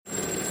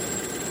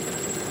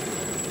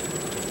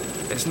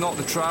It's not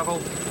the travel,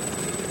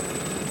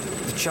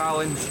 the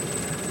challenge,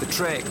 the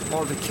trek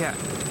or the kit.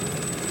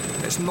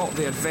 It's not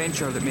the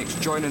adventure that makes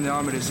joining the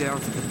Army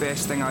Reserve the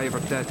best thing I ever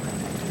did.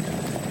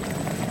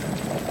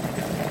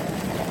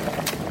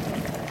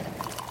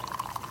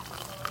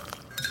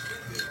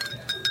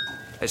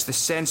 It's the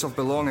sense of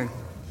belonging.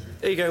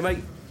 Here you go,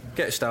 mate.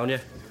 Get us down, yeah?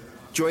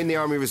 Join the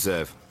Army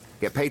Reserve.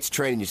 Get paid to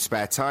train in your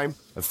spare time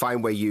and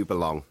find where you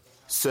belong.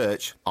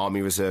 Search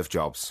Army Reserve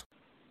Jobs.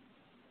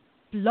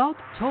 Blog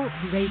Talk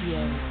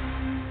Radio.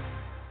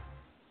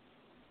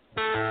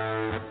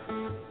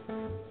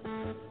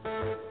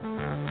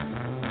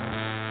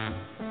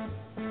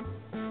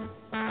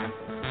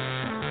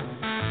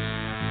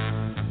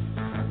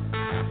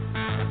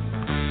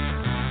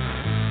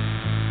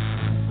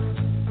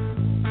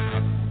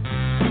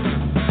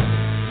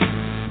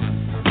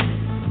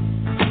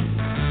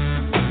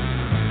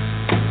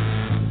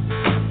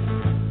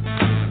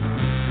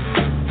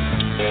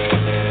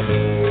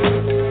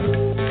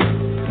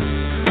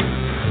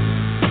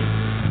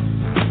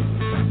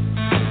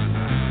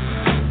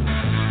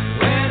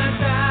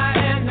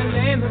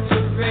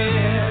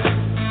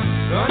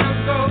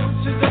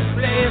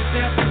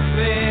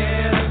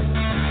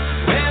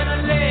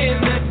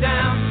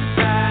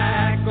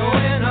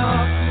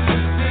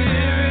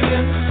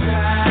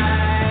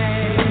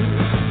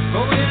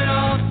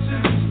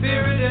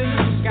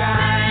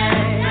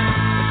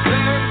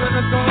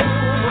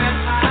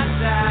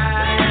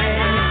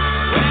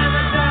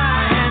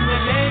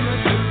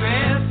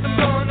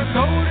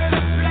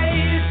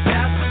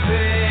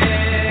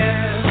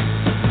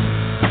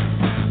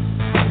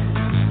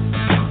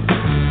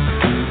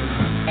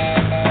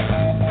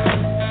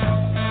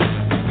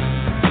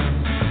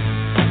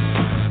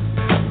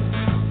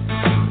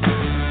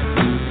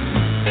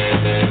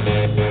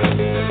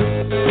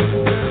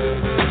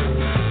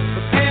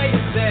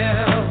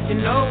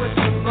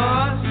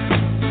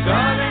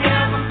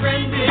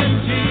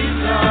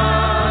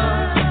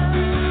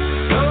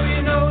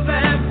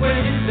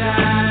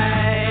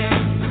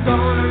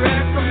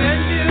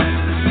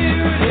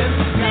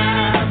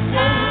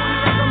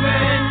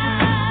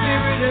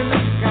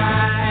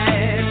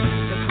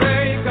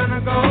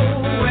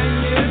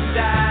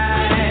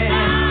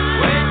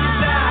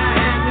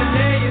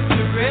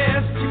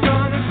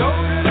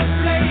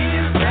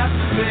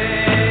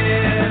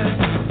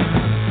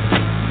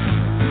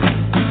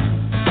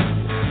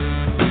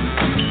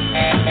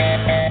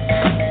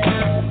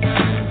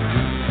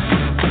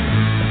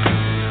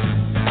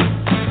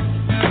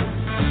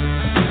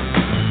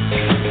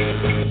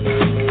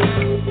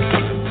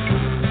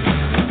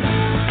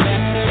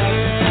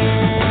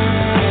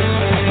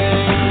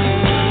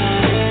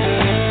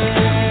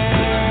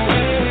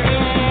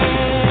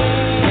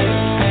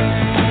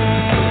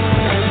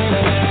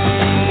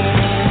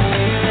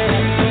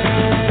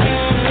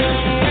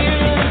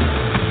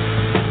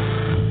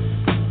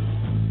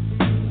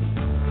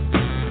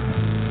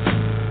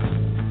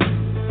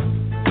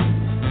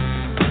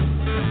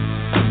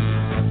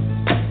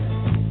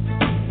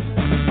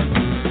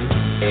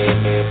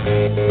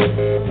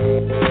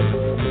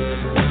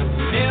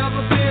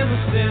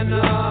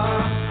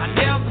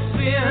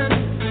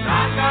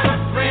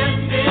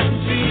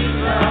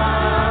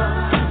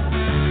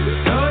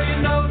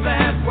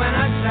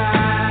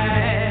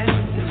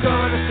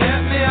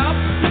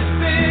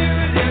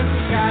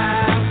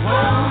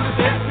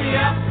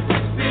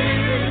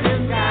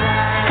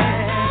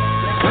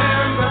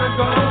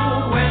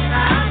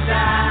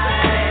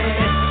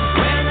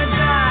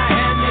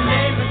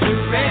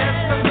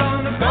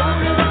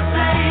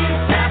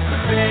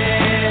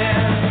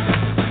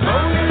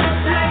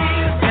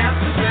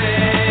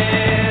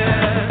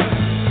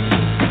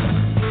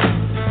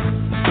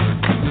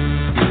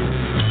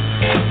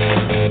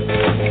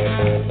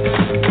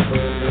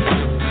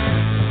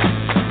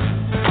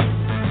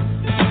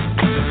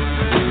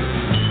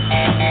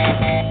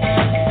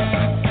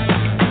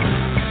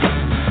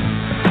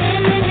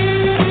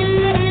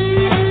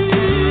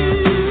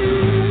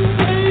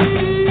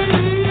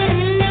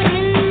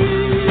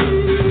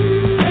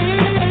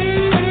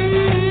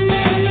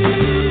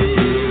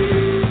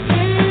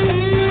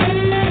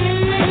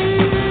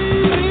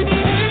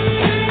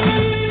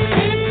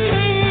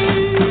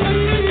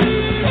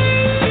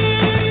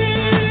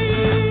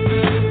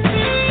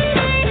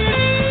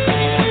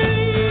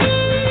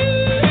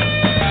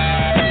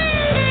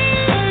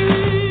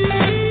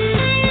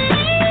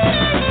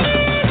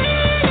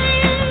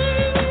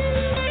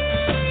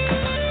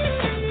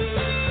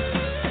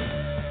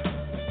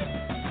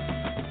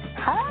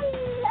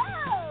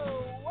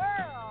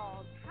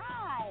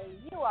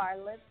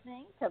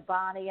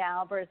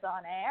 Albers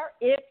On Air,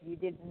 if you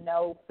didn't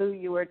know who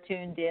you were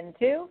tuned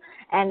into.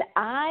 And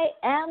I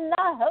am the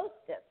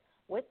hostess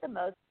with the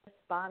most,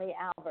 Bonnie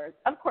Albers.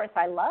 Of course,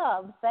 I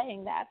love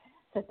saying that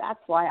because that's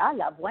why I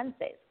love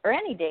Wednesdays or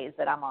any days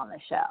that I'm on the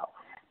show.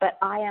 But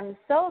I am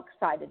so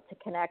excited to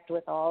connect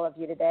with all of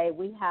you today.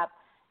 We have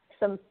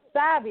some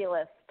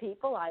fabulous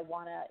people I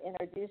want to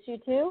introduce you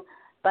to.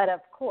 But, of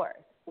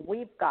course,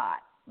 we've got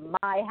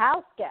my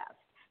house guest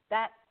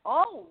that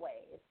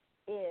always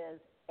is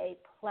a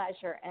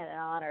pleasure and an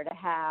honor to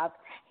have.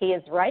 He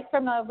is right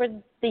from over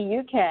the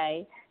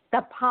UK,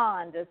 the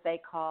pond as they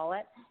call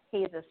it.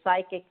 He's a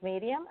psychic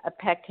medium, a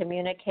pet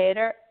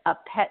communicator, a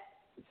pet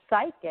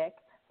psychic,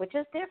 which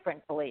is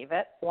different, believe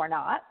it or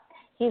not.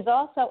 He's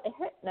also a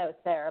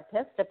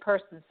hypnotherapist, a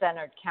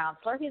person-centered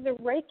counselor. He's a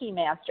Reiki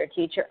Master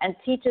teacher and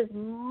teaches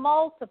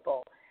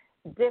multiple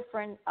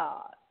different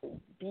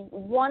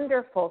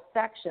wonderful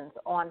sections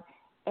on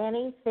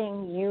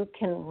anything you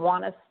can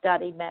want to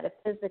study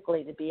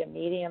metaphysically, to be a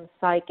medium,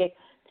 psychic,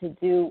 to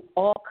do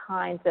all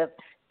kinds of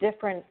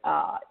different,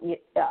 I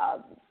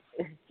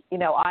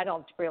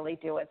don't really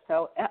do it,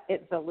 so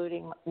it's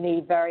eluding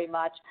me very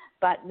much,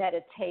 but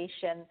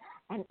meditation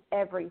and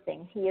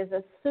everything. He is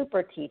a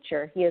super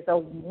teacher. He is a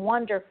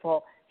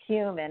wonderful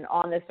human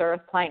on this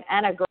earth plane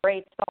and a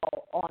great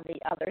soul on the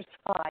other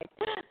side.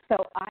 So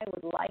I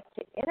would like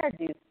to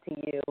introduce to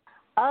you,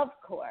 of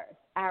course,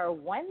 our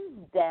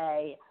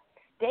Wednesday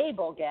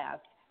stable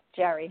guest,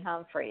 Jerry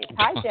Humphreys.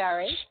 Hi,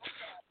 Jerry.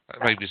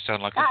 That made me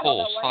sound like a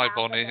horse. Hi,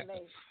 Bonnie.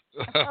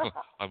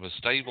 I'm a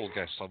stable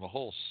guest. I'm a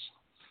horse.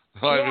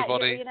 Hi,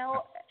 everybody.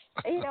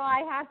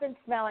 I have been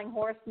smelling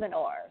horse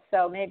manure,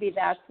 so maybe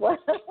that's what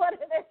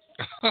it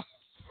is.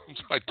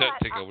 I don't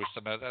think I wish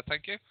to know that.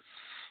 Thank you.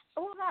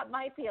 Well, that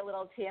might be a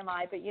little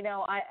TMI, but,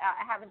 I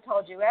haven't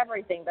told you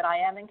everything, but I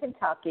am in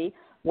Kentucky,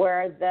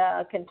 where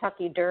the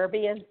Kentucky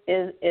Derby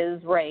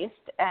is raced,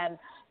 and,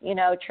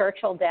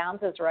 Churchill Downs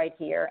is right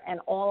here, and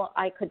all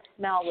I could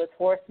smell was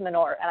horse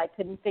manure, and I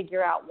couldn't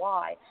figure out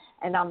why.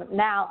 And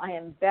now I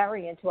am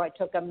very into, I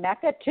took a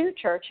Mecca to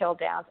Churchill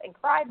Downs and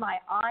cried my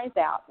eyes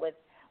out with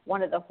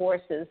one of the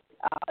horses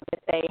that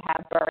they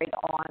have buried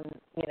on,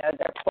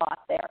 their plot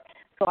there.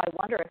 So I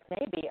wonder if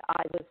maybe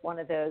I was one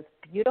of those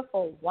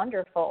beautiful,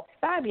 wonderful,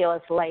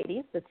 fabulous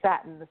ladies that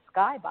sat in the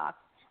skybox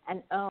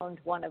and owned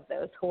one of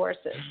those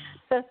horses.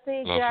 So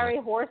see, Lovely. Jerry,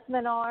 horse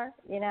manure,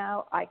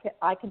 I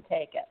can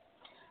take it.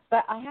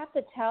 But I have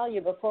to tell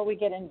you, before we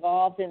get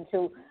involved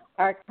into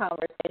our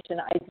conversation,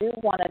 I do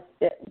want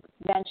to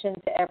mention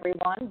to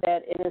everyone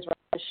that it is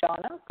Rosh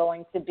Hashanah,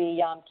 going to be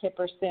Yom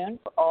Kippur soon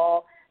for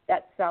all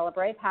that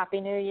celebrate. Happy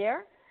New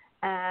Year.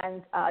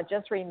 And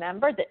just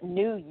remember that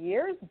New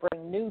Year's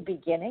bring new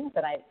beginnings.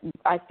 And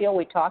I feel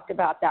we talked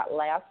about that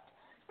last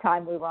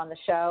time we were on the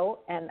show,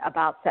 and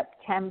about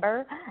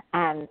September.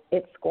 And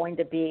it's going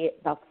to be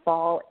the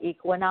fall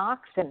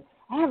equinox, and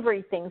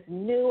everything's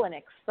new and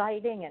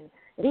exciting, and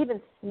it even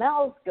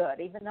smells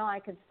good, even though I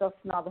can still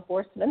smell the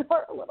horse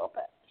manure a little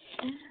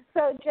bit.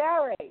 So,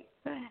 Jerry,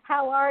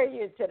 how are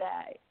you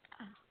today?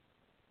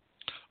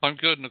 I'm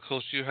good, and of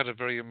course you had a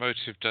very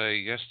emotive day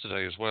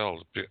yesterday as well,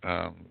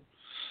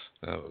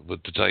 with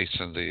the date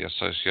and the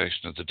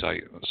association of the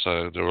date.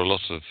 So there are a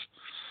lot of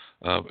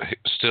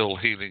still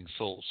healing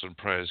thoughts and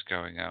prayers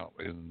going out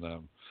in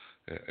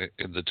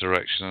the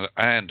direction,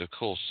 and of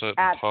course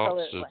certain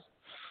parts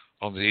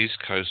on the East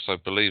Coast, I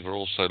believe, are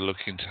also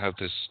looking to have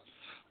this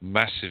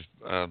massive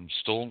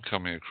storm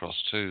coming across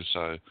too.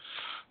 So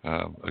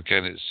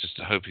again, it's just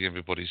hoping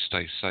everybody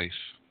stays safe.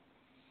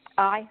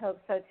 I hope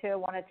so too. I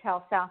want to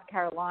tell South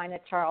Carolina,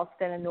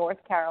 Charleston, and North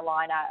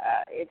Carolina,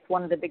 it's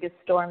one of the biggest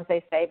storms,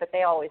 they say, but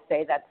they always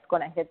say that's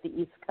going to hit the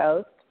East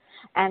Coast.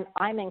 And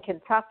I'm in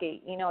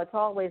Kentucky. It's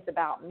always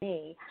about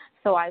me.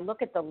 So I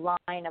look at the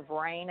line of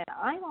rain, and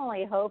I'm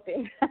only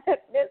hoping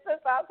that this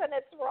is up and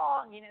it's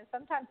wrong.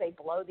 Sometimes they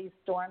blow these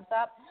storms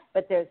up,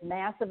 but there's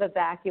massive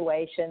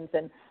evacuations.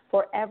 And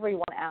for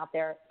everyone out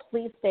there,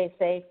 please stay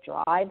safe,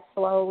 drive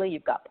slowly.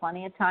 You've got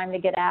plenty of time to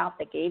get out.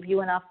 They gave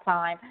you enough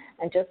time,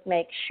 and just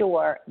make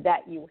sure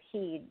that you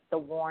heed the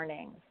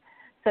warnings.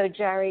 So,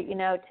 Jerry,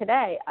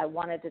 today I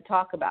wanted to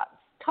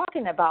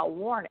talking about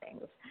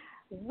warnings.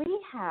 We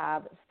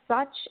have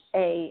such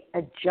a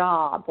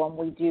job when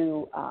we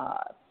do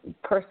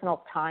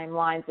personal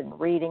timelines and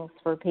readings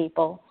for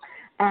people.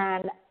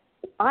 And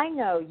I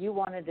know you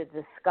wanted to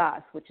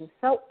discuss, which is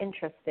so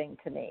interesting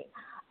to me,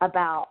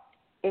 about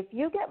if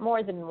you get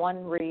more than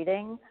one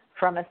reading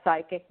from a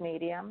psychic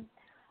medium,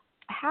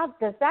 how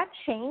does that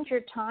change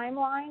your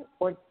timeline,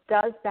 or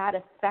does that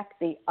affect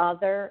the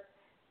other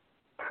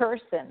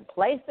person,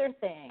 place, or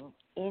thing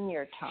in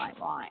your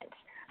timelines?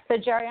 So,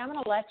 Jerry, I'm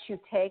going to let you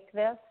take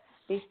this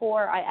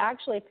before I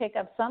actually pick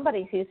up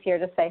somebody who's here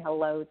to say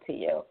hello to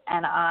you,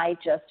 and I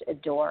just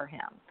adore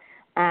him.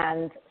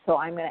 And so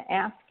I'm going to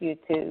ask you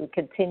to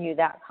continue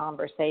that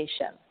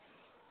conversation.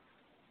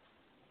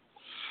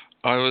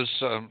 I was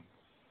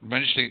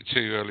mentioning it to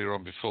you earlier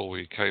on before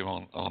we came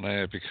on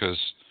air, because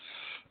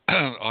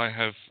I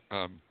have,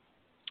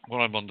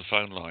 when I'm on the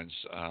phone lines,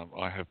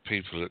 I have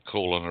people that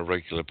call on a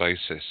regular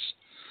basis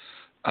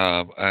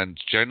and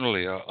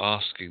generally are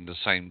asking the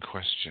same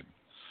question.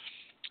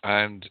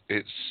 And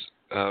it's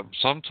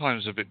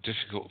sometimes a bit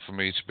difficult for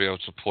me to be able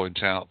to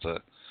point out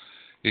that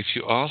if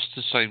you ask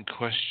the same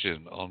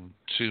question on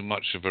too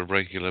much of a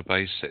regular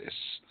basis,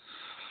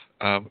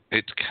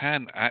 it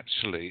can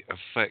actually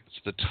affect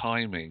the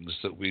timings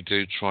that we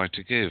do try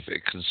to give.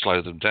 It can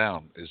slow them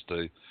down, is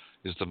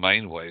the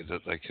main way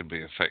that they can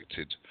be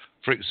affected.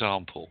 For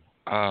example,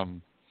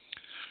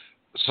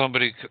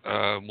 somebody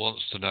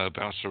wants to know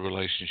about a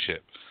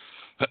relationship.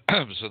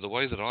 So the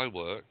way that I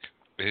work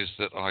is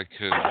that I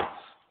can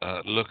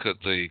look at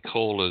the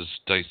caller's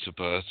date of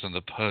birth and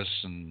the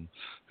person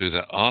who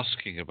they're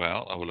asking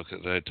about. I will look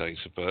at their date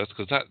of birth,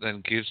 because that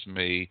then gives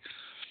me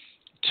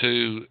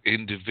two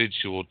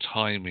individual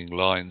timing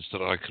lines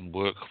that I can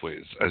work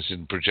with, as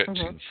in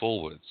projecting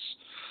forwards.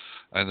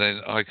 And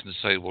then I can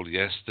say, well,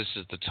 yes, this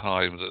is the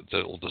time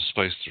or the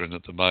space they're in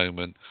at the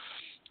moment.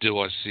 Do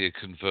I see a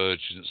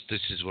convergence? This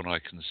is when I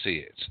can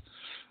see it.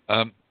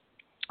 And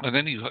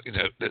then,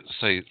 let's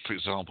say, for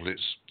example,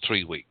 it's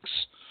 3 weeks.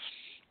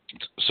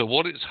 So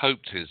what it's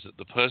hoped is that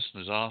the person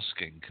who's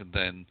asking can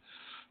then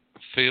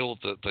feel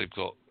that they've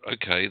got,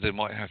 okay, they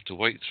might have to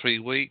wait 3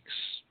 weeks,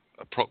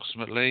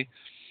 approximately,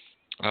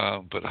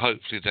 but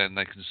hopefully then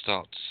they can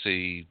start to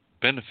see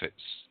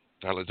benefits,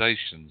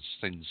 validations,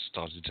 things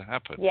starting to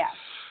happen. Yeah.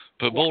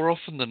 But more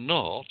often than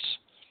not,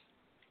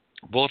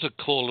 what a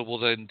caller will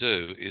then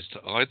do is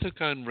to either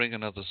go and ring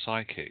another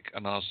psychic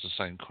and ask the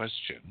same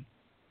question,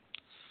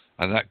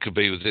 and that could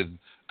be within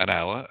an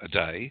hour, a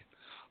day,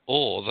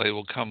 or they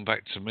will come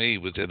back to me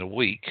within a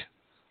week,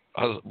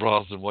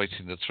 rather than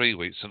waiting the 3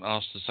 weeks, and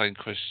ask the same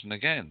question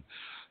again.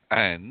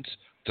 And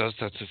does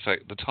that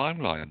affect the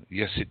timeline?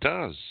 Yes, it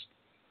does.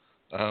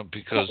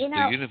 Because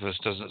the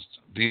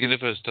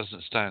universe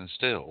doesn't stand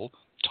still.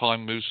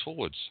 Time moves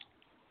forwards.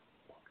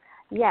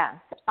 Yes,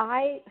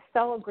 I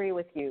so agree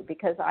with you,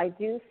 because I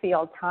do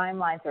feel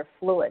timelines are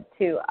fluid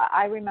too.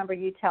 I remember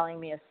you telling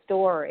me a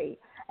story,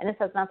 and this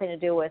has nothing to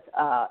do with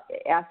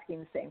asking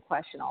the same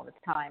question all the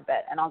time,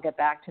 and I'll get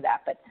back to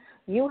that. But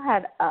you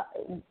had,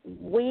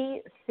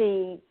 we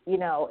see,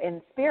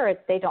 in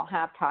spirit, they don't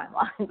have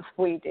timelines.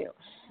 We do.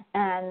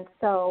 And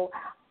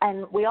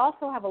we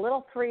also have a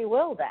little free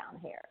will down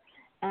here.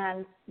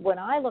 And when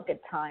I look at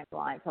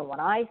timelines, and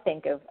when I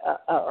think of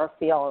or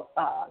feel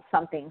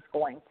something's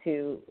going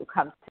to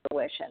come to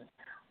fruition,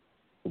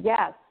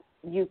 yes,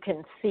 you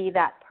can see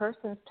that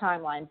person's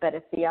timeline, but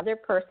if the other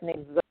person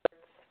exerts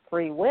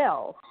free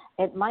will,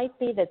 it might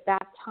be that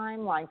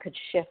timeline could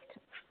shift,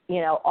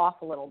 off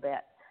a little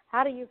bit.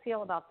 How do you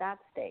feel about that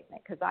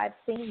statement? Because I've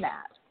seen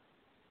that.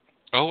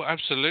 Oh,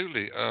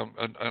 absolutely.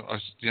 And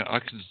I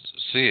can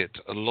see it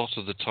a lot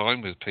of the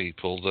time with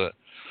people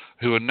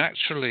who are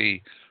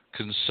naturally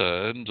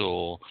concerned,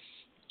 or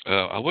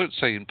I won't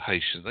say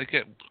impatient.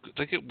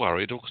 They get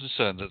worried or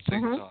concerned that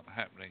things aren't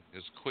happening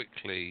as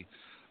quickly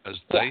as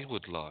they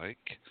would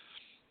like.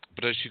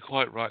 But as you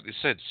quite rightly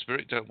said,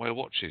 spirit don't wear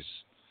watches,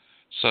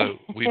 so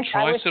we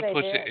try to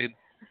put it in.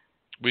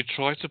 We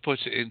try to put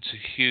it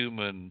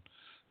into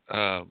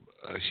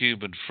a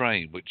human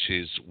frame, which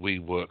is we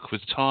work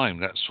with time.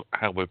 That's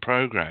how we're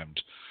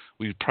programmed.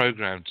 We're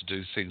programmed to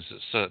do things at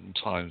certain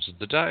times of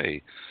the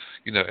day.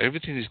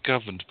 Everything is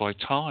governed by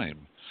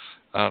time.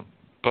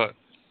 But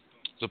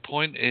the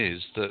point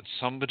is that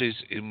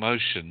somebody's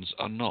emotions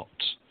are not.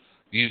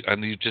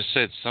 You just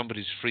said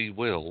somebody's free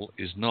will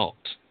is not.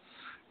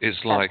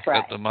 It's like,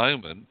 at the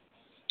moment,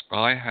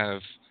 I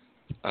have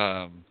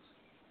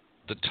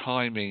the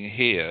timing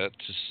here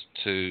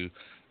to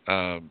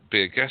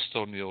be a guest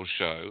on your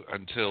show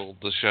until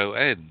the show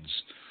ends.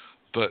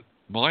 But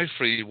my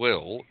free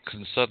will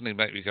can suddenly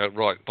make me go,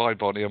 right, bye,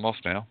 Bonnie, I'm off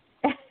now.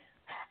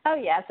 Oh,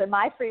 yes, and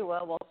my free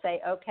will say,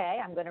 okay,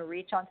 I'm going to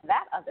reach onto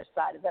that other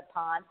side of the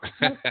pond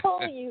and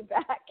pull you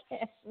back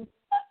in.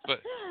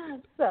 But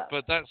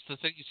that's the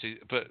thing, you see.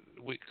 But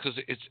because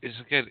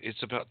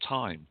it's about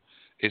time.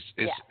 It's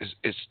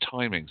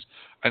timings,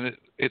 and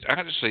it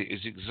actually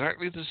is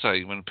exactly the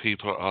same when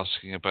people are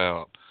asking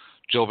about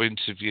job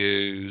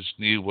interviews,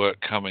 new work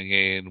coming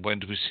in. When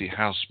do we see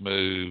house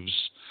moves?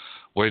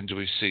 When do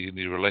we see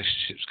new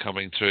relationships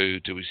coming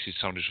through? Do we see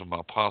somebody from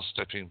our past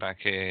stepping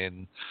back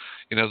in?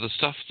 The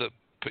stuff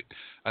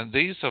and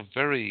these are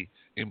very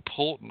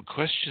important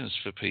questions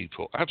for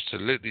people.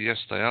 Absolutely, yes,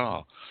 they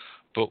are.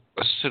 But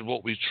as I said,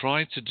 what we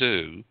try to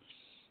do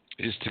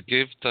is to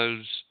give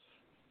those,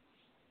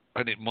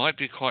 and it might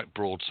be quite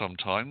broad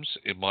sometimes.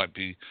 It might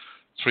be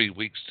 3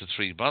 weeks to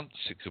 3 months.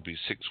 It could be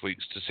 6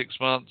 weeks to 6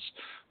 months.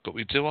 But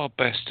we do our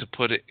best to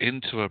put it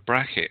into a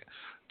bracket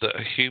that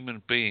a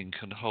human being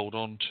can hold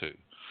on to.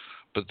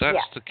 But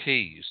that's the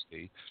key, you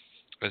see.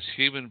 As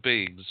human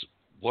beings,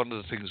 one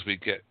of the things we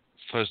get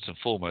first and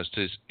foremost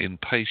is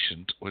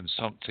impatient when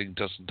something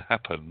doesn't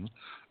happen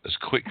as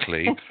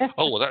quickly.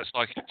 Oh, well, that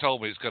psychic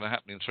told me it's going to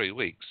happen in 3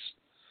 weeks.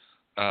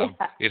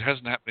 It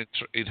hasn't happened.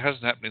 It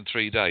hasn't happened in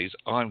 3 days.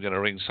 I'm going to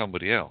ring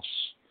somebody else.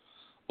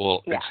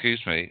 Well,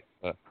 excuse me.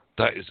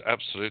 That is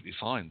absolutely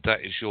fine.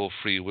 That is your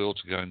free will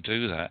to go and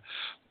do that.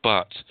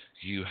 But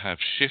you have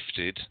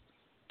shifted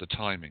the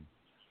timing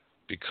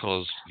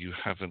because you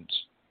haven't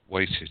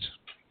waited.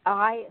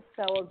 I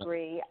so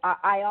agree.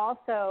 I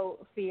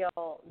also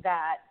feel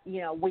that,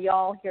 we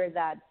all hear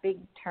that big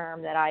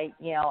term that I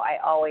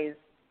always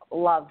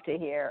love to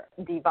hear,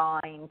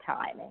 divine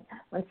timing.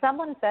 When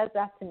someone says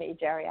that to me,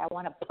 Jerry, I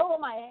want to pull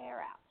my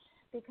hair out,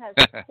 because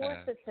of course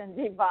it's in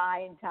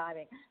divine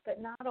timing,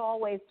 but not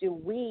always do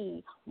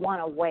we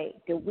want to wait.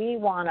 Do we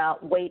want to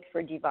wait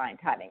for divine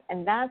timing?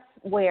 And that's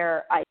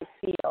where I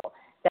feel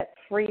that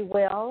free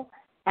will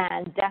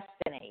and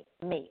destiny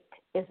meet,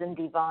 is in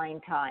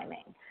divine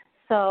timing.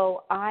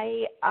 So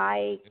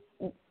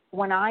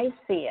when I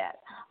see it,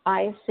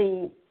 I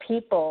see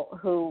people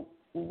who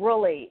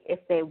really, if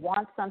they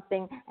want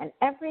something and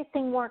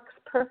everything works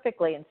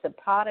perfectly in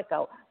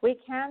simpatico, we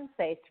can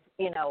say,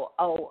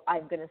 oh,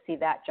 I'm going to see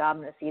that job,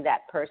 I'm going to see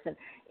that person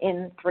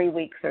in 3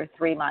 weeks or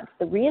 3 months.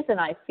 The reason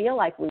I feel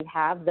like we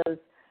have those,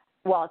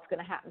 well, it's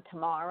going to happen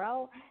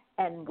tomorrow,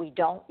 and we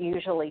don't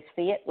usually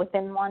see it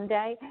within one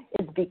day,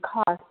 is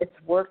because it's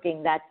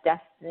working that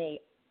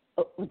destiny,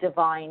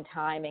 divine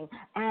timing,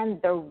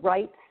 and the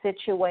right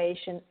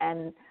situation.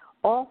 And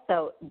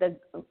also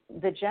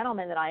the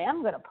gentleman that I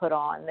am going to put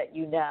on that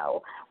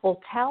will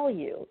tell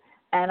you,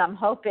 and I'm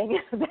hoping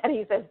that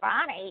he says,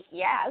 Bonnie,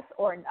 yes,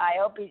 or I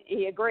hope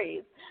he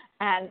agrees.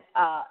 And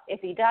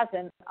if he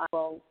doesn't, I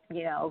will,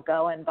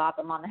 go and bop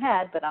him on the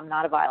head, but I'm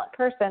not a violent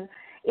person,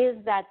 is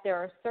that there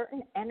are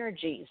certain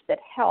energies that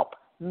help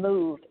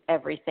move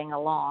everything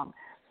along.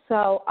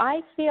 So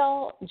I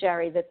feel,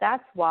 Jerry,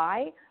 that's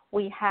why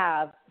we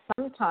have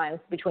sometimes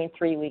between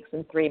 3 weeks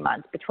and 3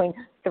 months, between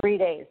 3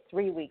 days,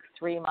 3 weeks,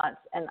 3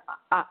 months, and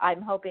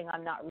I'm hoping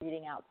I'm not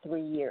reading out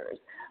 3 years.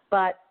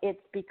 But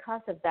it's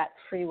because of that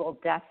free will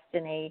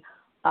destiny,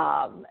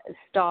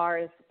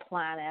 stars,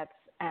 planets,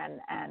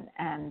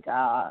 and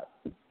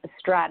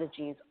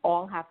strategies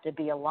all have to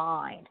be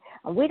aligned.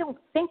 And we don't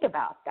think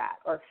about that,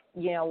 or,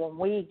 when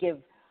we give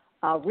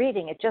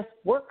reading, it just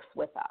works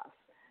with us.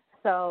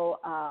 So,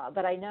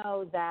 but I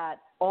know that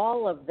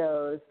all of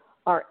those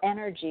are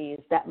energies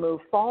that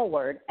move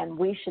forward, and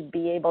we should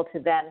be able to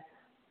then,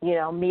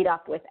 meet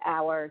up with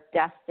our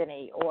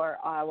destiny or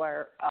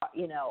our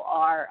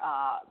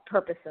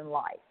purpose in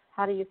life.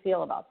 How do you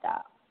feel about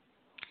that?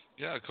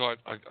 Yeah,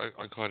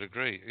 I quite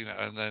agree.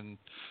 And then,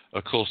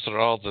 of course, there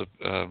are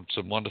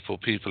some wonderful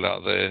people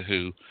out there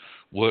who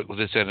work with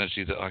this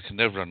energy that I can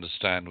never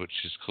understand,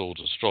 which is called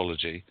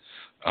astrology.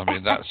 I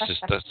mean, that's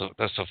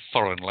a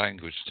foreign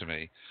language to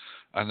me.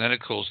 And then, of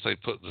course, they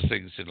put the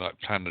things in like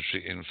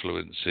planetary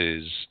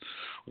influences,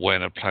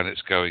 when a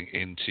planet's going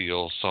into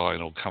your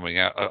sign or coming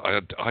out.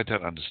 I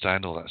don't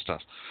understand all that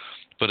stuff.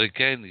 But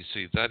again, you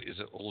see, that is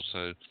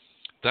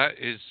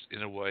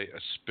in a way a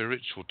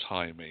spiritual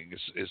timing.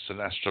 It's an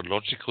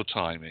astrological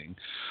timing.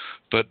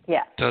 But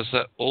does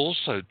that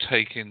also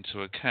take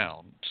into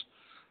account,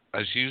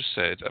 as you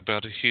said,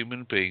 about a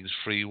human being's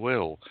free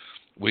will?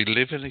 We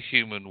live in a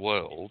human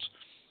world.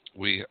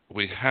 We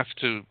have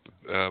to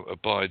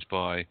abide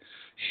by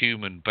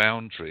human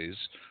boundaries,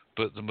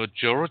 but the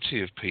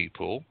majority of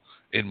people,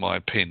 in my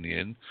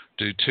opinion,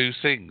 do two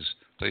things.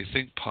 They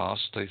think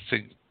past, they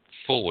think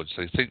forwards.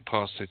 They think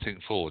past, they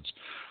think forwards.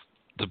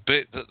 The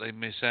bit that they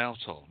miss out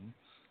on,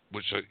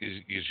 which, as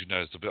you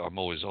know, is the bit I'm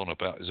always on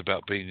about, is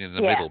about being in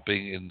the middle,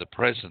 being in the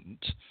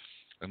present.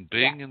 And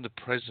being in the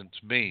present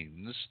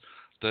means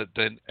that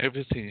then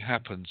everything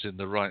happens in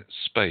the right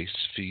space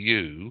for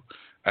you,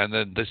 and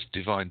then this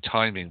divine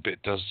timing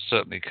bit does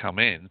certainly come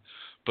in.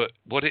 But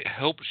what it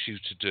helps you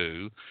to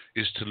do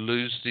is to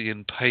lose the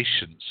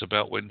impatience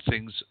about when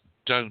things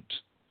don't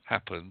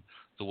happen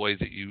the way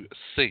that you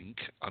think,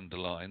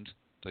 underlined,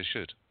 they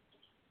should.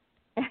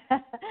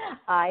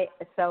 I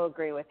so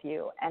agree with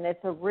you. And it's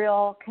a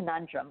real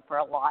conundrum for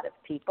a lot of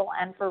people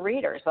and for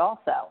readers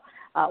also.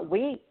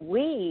 We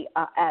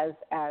as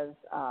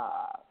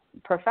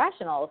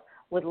professionals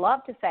would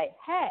love to say,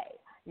 hey,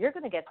 you're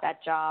going to get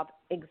that job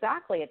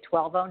exactly at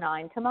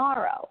 12:09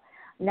 tomorrow.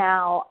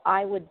 Now,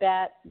 I would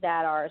bet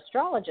that our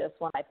astrologist,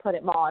 when I put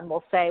him on,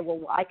 will say,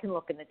 well, I can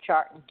look in the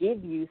chart and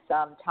give you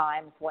some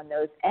times when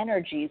those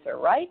energies are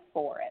right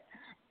for it.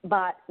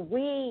 But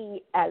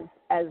we, as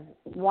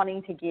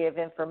wanting to give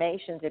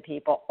information to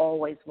people,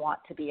 always want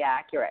to be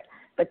accurate.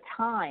 But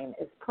time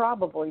is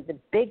probably the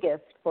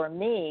biggest, for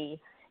me,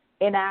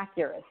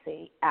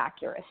 inaccuracy,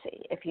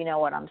 if you know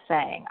what I'm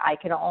saying. I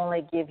can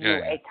only give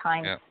you a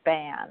time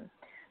span.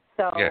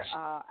 So,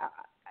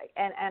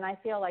 and I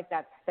feel like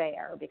that's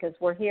fair, because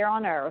we're here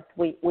on Earth.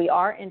 We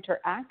are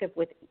interactive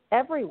with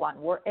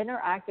everyone. We're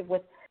interactive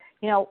with,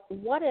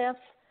 what if,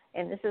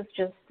 and this is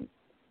just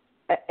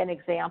an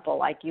example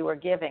like you were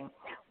giving,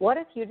 what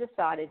if you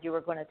decided you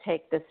were going to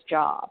take this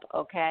job,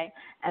 okay,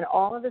 and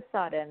all of a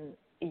sudden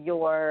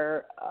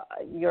your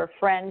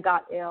friend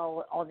got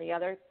ill on the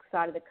other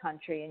side of the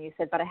country, and you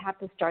said, but I have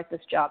to start this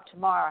job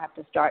tomorrow, I have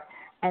to start,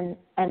 and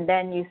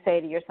then you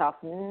say to yourself,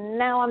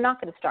 no, I'm not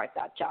going to start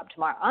that job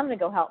tomorrow, I'm going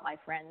to go help my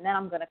friend, and then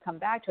I'm going to come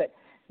back to it.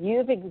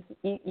 You've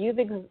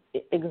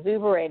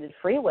exuberated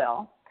free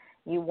will.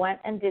 You went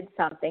and did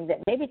something that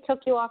maybe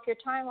took you off your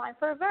timeline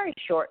for a very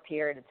short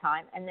period of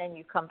time, and then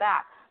you come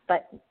back.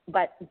 But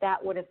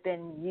that would have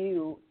been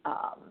you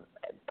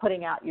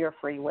putting out your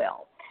free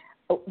will.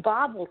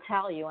 Bob will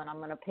tell you, and I'm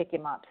going to pick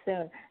him up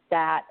soon,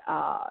 that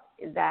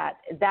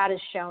that is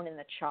shown in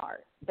the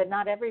chart. But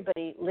not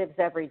everybody lives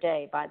every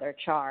day by their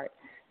chart.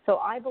 So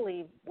I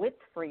believe with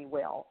free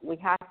will, we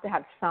have to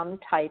have some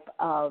type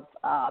of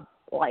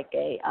like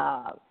a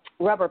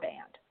rubber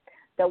band,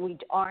 that we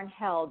aren't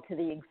held to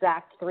the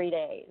exact 3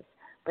 days,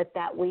 but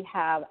that we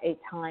have a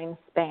time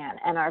span.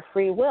 And our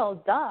free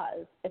will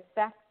does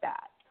affect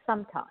that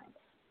sometimes.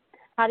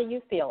 How do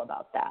you feel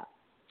about that?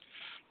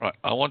 Right.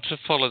 I want to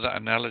follow that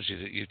analogy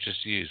that you've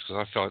just used,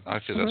 because I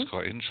feel that's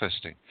quite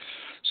interesting.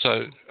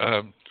 So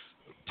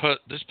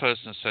this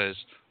person says,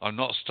 I'm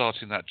not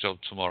starting that job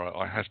tomorrow.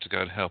 I have to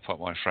go and help out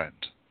my friend.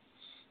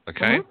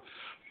 Okay?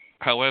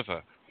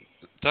 However,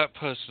 that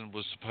person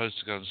was supposed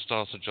to go and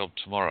start a job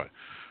tomorrow.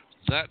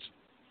 That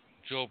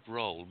job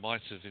role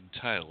might have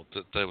entailed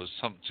that there was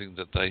something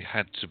that they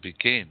had to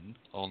begin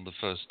on the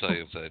first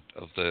day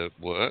of their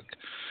work.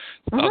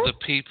 Other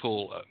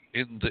people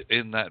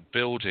in that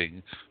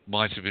building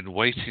might have been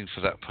waiting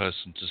for that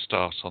person to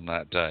start on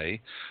that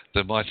day.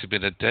 There might have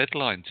been a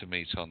deadline to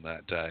meet on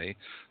that day.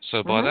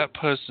 So by that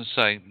person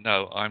saying,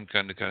 no, I'm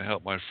going to go and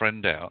help my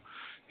friend out,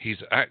 he's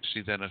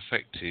actually then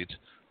affected,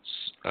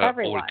 or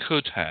he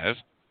could have,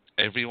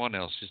 everyone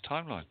else's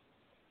timeline.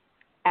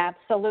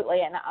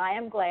 Absolutely, and I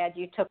am glad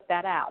you took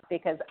that out,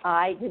 because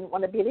I didn't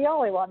want to be the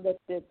only one that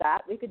did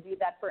that. We could do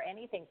that for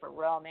anything, for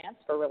romance,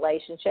 for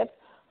relationships,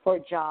 for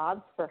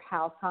jobs, for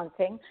house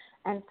hunting.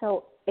 And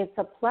so it's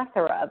a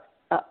plethora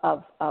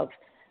of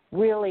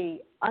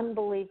really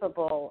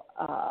unbelievable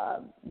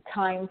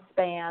time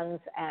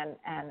spans and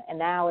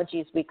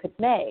analogies we could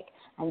make.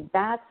 And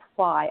that's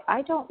why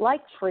I don't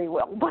like free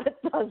will, but it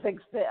does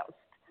exist.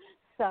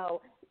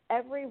 So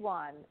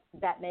everyone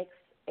that makes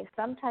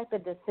some type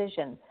of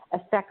decision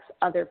affects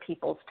other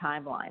people's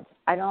timelines.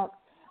 I don't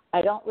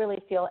really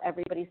feel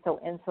everybody's so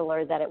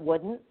insular that it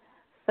wouldn't.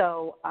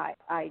 So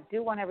I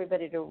do want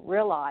everybody to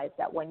realize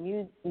that when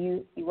you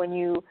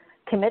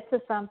commit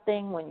to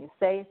something, when you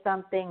say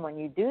something, when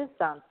you do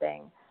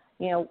something,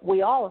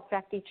 we all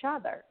affect each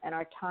other, and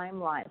our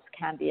timelines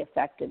can be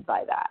affected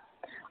by that.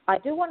 I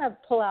do want to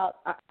pull out,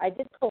 I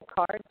did pull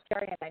cards,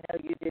 Jerry, and I know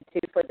you did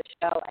too for the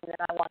show, and then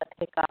I want to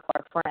pick up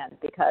our friend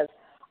because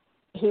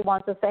he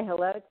wants to say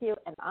hello to you,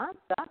 and I've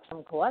got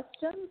some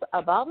questions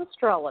about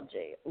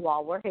astrology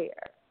while we're here.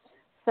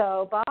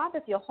 So, Bob,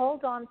 if you'll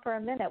hold on for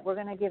a minute, we're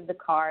going to give the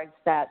cards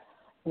that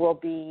will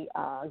be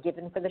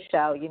given for the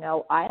show.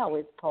 I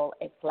always pull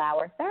a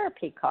flower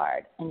therapy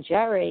card, and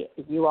Jerry,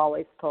 you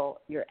always pull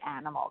your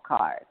animal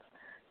cards.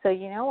 So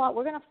you know what?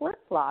 We're going to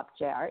flip-flop,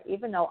 Jerry,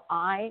 even though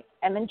I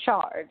am in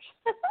charge.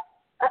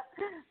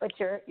 But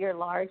you're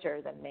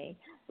larger than me,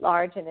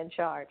 large and in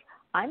charge.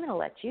 I'm going to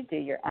let you do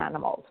your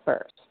animals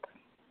first.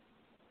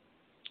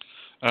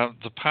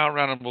 The power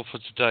animal for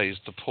today is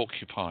the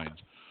porcupine.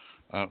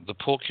 The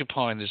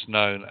porcupine is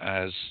known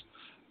as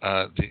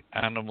the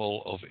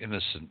animal of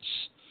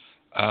innocence,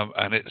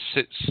 and it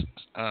sits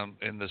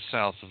in the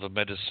south of a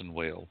medicine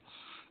wheel,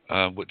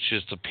 which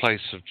is the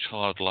place of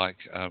childlike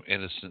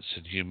innocence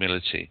and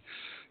humility.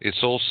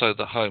 It's also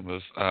the home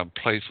of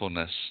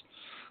playfulness,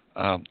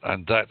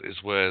 and that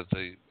is where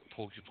the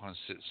porcupine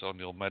sits on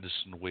your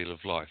medicine wheel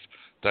of life.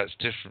 That's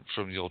different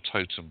from your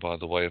totem, by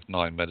the way, of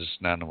 9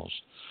 medicine animals.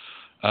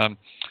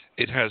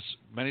 It has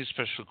many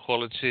special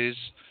qualities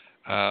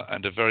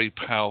and a very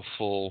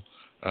powerful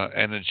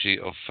energy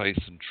of faith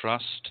and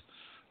trust,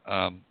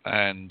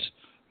 and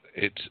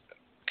it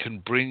can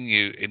bring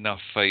you enough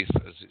faith,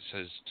 as it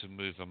says, to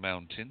move a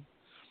mountain,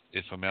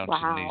 if a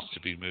mountain needs to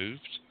be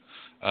moved.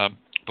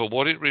 But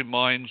what it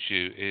reminds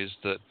you is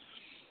that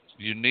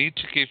you need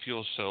to give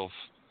yourself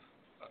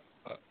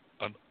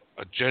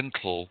a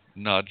gentle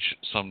nudge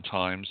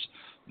sometimes,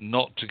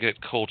 not to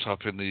get caught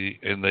up in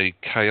the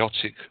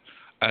chaotic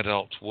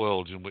adult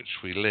world in which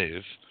we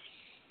live,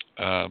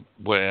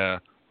 where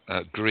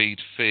greed,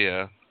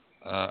 fear,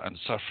 and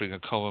suffering are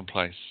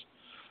commonplace.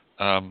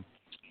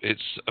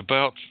 It's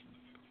about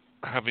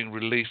having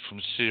relief from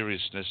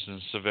seriousness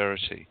and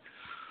severity.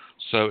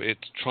 So it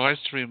tries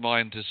to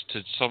remind us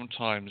to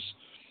sometimes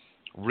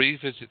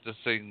revisit the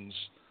things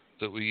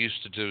that we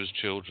used to do as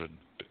children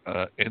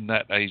in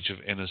that age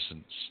of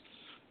innocence.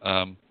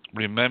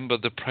 Remember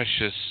the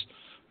preciousness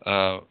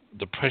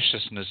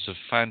of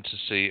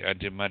fantasy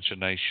and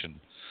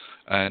imagination,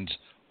 and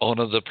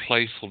honor the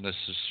playfulness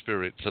of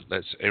spirit that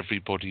lets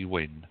everybody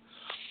win.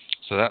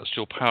 So that's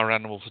your power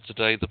animal for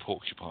today, the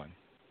porcupine.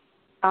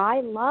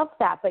 I love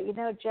that. But,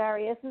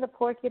 Jerry, isn't the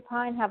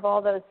porcupine have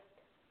all those,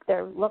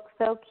 they look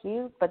so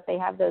cute, but they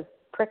have those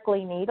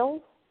prickly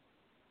needles?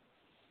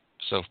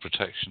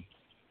 Self-protection.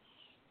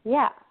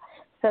 Yeah.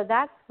 So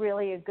that's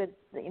really a good,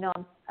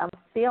 I'm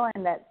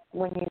feeling that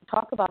when you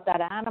talk about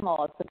that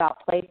animal, it's about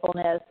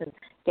playfulness and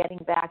getting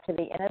back to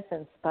the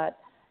innocence, but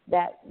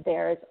that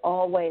there is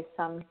always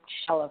some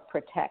shell of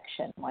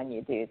protection when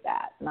you do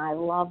that. And I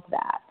love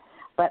that.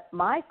 But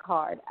my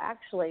card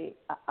actually,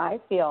 I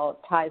feel,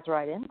 ties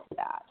right into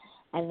that.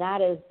 And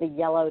that is the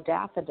yellow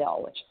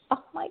daffodil, which,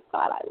 oh, my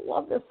God, I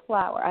love this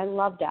flower. I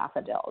love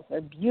daffodils.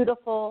 They're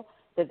beautiful.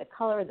 They're the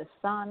color of the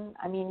sun.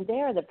 I mean, they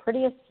are the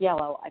prettiest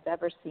yellow I've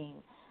ever seen.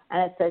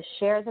 And it says,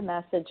 share the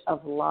message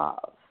of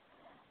love.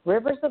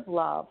 Rivers of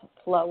love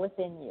flow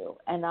within you,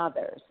 and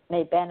others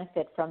may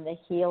benefit from the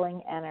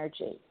healing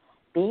energy.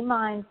 Be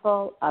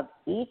mindful of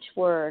each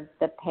word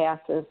that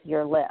passes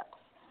your lips.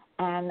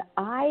 And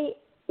I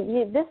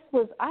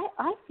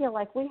feel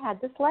like we had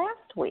this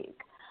last week.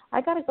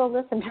 I got to go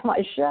listen to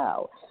my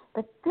show,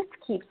 but this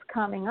keeps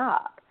coming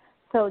up.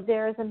 So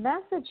there's a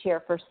message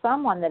here for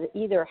someone that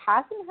either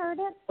hasn't heard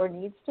it or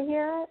needs to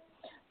hear it.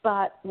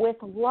 But with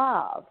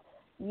love,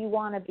 you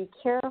want to be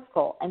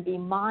careful and be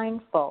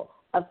mindful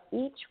of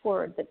each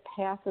word that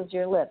passes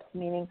your lips,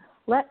 meaning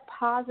let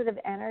positive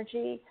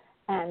energy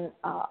and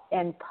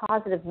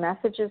positive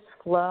messages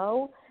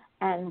flow,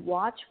 and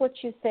watch what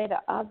you say to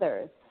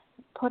others.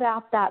 Put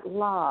out that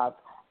love,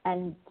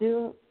 and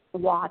do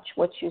watch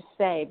what you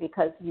say,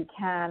 because you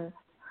can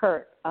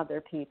hurt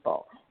other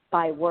people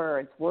by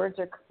words. Words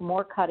are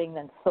more cutting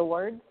than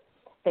swords.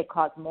 They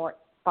cause more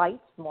fights,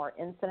 more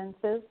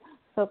incidences.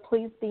 So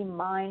please be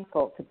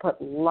mindful to put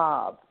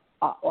love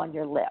on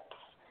your lips.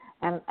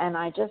 And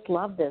I just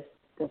love this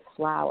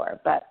flower.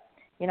 But,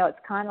 you know, it's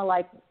kind of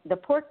like the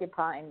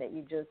porcupine that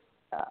you just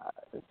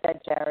said,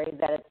 Jerry,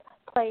 that it's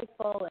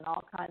playful and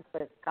all kinds,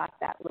 but it's got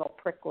that little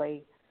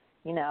prickly,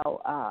 you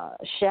know,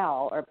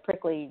 shell, or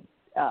prickly,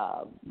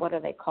 what are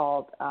they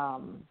called?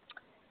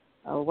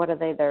 What are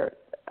they? They're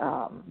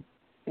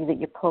that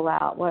you pull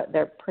out, what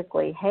their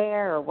prickly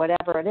hair or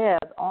whatever it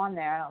is on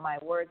there. I don't know, my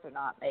words are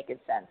not making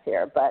sense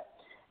here,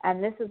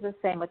 and this is the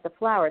same with the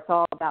flower. It's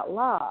all about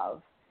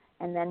love,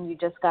 and then you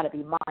just got to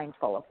be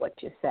mindful of what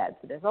you said.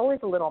 So there's always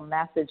a little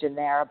message in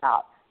there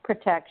about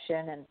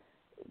protection and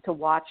to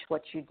watch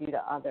what you do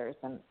to others,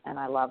 and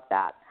I love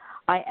that.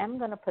 I am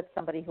going to put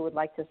somebody who would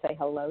like to say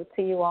hello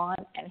to you on,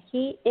 and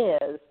he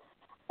is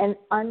an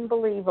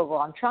unbelievable.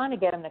 I'm trying to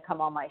get him to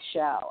come on my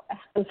show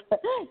as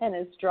an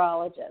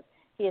astrologist.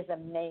 He is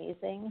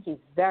amazing. He's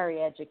very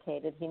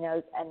educated. He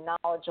knows and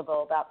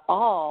knowledgeable about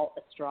all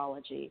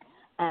astrology.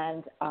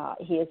 And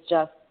he is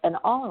just an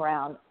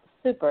all-around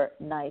super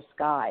nice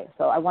guy.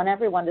 So I want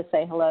everyone to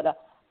say hello to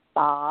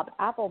Bob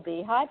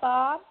Appleby. Hi,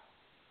 Bob.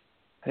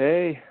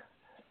 Hey.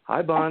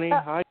 Hi, Bonnie.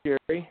 Hi,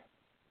 Jerry.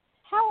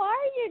 How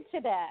are you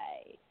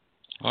today?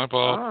 Hi,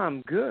 Bob.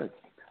 I'm good.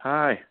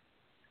 Hi.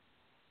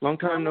 Long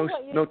time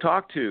no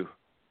talk to.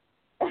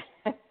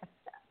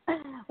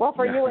 Well,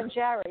 for you and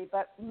Jerry,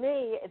 but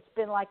me, it's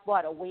been like,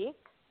 what, a week?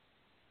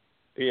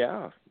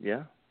 Yeah.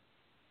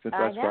 Since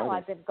I know, Friday.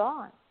 I've been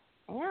gone.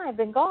 Yeah, I've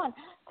been gone.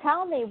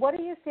 Tell me, what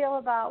do you feel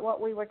about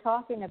what we were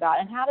talking about,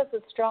 and how does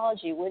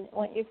astrology, when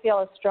you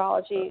feel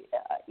astrology,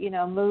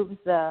 moves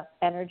the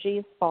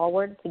energies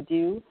forward to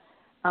do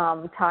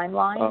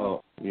timelines?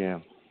 Oh, yeah.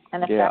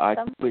 And affect I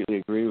them? completely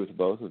agree with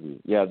both of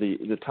you. Yeah,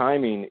 the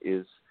timing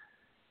is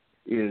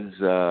in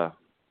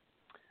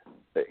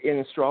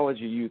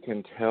astrology, you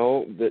can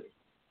tell that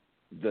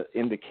the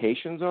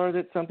indications are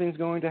that something's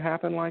going to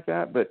happen like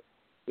that, but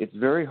it's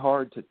very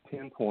hard to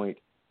pinpoint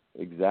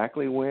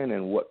exactly when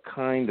and what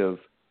kind of,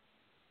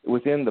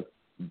 within the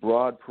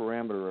broad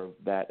parameter of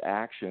that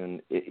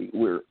action,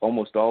 we're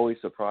almost always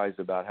surprised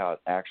about how it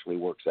actually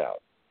works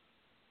out.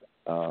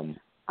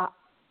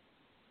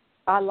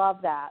 I love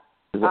that.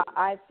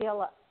 I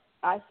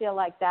feel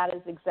like that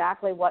is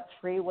exactly what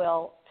free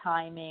will,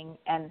 timing,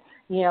 and,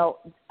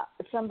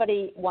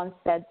 somebody once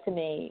said to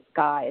me,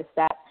 guys,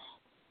 that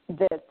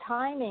the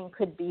timing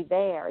could be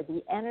there,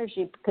 the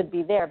energy could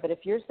be there, but if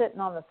you're sitting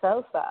on the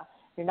sofa,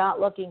 you're not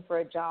looking for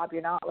a job,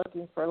 you're not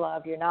looking for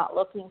love, you're not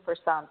looking for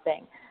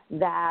something,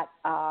 that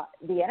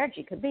the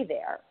energy could be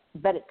there,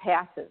 but it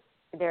passes.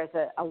 There's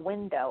a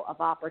window of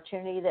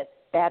opportunity that's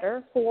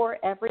better for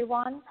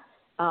everyone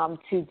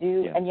to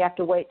do, and you have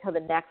to wait till the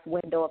next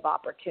window of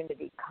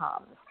opportunity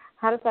comes.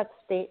 How does that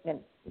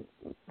statement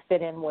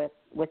fit in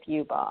with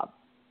you, Bob?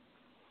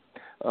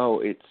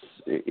 Oh, it's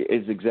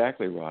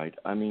exactly right.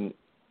 I mean,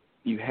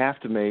 you have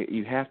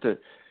to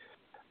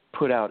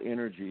put out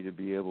energy to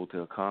be able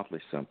to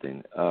accomplish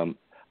something. I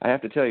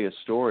have to tell you a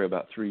story.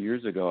 About 3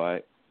 years ago,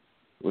 I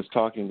was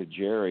talking to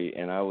Jerry,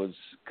 and I was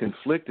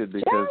conflicted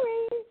because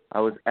I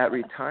was at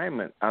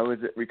retirement. I was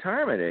at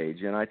retirement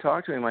age, and I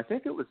talked to him. I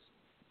think it was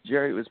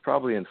Jerry. It was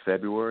probably in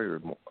February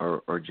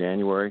or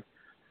January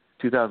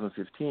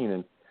 2015,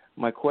 and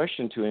my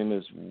question to him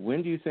is,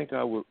 when do you think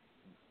I will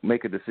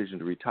make a decision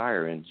to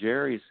retire? And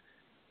Jerry's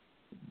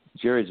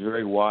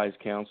very wise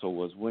counsel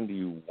was, when do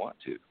you want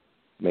to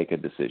make a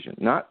decision?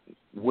 Not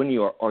when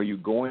are you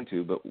going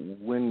to, but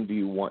when do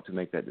you want to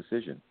make that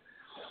decision?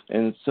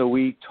 And so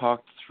we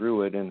talked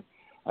through it, and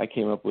I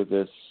came up with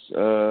this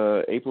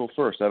April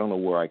 1st. I don't know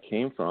where I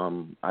came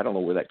from. I don't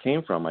know where that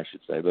came from, I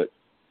should say, but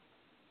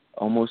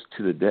almost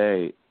to the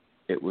day,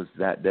 it was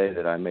that day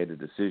that I made a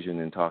decision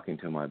in talking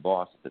to my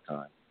boss at the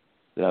time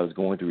that I was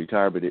going to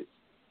retire, but it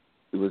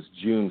was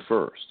June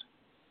 1st.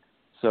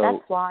 So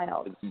that's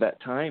wild. That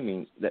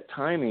timing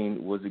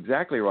was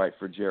exactly right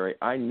for Jerry.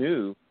 I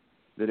knew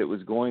that it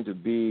was going to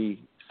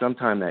be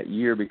sometime that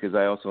year because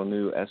I also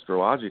knew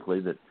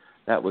astrologically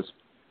that was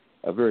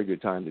a very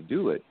good time to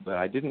do it, but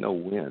I didn't know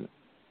when.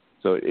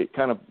 So it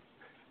kind of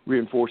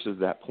reinforces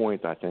that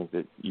point, I think,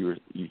 that you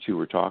two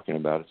were talking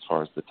about as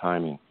far as the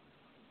timing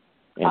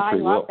and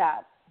free will. I love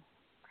that.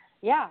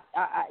 Yeah,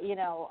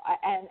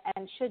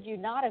 and should you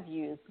not have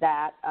used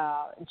that,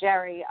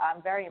 Jerry,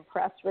 I'm very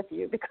impressed with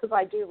you because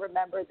I do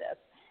remember this.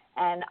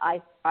 And I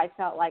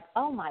felt like,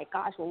 oh, my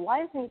gosh, well,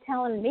 why isn't he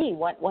telling me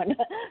what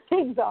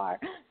things are?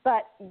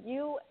 But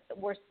you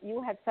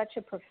had such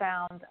a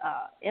profound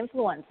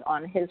influence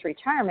on his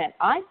retirement,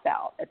 I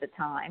felt at the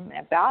time,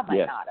 and Bob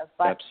might not have.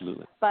 But,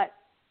 absolutely. But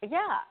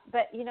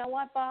you know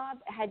what, Bob?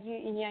 I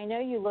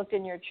know you looked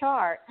in your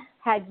chart.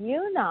 Had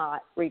you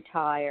not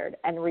retired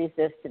and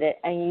resisted it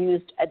and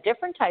used a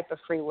different type of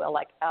free will,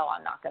 like, oh,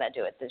 I'm not going to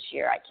do it this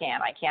year. I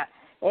can't.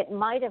 It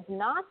might have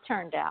not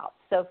turned out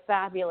so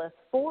fabulous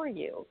for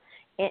you.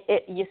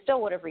 You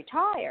still would have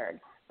retired,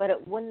 but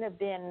it wouldn't have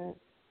been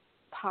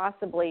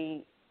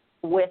possibly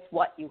with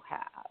what you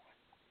have.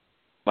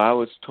 I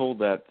was told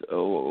that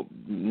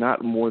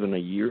not more than a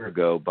year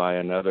ago by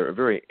a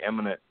very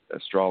eminent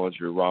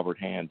astrologer, Robert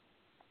Hand.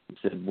 He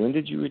said, when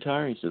did you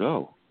retire? He said,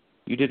 oh,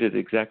 you did it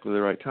exactly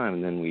the right time.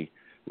 And then we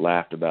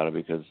laughed about it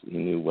because he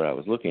knew what I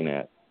was looking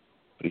at.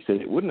 But he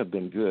said it wouldn't have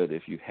been good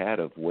if you had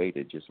have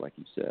waited, just like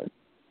you said.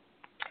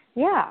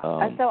 Yeah.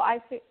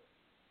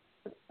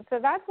 So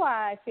that's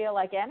why I feel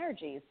like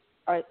energies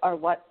are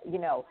what,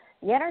 the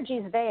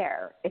energy's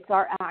there. It's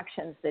our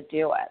actions that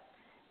do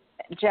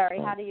it. Jerry,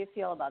 how do you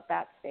feel about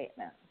that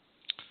statement?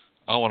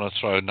 I want to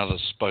throw another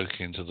spoke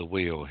into the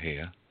wheel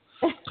here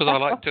because I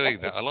like doing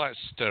that. I like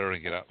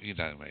stirring it up. You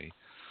know me.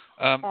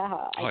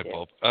 Hi,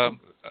 Bob.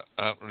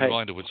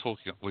 Reminder: we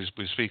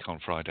speak on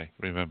Friday.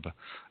 Remember?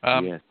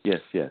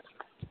 Yes.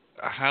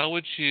 How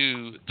would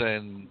you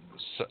then?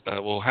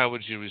 How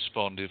would you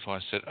respond if I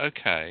said,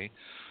 "Okay,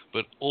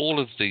 but all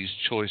of these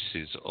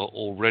choices are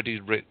already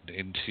written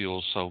into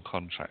your soul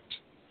contract.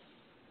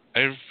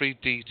 Every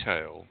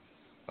detail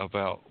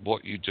about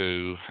what you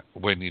do,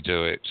 when you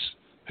do it,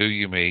 who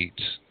you meet,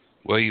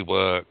 where you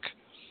work,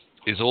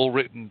 is all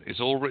written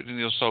in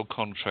your soul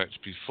contract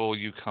before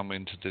you come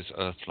into this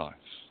earth life."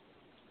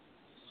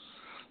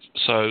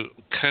 So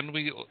can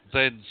we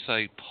then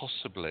say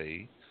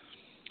possibly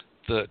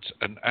that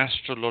an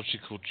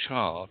astrological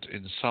chart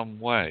in some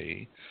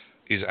way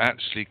is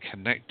actually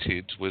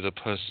connected with a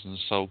person's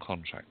soul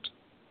contract?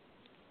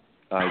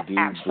 I do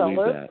Absolutely.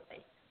 believe that.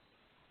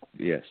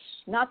 Yes.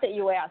 Not that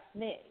you asked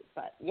me,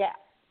 but yeah.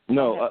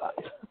 No,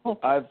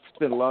 I've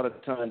spent a lot of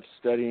time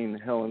studying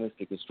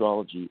Hellenistic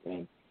astrology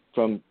and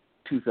from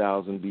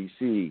 2000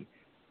 BC,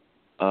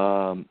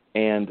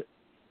 and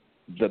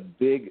the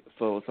big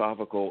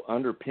philosophical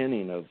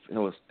underpinning of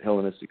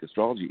Hellenistic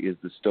astrology is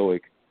the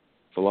Stoic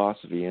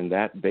philosophy, and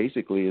that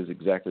basically is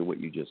exactly what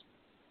you just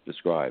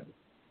described.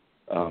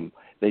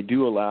 They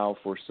do allow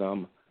for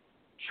some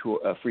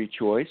free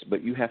choice,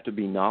 but you have to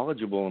be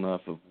knowledgeable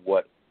enough of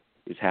what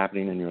is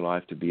happening in your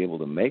life to be able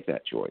to make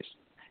that choice.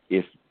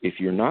 If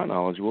you're not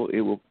knowledgeable,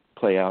 it will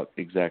play out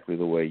exactly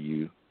the way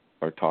you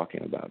are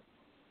talking about,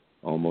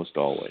 almost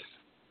always.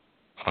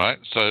 All right.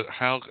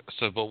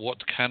 But what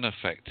can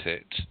affect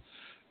it,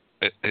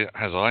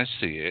 as I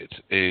see it,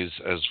 is,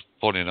 as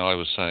Bonnie and I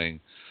were saying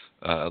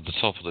at the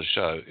top of the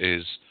show,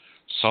 is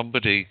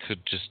somebody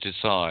could just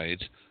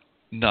decide,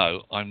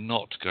 no, I'm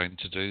not going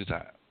to do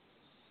that.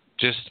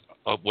 Just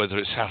whether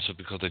it's out of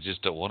because they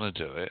just don't want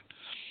to do it,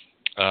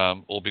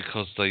 or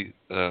because they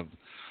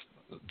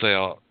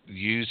are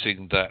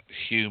using that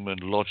human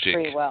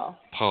logic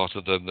part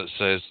of them that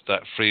says,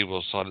 that free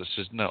will side that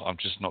says, no, I'm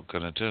just not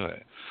going to do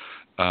it.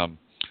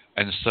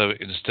 And so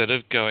instead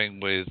of going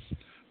with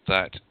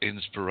that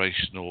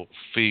inspirational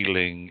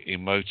feeling,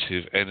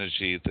 emotive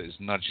energy that is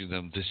nudging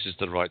them, this is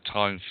the right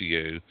time for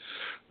you,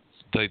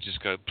 they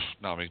just go,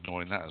 no, I'm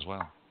ignoring that as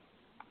well.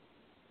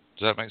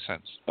 Does that make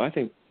sense? I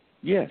think,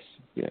 yes.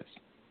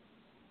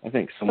 I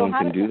think someone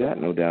can do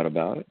that, no doubt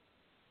about it.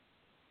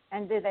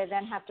 And do they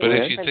then have to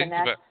wait for the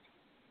next?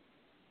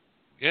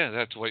 Yeah, they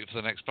have to wait for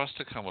the next bus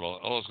to come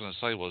along. All I was going to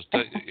say was,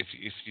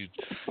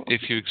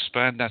 if you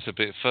expand that a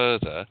bit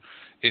further,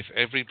 if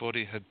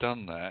everybody had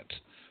done that,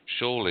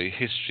 surely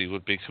history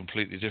would be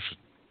completely different.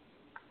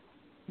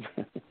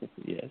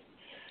 Yes.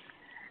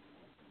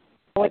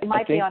 Well, it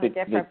might be on a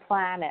different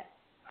planet.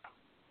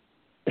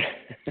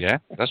 Yeah,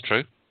 that's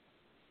true.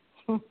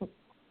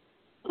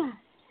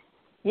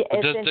 Yeah,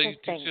 it's do interesting.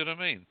 you see what I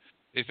mean?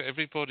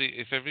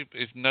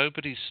 If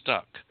nobody's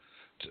stuck,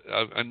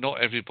 and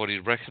not everybody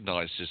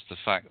recognises the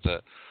fact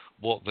that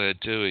what they're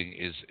doing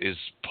is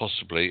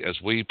possibly, as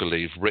we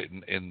believe,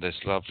 written in this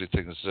lovely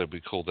thing that we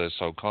call their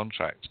soul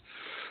contract.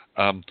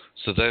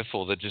 So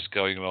therefore, they're just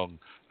going along,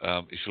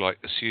 if you like,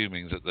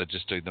 assuming that they're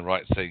just doing the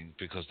right thing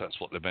because that's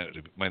what they're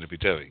meant to be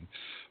doing.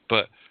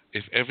 But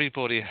if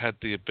everybody had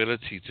the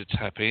ability to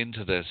tap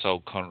into their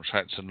soul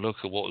contracts and look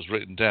at what was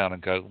written down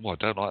and go, well,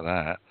 I don't like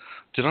that.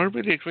 Did I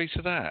really agree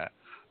to that?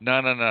 No,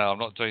 I'm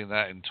not doing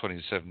that in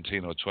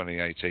 2017 or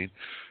 2018.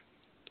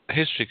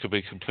 History could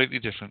be completely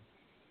different.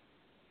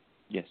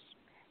 Yes.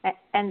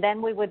 And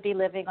then we would be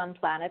living on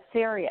planet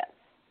Sirius.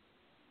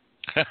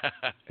 Yeah.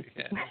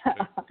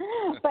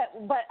 but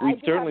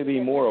we'd certainly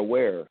be more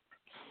aware.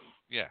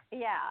 Yeah.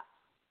 Yeah,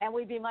 and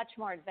we'd be much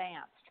more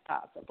advanced,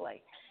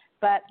 possibly.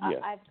 But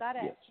Yes. I've got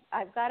to Yes.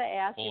 ask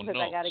you Or because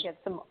not. I got to get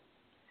some,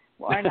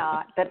 or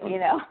not. But Or I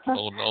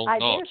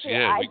not. do feel,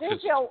 Yeah, I we do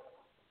could. feel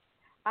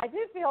We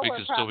we're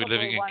could still be probably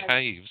living in one of.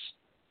 caves.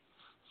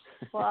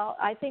 Well,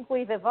 I think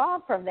we've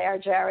evolved from there,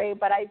 Jerry,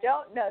 but I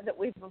don't know that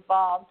we've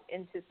evolved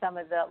into some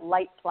of the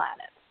light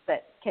planets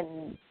that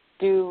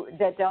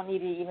don't need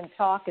to even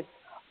talk. It's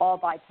all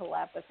by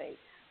telepathy.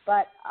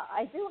 But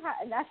I do have,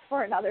 and that's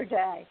for another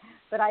day.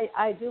 But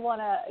I do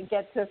want to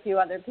get to a few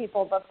other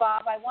people. But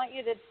Bob, I want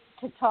you to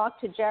talk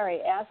to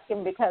Jerry, ask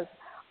him, because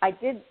I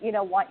did,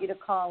 want you to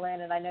call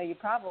in, and I know you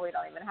probably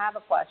don't even have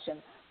a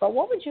question. But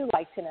what would you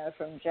like to know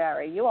from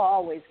Jerry? You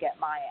always get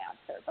my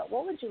answer, but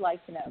what would you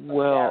like to know from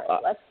Jerry?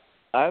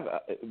 I've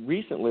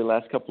recently,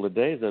 last couple of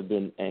days, I've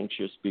been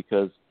anxious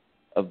because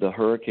of the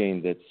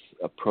hurricane that's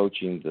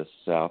approaching the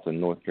South and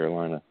North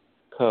Carolina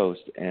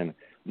coast. And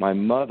my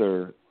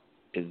mother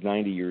is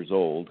 90 years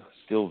old,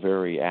 still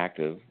very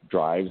active,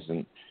 drives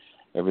and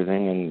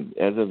everything. And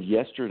as of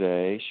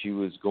yesterday, I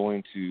was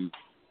going to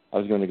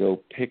go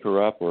pick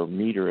her up or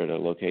meet her at a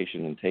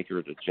location and take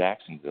her to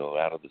Jacksonville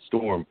out of the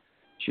storm.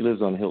 She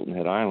lives on Hilton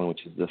Head Island,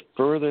 which is the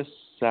furthest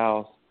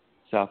South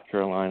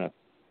Carolina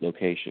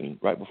location,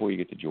 right before you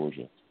get to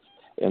Georgia.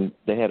 And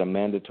they had a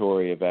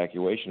mandatory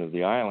evacuation of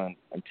the island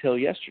until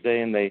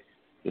yesterday, and they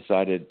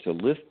decided to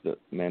lift the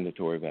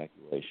mandatory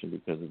evacuation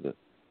because of the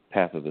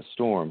path of the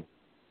storm.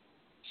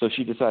 So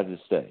she decided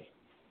to stay.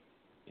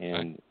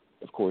 And,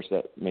 of course,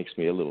 that makes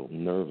me a little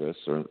nervous,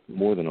 or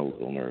more than a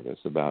little nervous,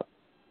 because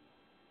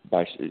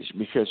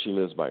she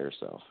lives by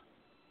herself.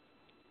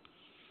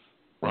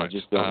 Right. I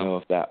just don't know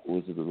if that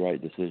was the right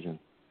decision.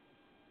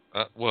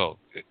 Well,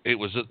 it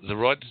was the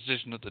right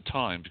decision at the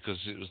time because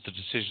it was the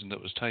decision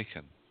that was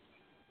taken.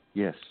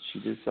 Yes, she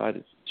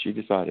decided.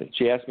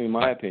 She asked me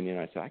my opinion.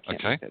 I said, I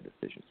can't make that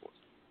decision for her.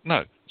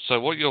 No.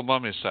 So what your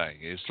mum is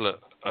saying is,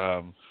 look,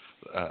 from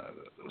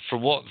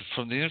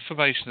the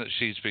information that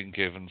she's been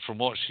given, from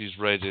what she's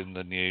read in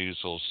the news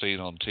or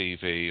seen on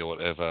TV or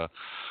whatever,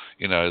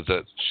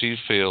 that she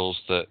feels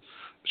that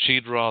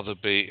she'd rather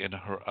be in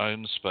her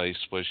own space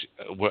where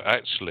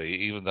actually,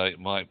 even though it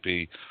might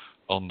be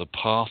on the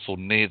path or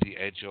near the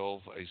edge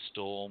of a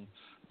storm,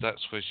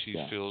 that's where she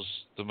feels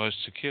the most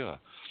secure.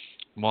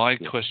 My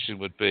question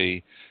would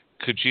be,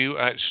 could you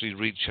actually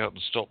reach out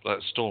and stop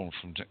that storm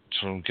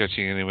from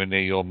getting anywhere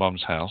near your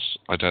mum's house?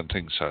 I don't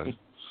think so.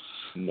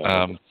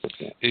 No.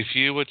 If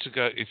you were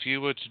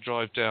to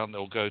drive down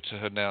or go to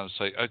her now and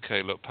say,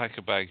 okay, look, pack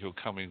a bag, you're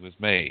coming with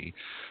me,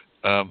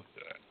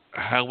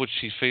 how would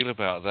she feel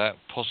about that?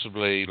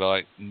 Possibly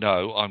like,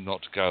 no, I'm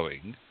not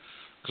going,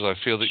 because I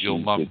feel that your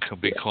mum can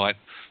be quite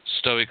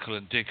stoical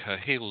and dig her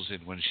heels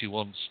in when she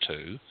wants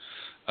to.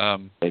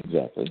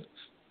 Exactly.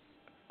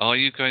 Are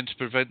you going to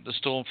prevent the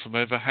storm from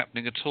ever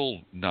happening at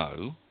all?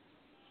 No.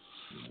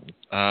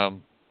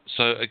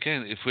 So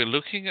again, if we're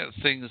looking at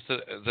things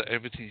that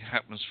everything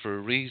happens for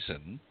a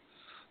reason,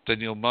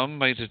 then your mum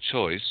made a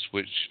choice,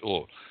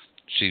 or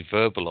she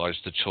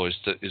verbalized the choice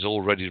that is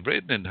already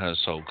written in her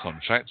soul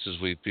contracts, as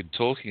we've been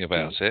talking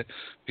about it,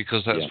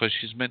 because that's where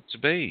she's meant to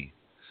be,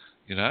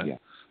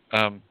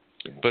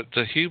 But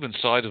the human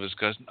side of us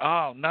goes,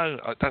 oh, no,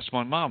 that's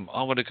my mum.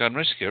 I want to go and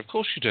rescue her. Of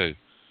course you do.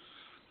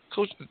 Of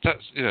course,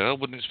 that's, I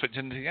wouldn't expect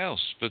anything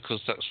else, because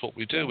that's what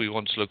we do. We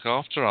want to look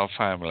after our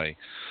family,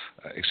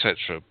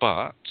 etc.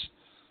 But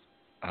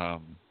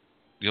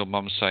your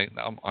mum's saying,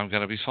 I'm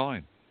going to be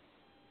fine.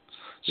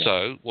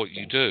 So what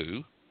you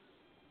do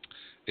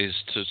is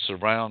to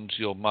surround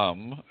your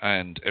mum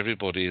and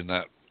everybody in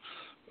that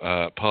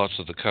part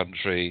of the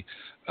country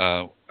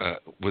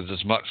with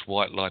as much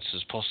white light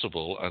as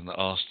possible, and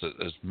ask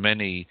that as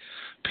many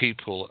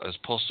people as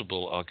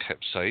possible are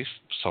kept safe.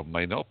 Some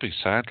may not be,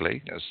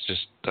 sadly.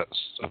 That's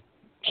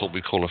what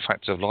we call a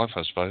fact of life,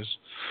 I suppose.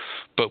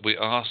 But we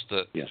ask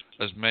that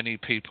as many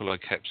people are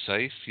kept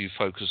safe. You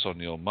focus on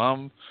your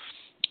mum,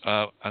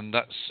 and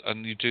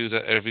you do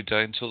that every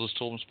day until the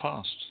storm's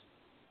passed.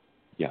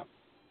 Yeah.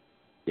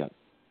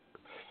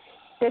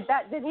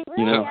 Did he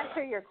really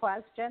answer your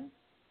question?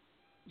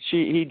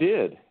 He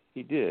did.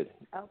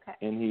 Okay.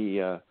 And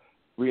he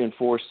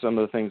reinforced some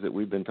of the things that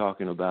we've been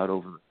talking about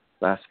over the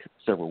last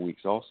several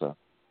weeks also.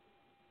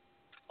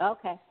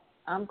 Okay.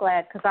 I'm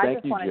glad, because I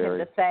just wanted him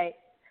to say,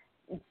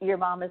 your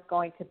mom is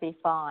going to be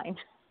fine.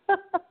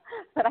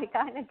 But I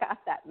kind of got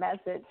that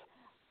message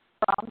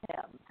from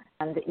him.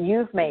 And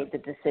you've made the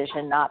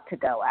decision not to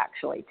go,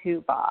 actually,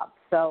 too, Bob.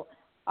 So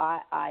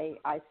I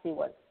see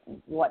what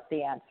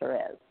the answer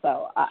is.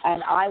 So,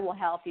 and I will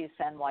help you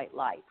send white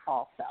light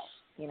also.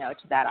 To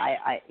that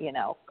I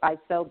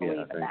so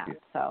believe in that.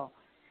 So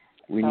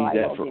we need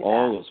that for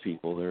all those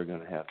people that are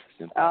going to have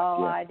this impact.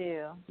 Oh, I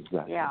do.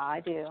 Exactly. Yeah,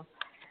 I do.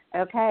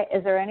 Okay.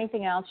 Is there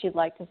anything else you'd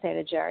like to say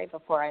to Jerry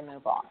before I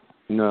move on?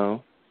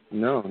 No.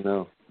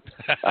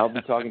 I'll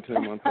be talking to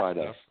him on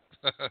Friday.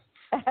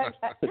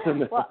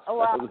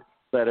 well,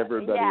 let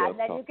everybody else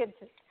talk.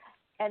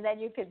 And then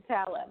you can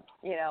tell him.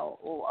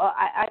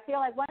 I feel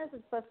like, when is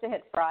it supposed to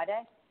hit?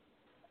 Friday?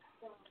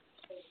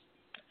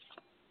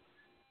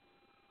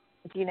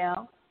 Do you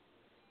know?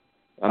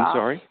 I'm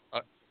sorry?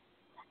 You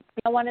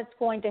know when it's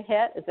going to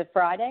hit? Is it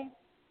Friday?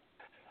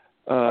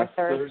 Or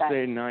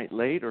Thursday night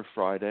late or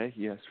Friday?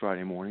 Yes,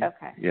 Friday morning.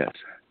 Okay. Yes.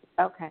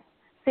 Okay.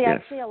 See,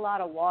 Yes. I see a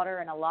lot of water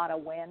and a lot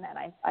of wind, and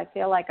I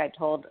feel like I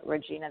told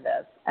Regina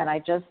this, and I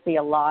just see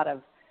a lot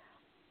of,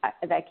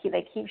 they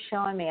keep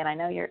showing me, and I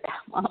know your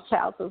mom's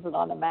house isn't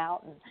on a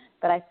mountain,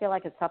 but I feel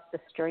like it's up the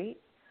street.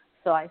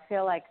 So I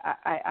feel like,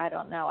 I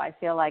don't know, I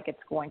feel like it's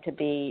going to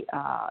be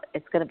okay, but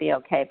it's going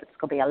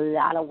to be a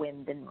lot of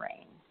wind and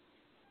rain.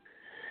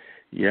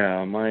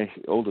 Yeah, my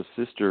oldest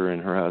sister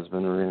and her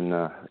husband are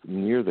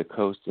in near the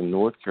coast in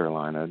North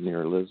Carolina,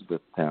 near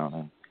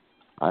Elizabethtown,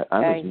 and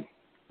I'm as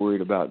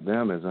worried about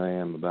them as I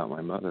am about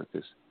my mother,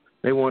 because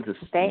they want to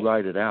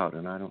ride it out,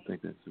 and I don't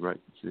think that's the right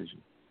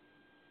decision.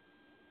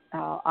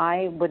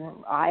 I wouldn't.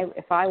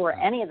 If I were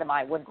any of them,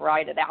 I wouldn't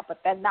ride it out.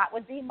 But then that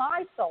would be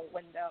my soul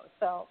window.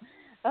 So,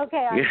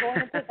 okay, I'm going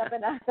to pick up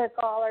another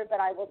caller, but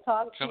I will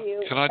talk to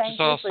you. Can I just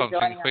ask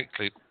something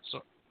quickly?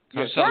 Can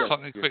I just ask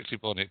something quickly,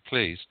 Bonnie,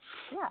 please?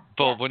 Yeah.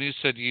 Bob, when you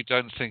said you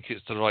don't think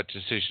it's the right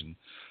decision,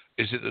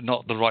 is it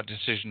not the right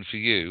decision for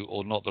you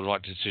or not the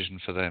right decision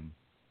for them?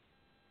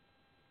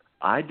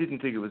 I didn't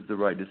think it was the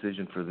right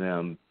decision for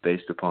them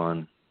based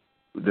upon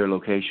their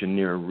location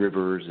near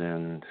rivers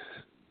and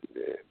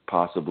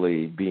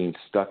possibly being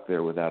stuck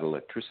there without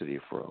electricity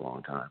for a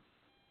long time.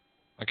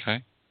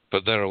 Okay.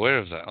 But they're aware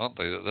of that, aren't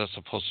they? That that's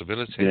a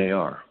possibility. They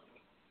are.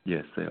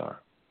 Yes, they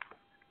are.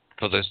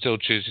 But they're still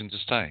choosing to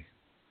stay.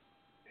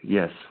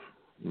 Yes.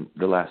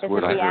 The last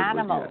word I heard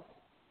animals. was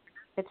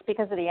yes. It's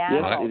because of the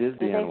animals. Yes, it is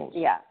the animals.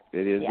 Yeah.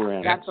 It is their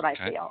animals. That's what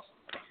I feel.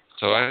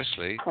 So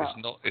actually,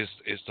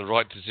 it's the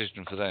right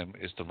decision for them.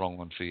 It's the wrong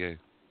one for you.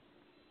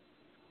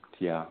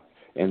 Yeah,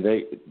 and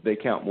they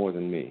count more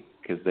than me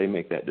because they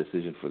make that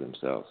decision for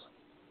themselves.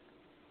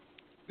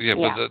 Yeah,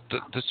 but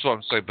that's what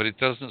I'm saying. But it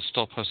doesn't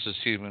stop us as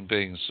human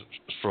beings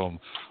from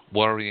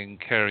worrying,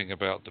 caring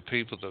about the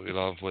people that we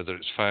love, whether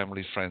it's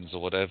family, friends,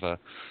 or whatever,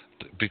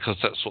 because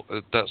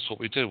that's what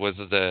we do.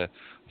 Whether they're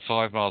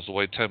 5 miles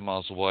away, 10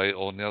 miles away,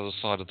 or on the other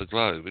side of the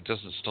globe, it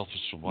doesn't stop us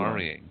from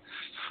worrying.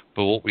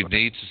 But what we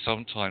need to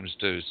sometimes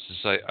do is to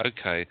say,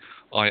 okay,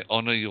 I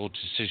honour your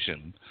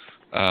decision,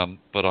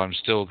 but I'm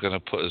still going to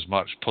put as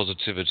much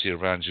positivity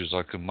around you as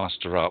I can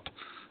muster up.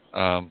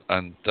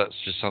 And that's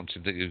just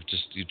something that you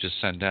just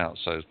send out.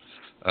 So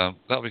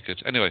that'll be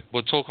good. Anyway,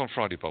 we'll talk on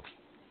Friday, Bob.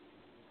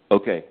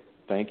 Okay.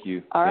 Thank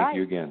you. All right. Thank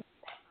you again.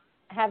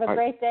 Have a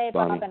great day,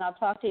 Bob, and I'll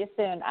talk to you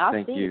soon.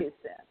 I'll see you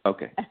soon.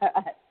 Okay.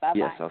 Bye-bye.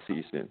 Yes, I'll see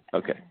you soon.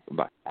 Okay.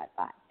 Bye.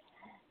 Bye-bye.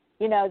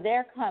 You know,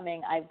 they're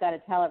coming. I've got to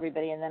tell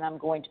everybody, and then I'm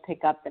going to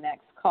pick up the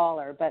next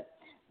caller. But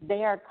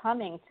they are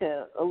coming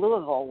to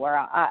Louisville, where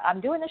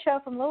I'm doing the show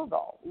from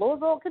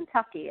Louisville,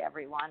 Kentucky,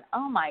 everyone.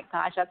 Oh, my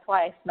gosh, that's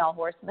why I smell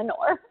horse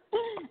manure.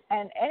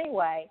 And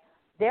anyway,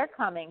 they're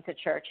coming to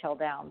Churchill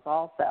Downs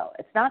also.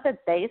 It's not that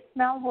they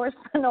smell horse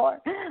manure,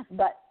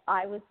 but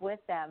I was with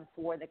them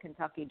for the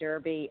Kentucky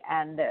Derby,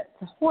 and the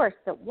horse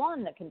that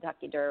won the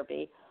Kentucky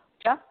Derby,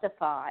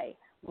 Justify,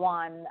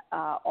 won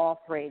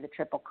all three, the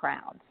Triple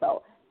Crown.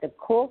 So the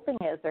cool thing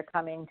is they're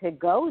coming to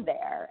go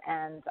there,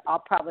 and I'll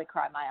probably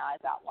cry my eyes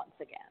out once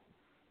again.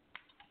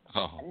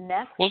 Oh.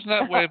 Wasn't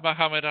that where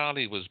Muhammad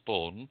Ali was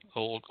born,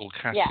 or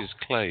Cassius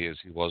Clay as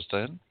he was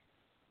then?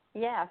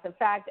 Yes. In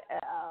fact,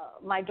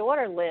 my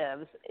daughter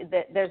lives,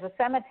 there's a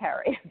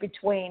cemetery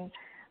between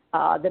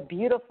the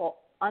beautiful,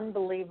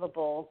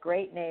 unbelievable,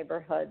 great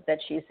neighborhood that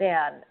she's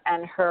in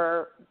and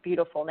her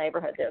beautiful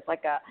neighborhood.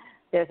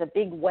 There's a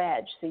big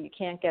wedge, so you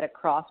can't get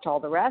across to all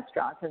the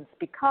restaurants. And it's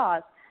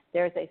because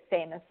there's a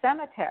famous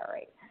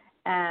cemetery,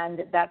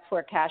 and that's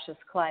where Cassius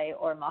Clay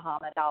or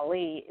Muhammad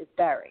Ali is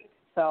buried.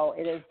 So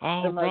it is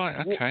the most.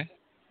 Right, okay.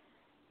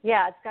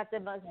 Yeah, it's got the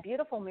most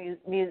beautiful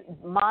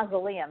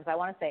mausoleums. I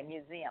want to say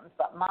museums,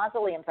 but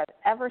mausoleums I've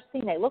ever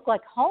seen. They look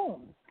like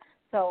homes.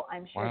 So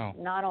I'm sure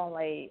not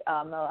only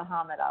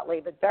Muhammad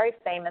Ali, but very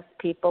famous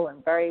people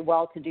and very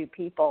well-to-do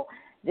people.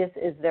 This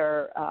is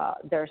their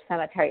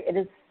cemetery. It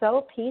is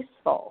so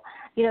peaceful.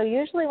 You know,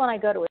 usually when I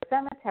go to a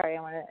cemetery,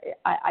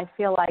 I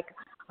feel like,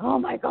 oh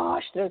my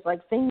gosh, there's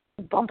like things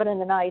bumping in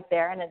the night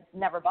there, and it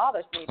never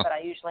bothers me, but I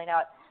usually know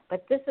it.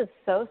 But this is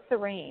so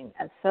serene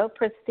and so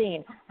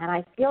pristine, and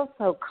I feel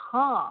so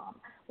calm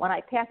when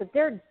I pass it.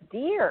 There are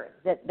deer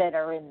that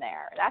are in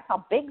there. That's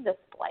how big this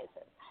place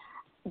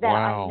is. That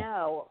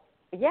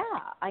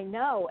I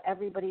know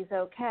everybody's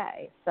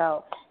okay.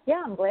 So,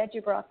 yeah, I'm glad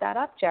you brought that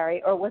up,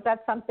 Jerry. Or was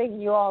that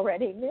something you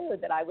already knew,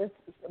 that I was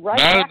right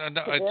next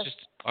to this?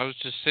 I was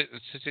just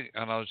sitting,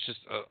 and I was just,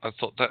 I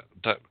thought that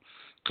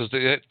because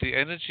the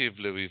energy of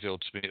Louisville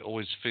to me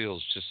always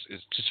feels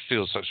it just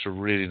feels such a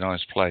really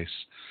nice place.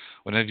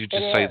 Whenever you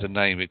just say the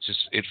name,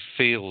 it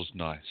feels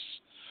nice,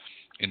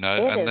 you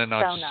know. And then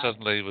I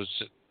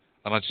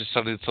just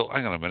suddenly thought,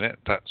 hang on a minute,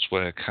 that's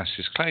where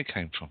Cassius Clay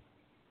came from.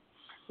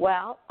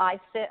 Well, I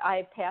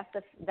pass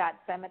that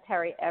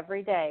cemetery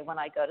every day when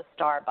I go to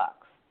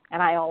Starbucks,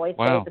 And I always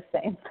Wow. say the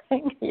same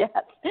thing. Yes.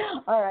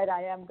 All right,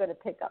 I am going to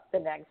pick up the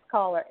next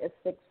caller. Is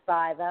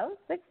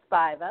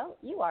 650-650.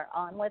 You are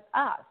on with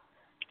us.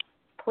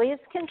 Please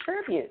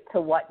contribute to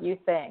what you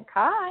think.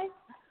 Hi.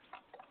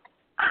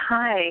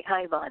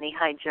 Hi, Bonnie.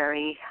 Hi,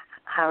 Jerry.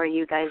 How are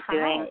you guys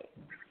doing?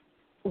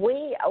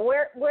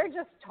 We're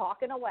just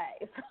talking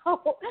away.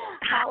 So,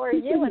 how are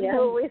you, and who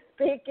are we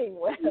speaking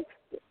with?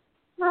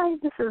 Hi,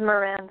 this is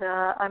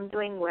Miranda. I'm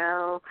doing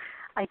well.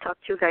 I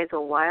talked to you guys a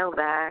while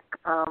back.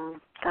 I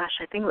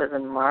think it was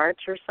in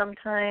March or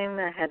sometime.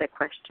 I had a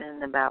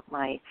question about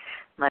my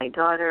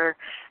daughter,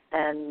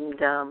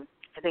 and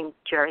I think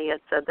Jerry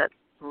had said that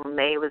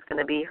May was going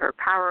to be her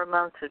power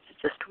month, so to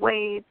just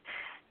wait.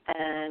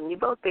 And you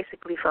both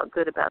basically felt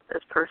good about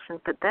this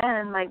person, but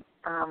then my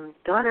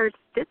daughter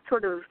did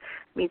sort of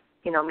meet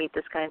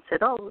this guy and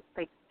said,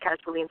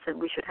 casually, and said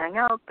we should hang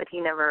out, but he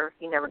never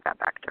got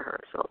back to her.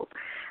 So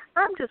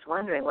I'm just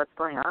wondering what's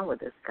going on with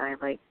this guy.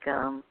 Like,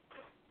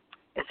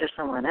 is there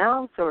someone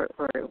else, or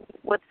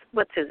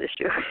what's his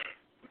issue?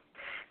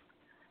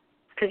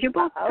 Because you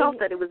both felt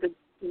that it was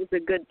a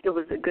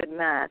good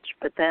match,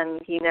 but then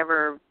he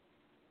never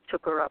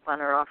took her up on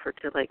her offer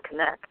to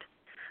connect.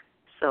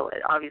 So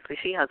obviously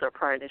she has her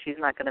pride, and she's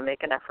not going to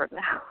make an effort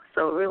now.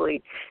 So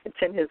really, it's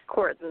in his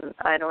court, and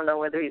I don't know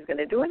whether he's going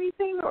to do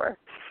anything or,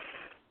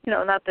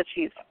 not that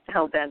she's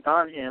hell bent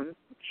on him.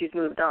 She's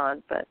moved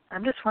on, but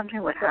I'm just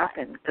wondering what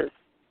happened because,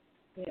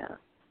 yeah.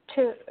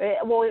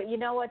 Well, you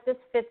know what? This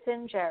fits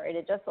in, Jerry,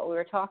 to just what we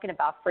were talking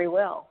about, free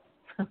will.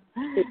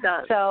 It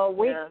does. So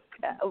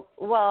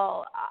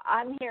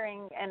I'm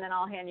hearing, and then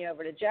I'll hand you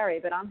over to Jerry,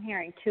 but I'm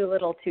hearing too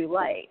little, too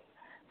late.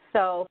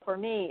 So for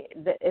me,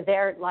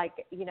 they're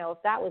like, if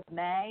that was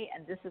May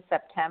and this is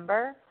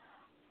September,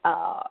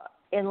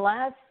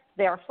 unless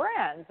they're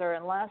friends or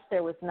unless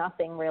there was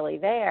nothing really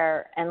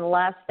there,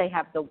 unless they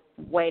have the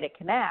way to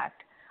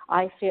connect,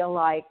 I feel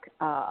like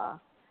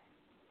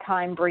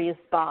time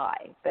breezed by.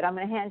 But I'm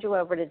going to hand you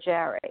over to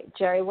Jerry.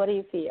 Jerry, what do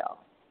you feel?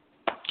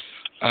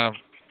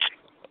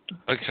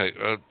 Okay.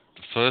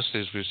 First,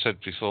 as we've said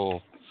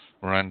before,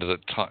 Miranda,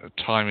 that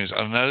time is.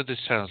 I know this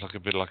sounds like a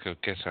bit like a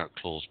get-out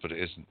clause, but it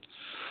isn't.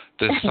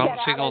 There's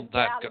something on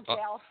that.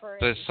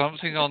 There's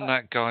something on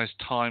that guy's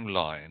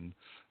timeline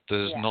that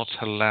has not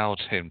allowed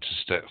him to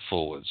step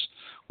forwards.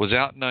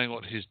 Without knowing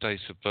what his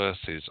date of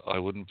birth is, I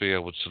wouldn't be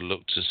able to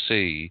look to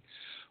see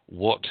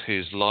what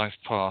his life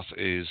path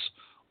is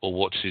or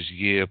what his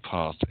year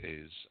path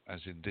is,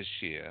 as in this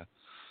year,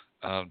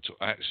 to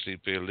actually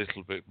be a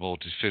little bit more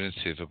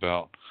definitive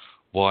about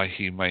why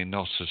he may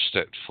not have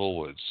stepped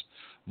forwards.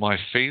 My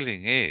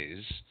feeling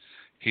is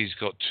he's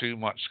got too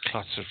much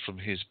clutter from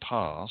his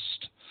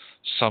past,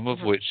 some of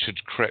which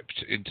had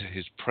crept into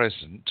his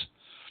present,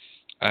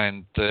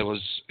 and there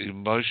was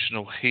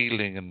emotional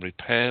healing and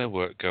repair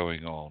work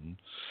going on,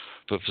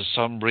 but for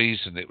some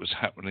reason it was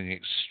happening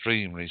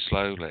extremely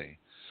slowly.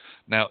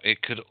 Now,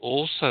 it could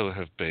also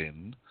have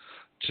been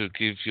to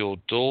give your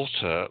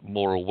daughter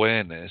more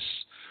awareness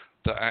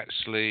that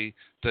actually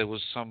there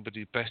was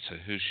somebody better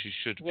who she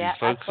should be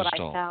focused on.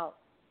 That's what I felt.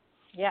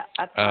 Yeah,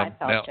 that's what I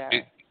felt,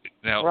 Jerry.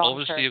 Now,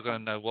 obviously, you're going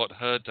to know what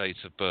her date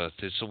of birth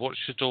is. So what's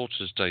your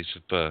daughter's date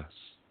of birth?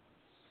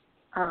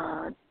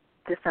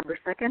 December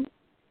 2nd,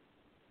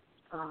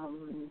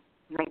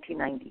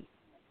 1990.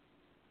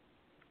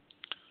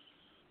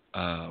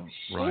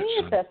 Right.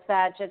 She's a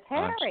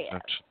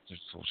Sagittarius.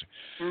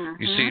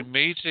 You see,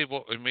 immediately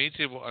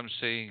what I'm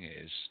seeing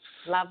is,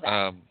 love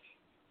that.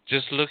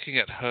 Just looking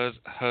at her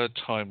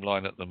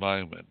timeline at the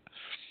moment,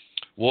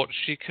 what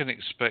she can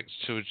expect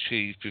to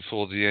achieve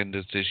before the end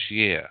of this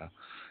year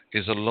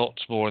is a lot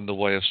more in the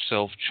way of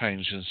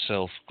self-change and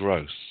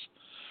self-growth.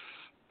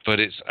 But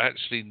it's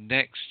actually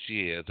next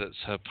year that's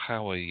her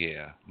power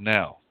year.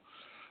 Now,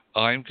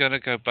 I'm going to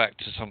go back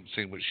to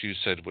something which you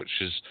said,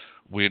 which is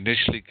we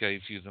initially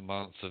gave you the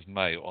month of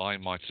May, or I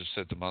might have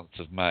said the month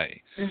of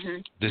May.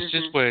 This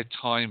is where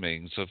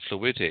timings are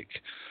fluidic,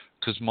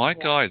 because my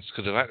guides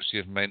could have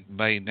actually meant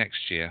May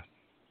next year.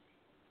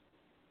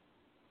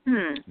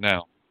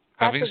 Now,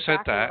 having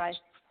said that,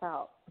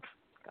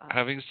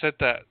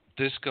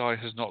 this guy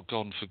has not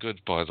gone for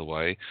good, by the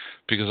way,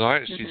 because I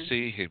actually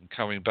see him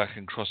coming back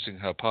and crossing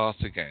her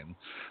path again,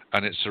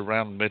 and it's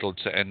around middle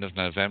to end of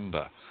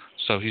November.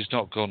 So he's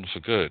not gone for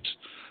good.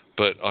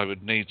 But I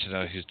would need to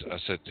know his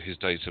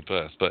date of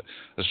birth. But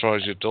as far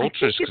as your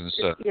daughter is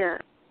concerned,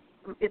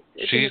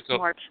 she's got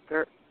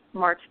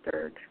March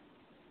 3rd.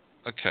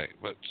 Okay,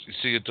 but you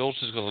see, your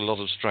daughter's got a lot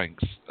of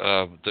strength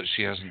that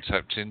she hasn't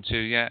tapped into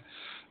yet.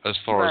 As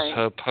far as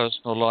her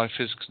personal life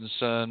is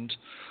concerned,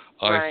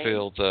 I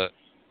feel that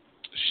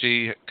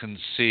she can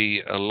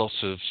see a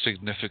lot of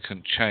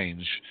significant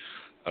change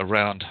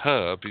around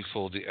her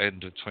before the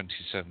end of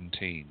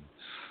 2017.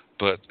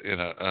 But,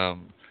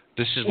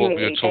 this is what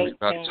we were talking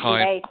about,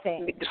 timings.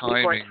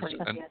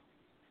 And,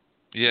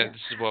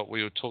 this is what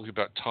we were talking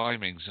about,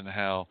 timings, and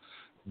how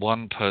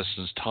one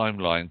person's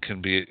timeline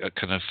can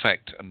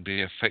affect and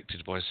be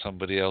affected by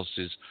somebody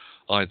else's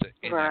either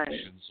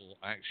inactions or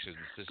actions.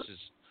 This is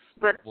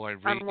why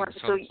reading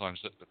sometimes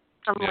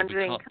I'm we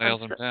wondering. can't nail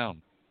them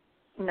down.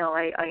 No,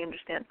 I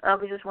understand. I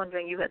was just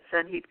wondering. You had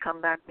said he'd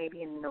come back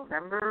maybe in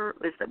November.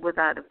 Was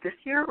that of this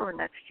year or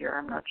next year?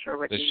 I'm not sure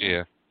what. This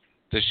year.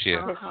 This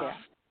year.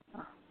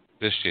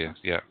 This year.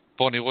 Yeah.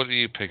 Bonnie, what do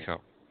you pick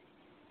up?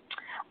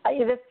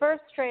 The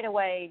first straight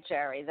away,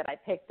 Jerry, that I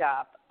picked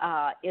up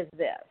is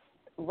this.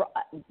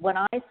 When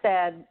I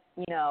said,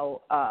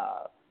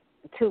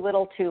 too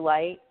little, too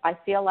late, I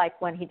feel like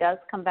when he does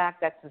come back,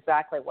 that's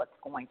exactly what's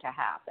going to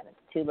happen.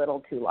 It's too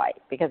little, too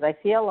late. Because I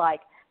feel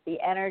like the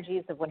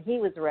energies of when he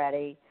was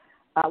ready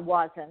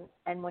wasn't,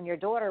 and when your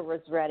daughter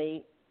was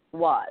ready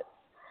was.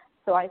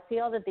 So I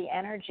feel that the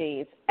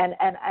energies, and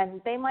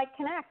they might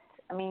connect.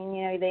 I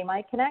mean, they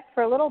might connect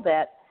for a little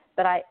bit,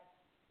 but I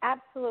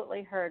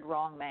absolutely heard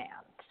wrong man.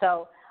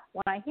 So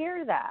when I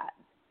hear that,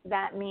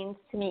 that means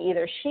to me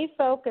either she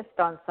focused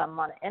on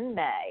someone in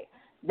May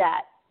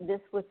that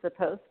this was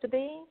supposed to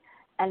be,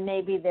 and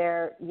maybe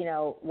they're,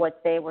 what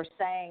they were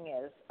saying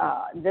is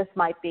this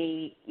might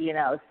be,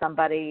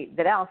 somebody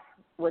that else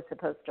was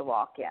supposed to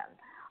walk in.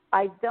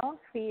 I don't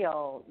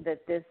feel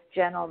that this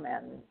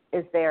gentleman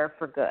is there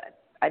for good.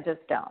 I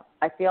just don't.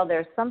 I feel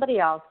there's somebody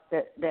else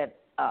that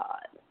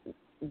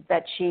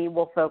she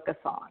will focus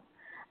on.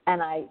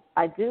 And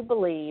I do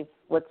believe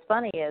what's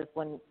funny is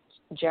when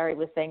Jerry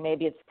was saying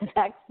maybe it's the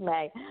next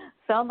May,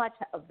 so much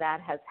of that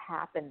has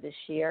happened this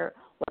year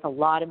with a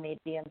lot of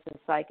mediums and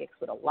psychics,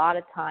 with a lot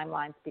of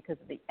timelines because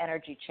of the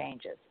energy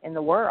changes in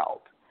the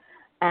world.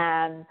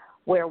 And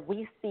where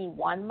we see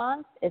 1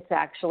 month, it's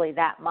actually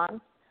that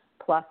month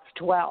plus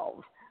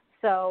 12.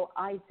 So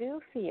I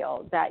do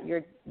feel that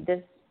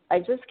I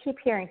just keep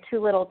hearing too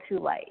little, too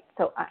late.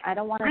 So I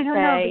don't want to say. I don't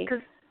know,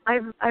 because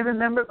I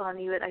remember,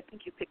 Bonnie, I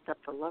think you picked up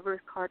the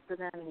Lover's card for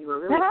them, and you were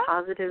really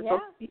positive.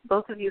 Yeah.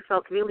 Both of you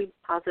felt really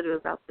positive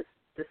about this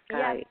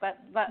guy. Yes,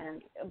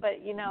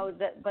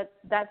 but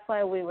that's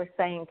why we were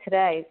saying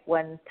today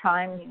when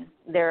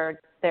there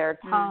are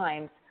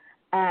times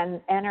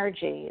and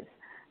energies,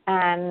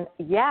 and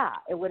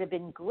it would have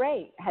been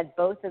great had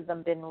both of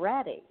them been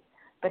ready,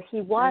 but he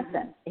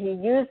wasn't. He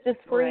used his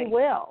free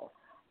will,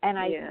 and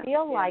I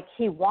feel like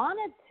he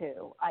wanted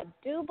to. I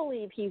do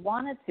believe he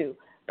wanted to.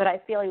 But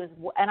I feel he was,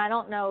 and I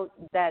don't know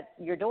that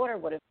your daughter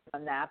would have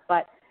done that,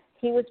 but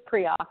he was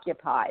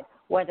preoccupied,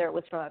 whether it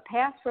was from a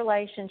past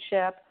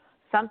relationship,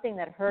 something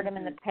that hurt him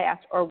in the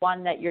past, or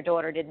one that your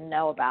daughter didn't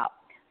know about.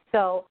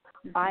 So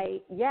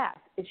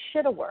it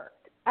should have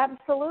worked,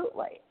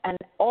 absolutely. And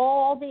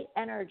all the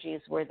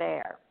energies were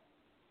there.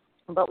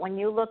 But when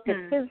you looked at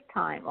his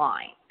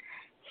timeline,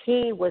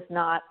 he was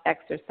not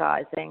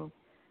exercising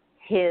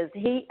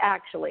he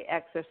actually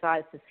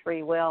exercised his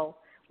free will,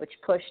 which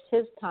pushed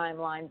his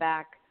timeline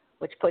back,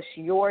 which pushed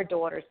your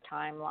daughter's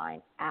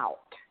timeline out.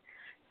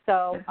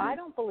 So I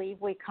don't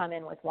believe we come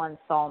in with one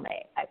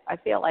soulmate. I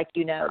feel like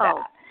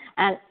that.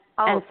 And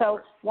so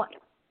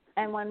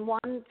when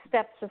one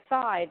steps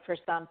aside for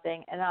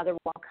something, another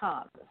one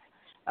comes.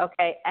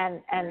 Okay,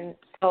 and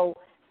so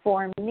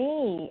for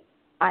me,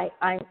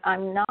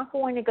 I'm not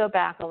going to go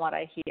back on what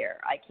I hear.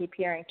 I keep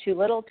hearing too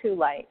little, too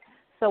late.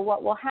 So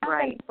what will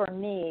happen for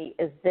me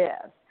is this.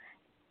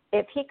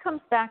 If he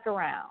comes back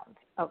around,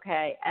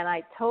 okay, and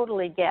I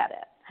totally get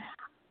it,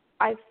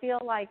 I feel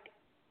like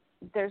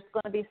there's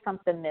going to be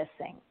something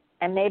missing.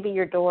 And maybe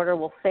your daughter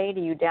will say to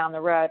you down the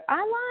road, I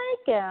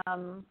like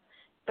him,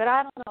 but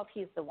I don't know if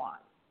he's the one.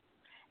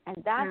 And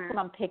that's what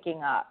I'm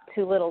picking up,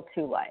 too little,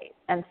 too late.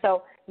 And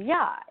so,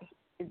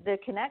 the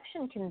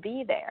connection can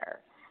be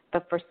there,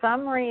 but for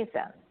some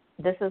reason,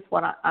 this is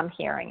what I'm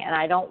hearing, and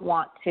I don't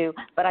want to,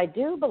 but I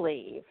do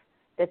believe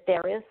that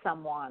there is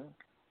someone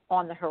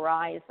on the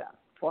horizon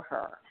for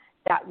her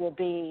that will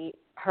be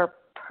her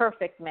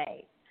perfect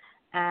mate.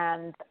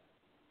 And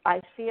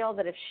I feel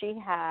that if she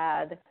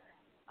had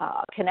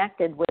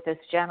connected with this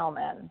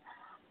gentleman,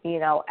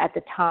 at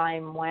the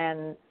time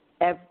when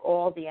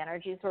all the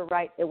energies were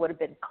right, it would have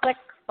been click,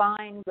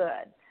 fine,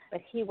 good.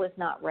 But he was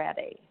not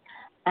ready.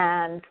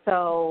 And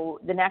so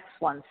the next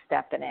one's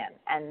stepping in.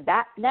 And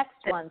that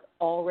next one's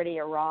already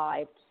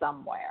arrived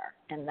somewhere.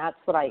 And that's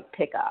what I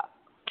pick up.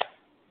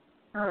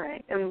 All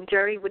right. And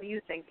Jerry, what do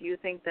you think? Do you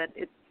think that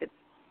it's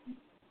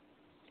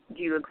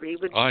do you agree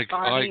with Bonnie?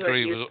 I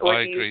agree with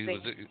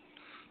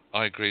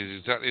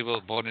exactly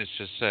what Bonnie's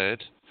just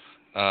said,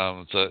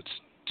 that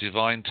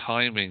divine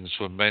timings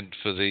were meant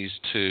for these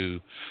two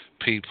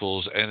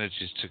people's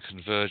energies to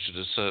converge at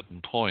a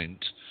certain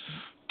point,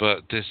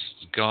 but this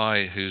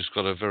guy who's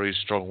got a very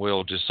strong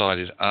will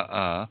decided,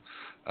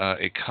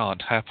 it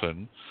can't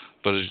happen.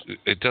 But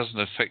it doesn't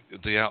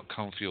affect the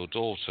outcome for your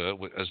daughter.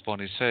 As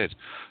Bonnie said,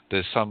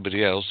 there's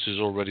somebody else who's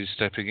already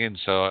stepping in.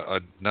 So I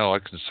know I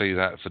can see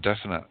that for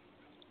definite.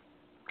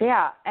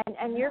 Yeah,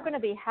 and you're going to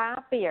be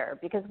happier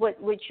because what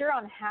you're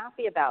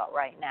unhappy about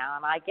right now,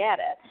 and I get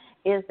it,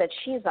 is that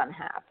she's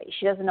unhappy.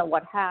 She doesn't know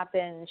what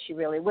happened. She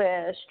really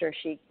wished, or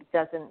she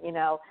doesn't,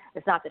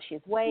 it's not that she's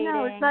waiting.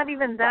 No, it's not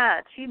even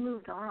that. She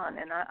moved on,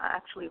 and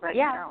actually right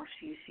now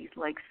she's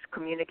like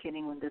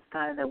communicating with this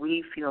guy that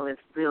we feel is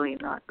really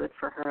not good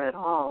for her at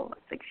all.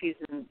 It's like she's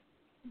in,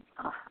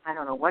 I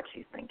don't know what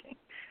she's thinking.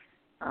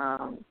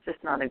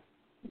 just not a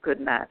good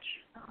match.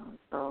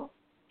 So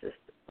just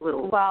a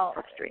little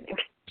frustrating.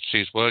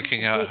 She's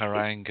working out her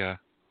anger.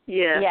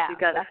 Yeah, you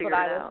got to that's figure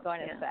what it I was out. going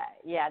to say.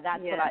 Yeah,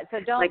 that's what I. So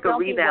don't like don't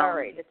be rebound.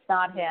 worried. It's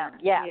not him.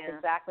 Yeah, it's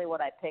exactly what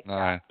I picked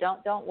up.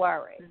 Don't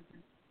worry.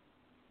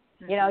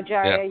 You know,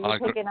 Jerry, are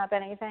you picking up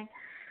anything?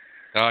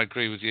 I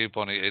agree with you,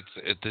 Bonnie.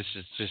 This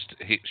is just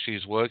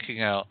she's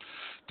working out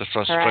the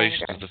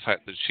frustration of the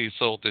fact that she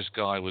thought this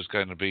guy was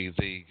going to be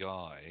the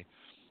guy,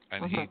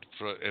 and he,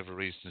 for whatever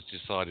reason, has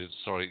decided,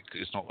 sorry,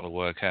 it's not going to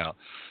work out.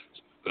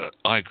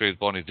 I agree with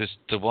Bonnie.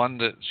 The one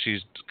that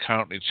she's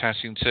currently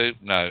chatting to,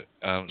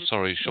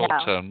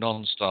 short-term,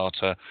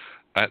 non-starter,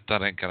 that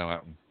ain't going to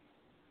happen.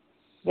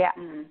 Yeah.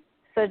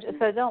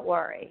 So don't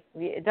worry.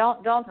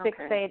 Don't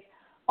fixate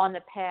on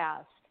the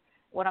past.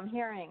 What I'm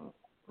hearing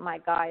my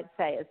guide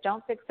say is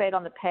don't fixate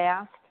on the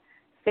past.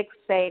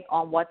 Fixate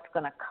on what's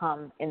going to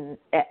come in,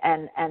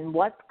 and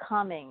what's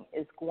coming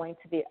is going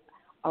to be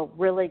a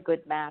really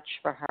good match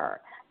for her,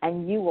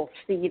 and you will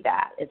see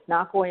that. It's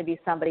not going to be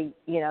somebody,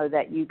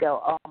 that you go,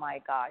 oh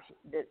my gosh,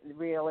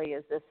 really,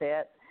 is this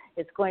it?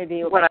 It's going to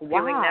be what like, I'm wow.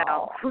 feeling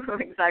now.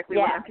 Exactly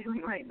what I'm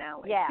feeling right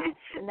now. Yeah,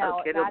 no,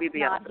 okay, that's be the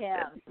not opposite.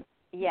 him.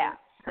 Yeah,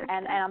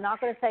 and I'm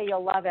not going to say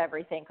you'll love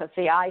everything, because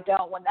see, I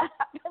don't when that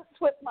happens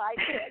with my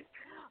kids.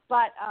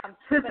 But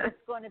it's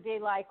going to be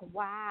like,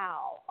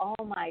 wow,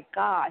 oh my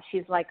gosh,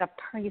 he's like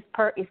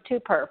he's too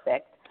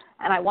perfect,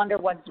 and I wonder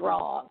what's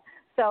wrong.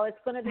 So it's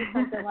going to be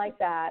something like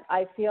that.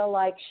 I feel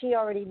like she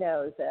already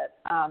knows it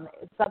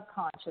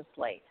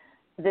subconsciously.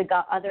 The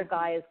other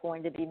guy is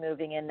going to be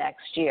moving in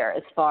next year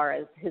as far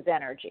as his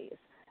energies.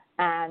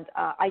 And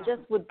I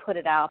just would put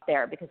it out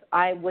there because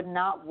I would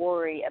not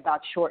worry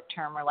about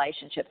short-term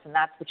relationships, and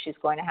that's what she's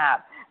going to have.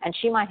 And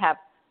she might have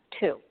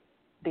 2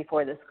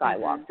 before this guy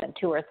walks in,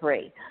 2 or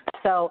 3.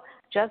 So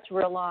just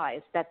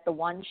realize that the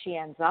one she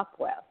ends up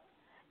with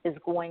is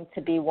going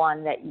to be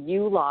one that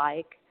you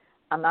like.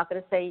 I'm not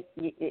going to say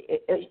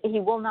he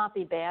will not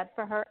be bad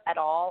for her at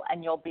all,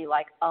 and you'll be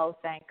like, oh,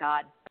 thank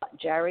God,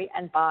 Jerry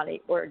and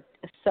Bonnie were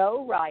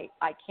so right.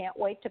 I can't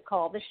wait to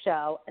call the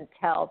show and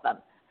tell them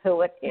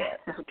who it is.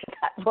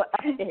 That's what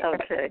I hear.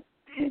 Okay.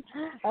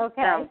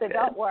 Okay, so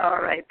don't worry.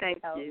 All right, thank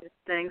you.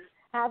 Thanks.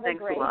 Have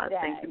Thanks a great a lot. day.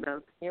 Thank you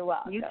both. You're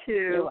welcome. You too.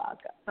 You're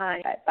welcome.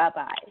 Bye. Right,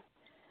 bye-bye.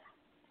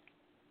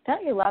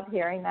 Don't you love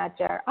hearing that,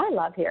 Jerry? I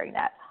love hearing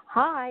that.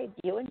 Hi,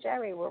 you and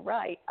Jerry were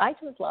right. I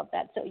just love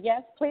that. So,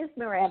 yes, please,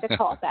 Miranda,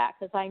 call back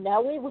because I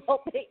know we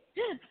will be.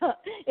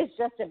 It's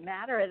just a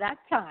matter of that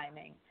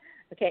timing.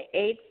 Okay,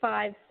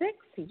 856,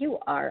 you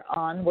are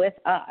on with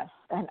us.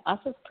 And us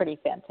is pretty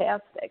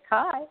fantastic.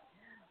 Hi.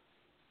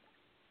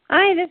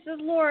 Hi, this is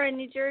Laura in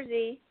New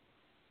Jersey.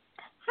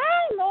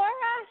 Hi, Laura.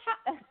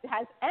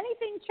 Has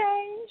anything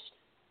changed?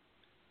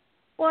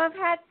 Well, I've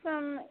had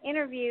some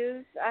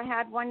interviews. I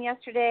had one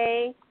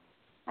yesterday.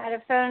 I had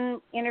a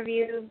phone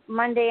interview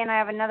Monday, and I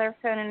have another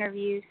phone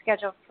interview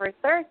scheduled for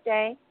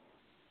Thursday.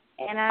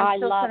 And I'm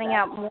still sending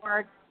out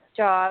more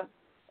job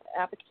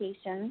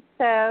applications.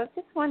 So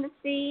just wanted to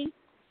see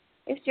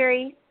if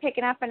Jerry's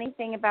picking up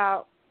anything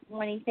about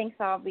when he thinks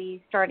I'll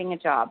be starting a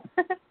job.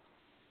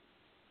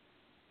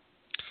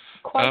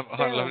 Quite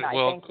soon, I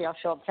think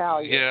she'll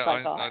tell you. Yeah,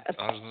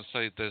 I was going to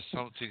say there's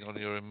something on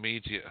your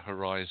immediate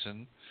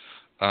horizon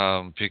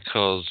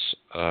because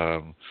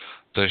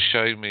they're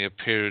showing me a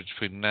period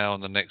between now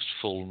and the next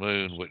full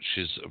moon, which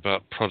is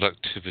about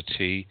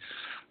productivity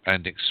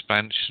and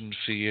expansion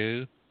for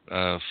you.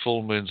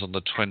 Full moon's on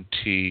the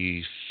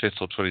 25th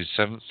or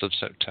 27th of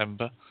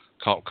September.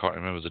 Can't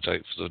remember the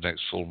date for the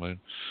next full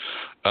moon.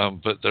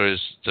 But there is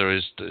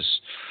this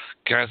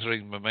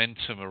gathering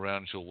momentum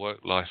around your work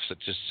life that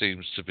just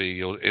seems to be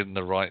you're in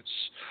the right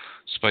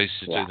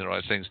spaces, doing the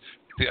right things.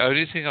 The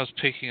only thing I was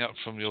picking up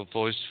from your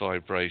voice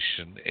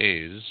vibration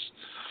is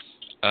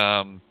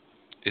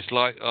it's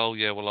like, oh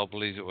yeah, well I'll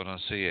believe it when I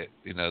see it.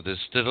 There's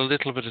still a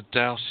little bit of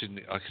doubt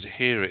I could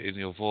hear it in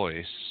your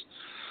voice.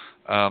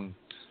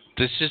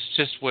 This is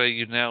just where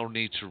you now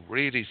need to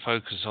really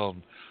focus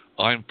on,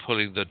 I'm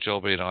pulling the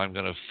job in, I'm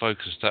going to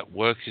focus, that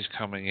work is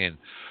coming in.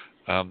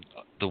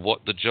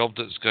 The job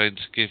that's going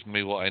to give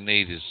me what I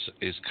need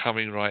is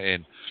coming right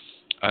in.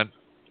 And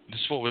this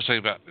is what we're saying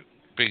about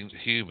being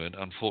human.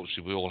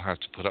 Unfortunately, we all have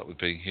to put up with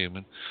being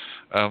human.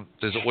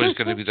 There's always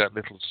going to be that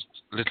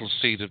little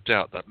seed of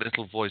doubt, that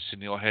little voice in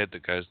your head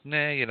that goes,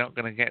 nah, you're not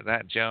going to get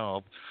that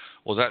job.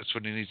 Well, that's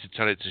when you need to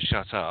tell it to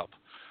shut up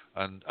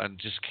and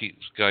just keep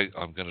going,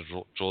 I'm going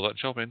to draw that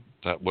job in.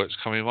 That work's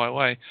coming my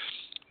way.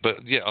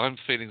 But, yeah, I'm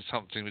feeling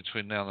something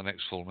between now and the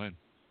next full moon.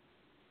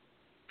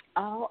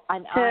 Oh,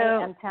 and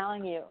I am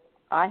telling you,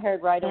 I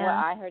heard right away,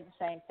 I heard the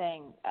same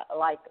thing,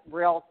 like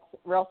real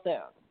soon.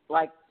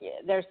 Like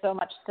there's so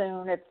much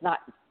soon,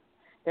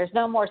 there's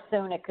no more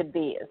soon it could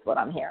be is what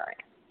I'm hearing.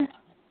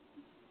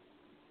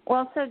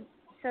 Well, so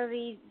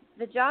the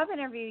job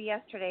interview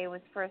yesterday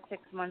was for a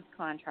 6-month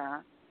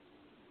contract.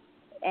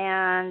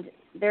 And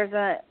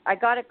I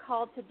got a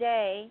call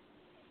today.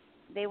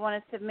 They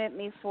want to submit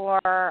me for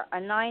a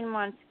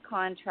 9-month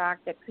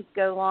contract that could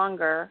go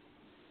longer.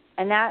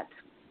 And that's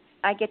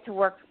I get to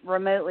work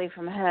remotely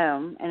from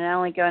home and I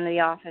only go into the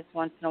office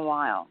once in a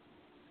while.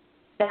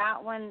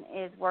 That one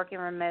is working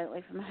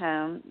remotely from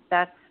home.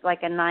 That's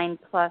like a 9+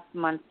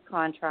 month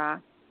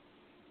contract.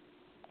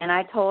 And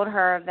I told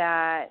her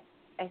that,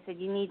 I said,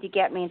 you need to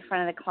get me in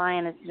front of the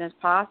client as soon as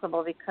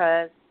possible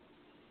because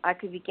I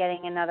could be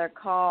getting another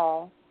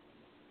call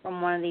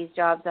from one of these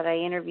jobs that I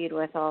interviewed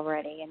with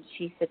already. And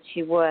she said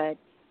she would.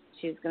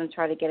 She was going to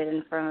try to get it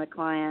in front of the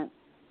client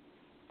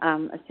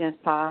as soon as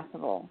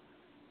possible.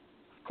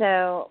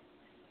 So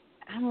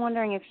I'm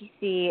wondering if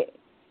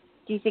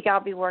do you think I'll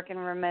be working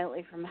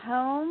remotely from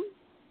home?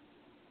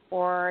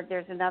 Or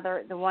there's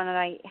the one that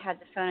I had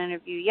the phone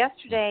interview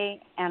yesterday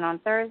and on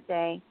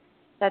Thursday,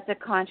 that's a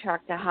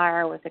contract to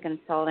hire with a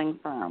consulting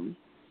firm.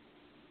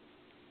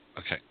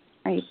 Okay.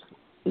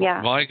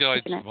 Yeah. My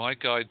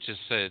guide just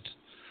said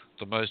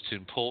the most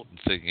important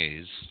thing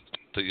is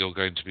that you're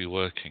going to be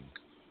working.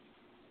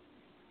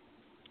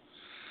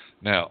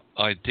 Now,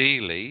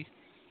 ideally,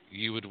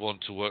 you would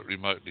want to work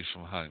remotely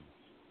from home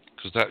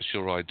because that's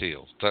your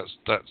ideal. That's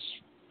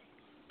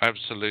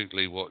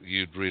absolutely what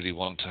you'd really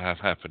want to have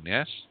happen,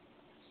 yes?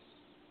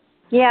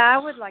 Yeah, I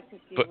would like to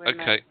do remote.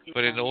 Okay,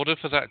 but in order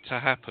for that to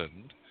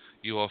happen,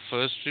 you are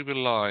firstly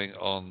relying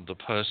on the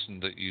person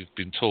that you've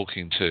been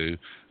talking to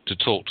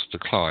talk to the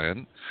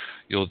client.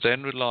 You're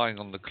then relying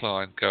on the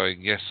client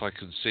going, yes, I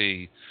can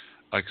see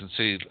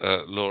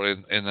Laura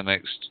in the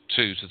next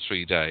 2 to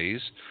 3 days.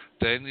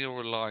 Then you're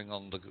relying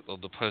on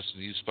the person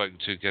you've spoken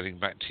to getting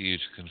back to you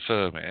to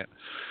confirm it.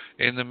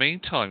 In the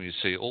meantime, you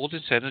see, all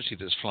this energy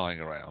that's flying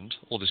around,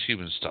 all this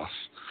human stuff,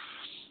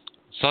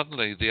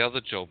 suddenly the other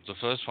job, the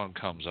first one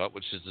comes up,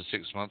 which is the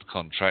 6-month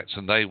contract,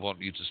 and they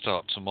want you to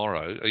start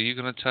tomorrow. Are you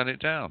going to turn it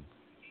down?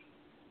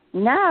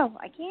 No,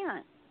 I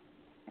can't.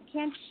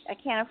 I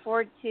can't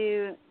afford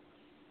to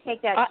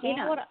take that chance. You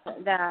know what,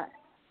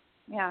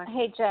 yeah.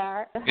 Hey,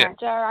 Jerry. Yeah.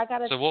 Jerry, I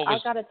gotta tell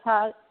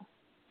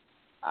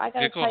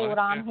you what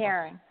I'm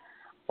hearing.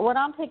 What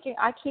I'm thinking,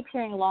 I keep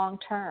hearing long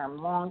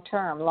term,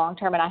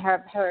 and I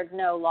have heard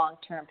no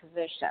long-term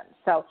position.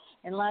 So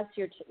unless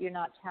you're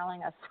not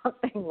telling us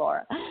something,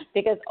 Laura,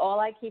 because all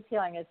I keep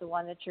hearing is the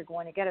one that you're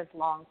going to get is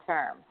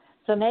long-term.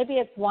 So maybe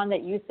it's one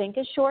that you think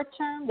is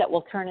short-term that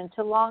will turn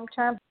into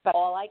long-term, but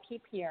all I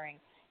keep hearing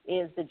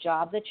is the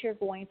job that you're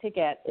going to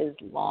get is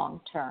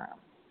long-term.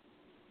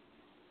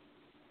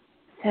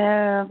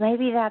 So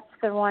maybe that's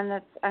the one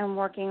that I'm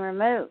working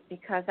remote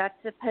because that's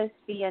supposed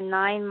to be a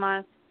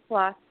 9-month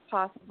plus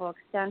possible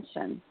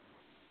extension.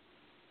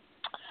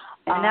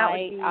 And that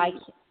would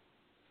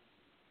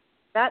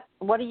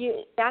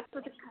be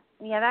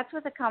that's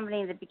with a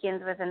company that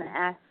begins with an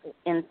S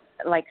in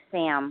like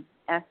Sam.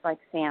 S like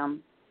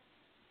Sam.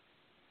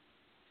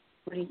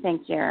 What do you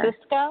think, Jared?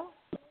 Cisco?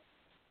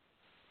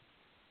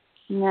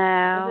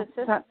 No,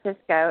 it's not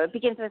Cisco. It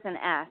begins with an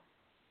S,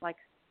 like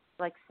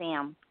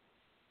Sam.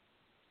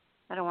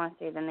 I don't want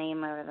to say the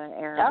name over the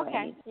airwaves.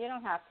 Okay, you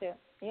don't have to.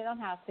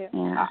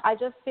 Yeah. I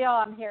just feel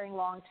I'm hearing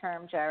long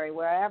term, Jerry.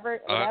 Wherever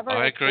I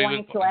it's agree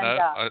going to end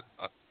up.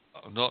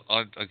 I'm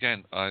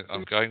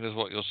going with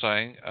what you're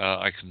saying.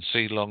 I can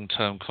see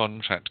long-term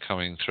contract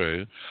coming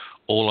through.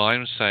 All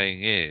I'm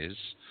saying is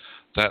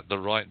that the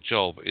right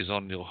job is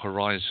on your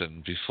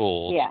horizon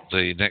before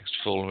the next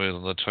full moon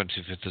on the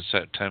 25th of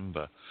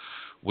September.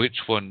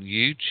 Which one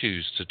you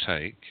choose to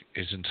take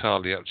is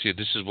entirely up to you.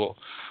 This is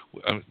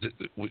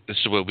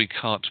where we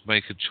can't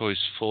make a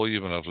choice for you,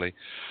 my lovely.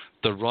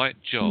 The right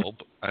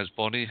job, as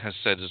Bonnie has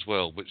said as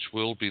well, which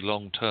will be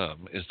long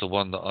term, is the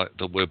one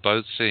that we're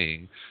both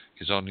seeing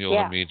is on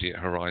your immediate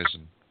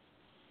horizon.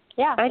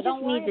 Yeah, I just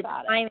don't worry need the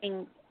about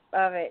timing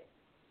of it.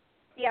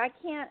 See, I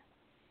can't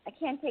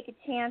take a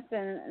chance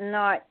and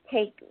not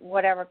take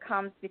whatever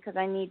comes because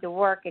I need to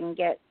work and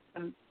get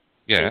some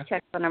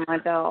paychecks under my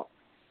belt.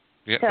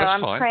 Yeah, so that's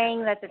I'm fine.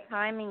 praying that the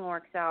timing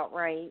works out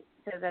right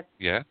so that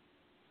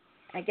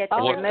I get the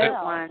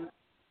remote one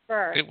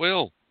first. It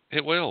will.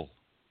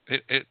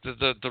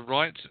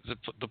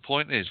 The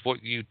point is,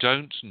 what you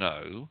don't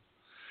know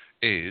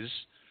is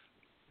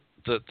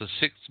that the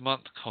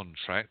 6-month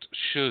contract,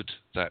 should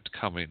that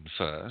come in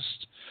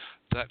first,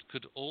 that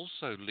could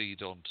also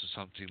lead on to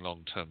something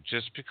long term.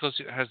 Just because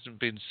it hasn't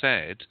been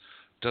said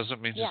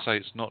doesn't mean to say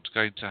it's not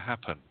going to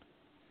happen.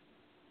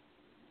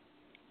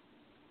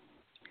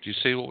 Do you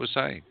see what we're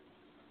saying?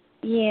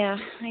 Yeah,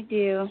 I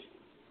do.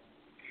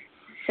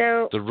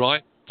 So the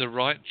right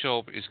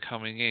job is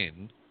coming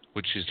in,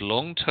 which is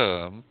long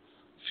term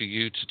for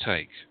you to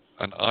take,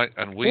 and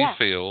we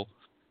feel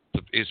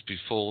that it's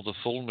before the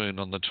full moon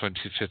on the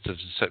 25th of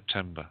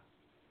September.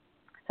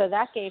 So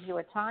that gave you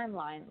a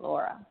timeline,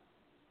 Laura.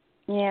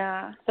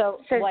 Yeah.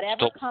 So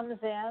whatever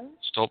comes in.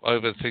 Stop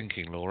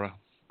overthinking, Laura.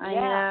 I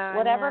know.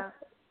 Whatever.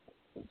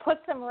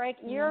 Put some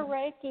Reiki. You're a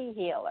Reiki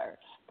healer.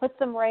 Put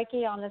some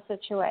Reiki on the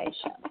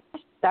situation.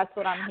 That's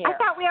what I'm hearing. I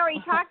thought we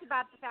already talked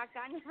about the fact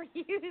I never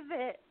use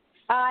it.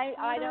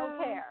 I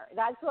don't care.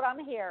 That's what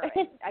I'm hearing.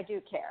 I do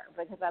care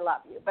because I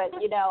love you. But,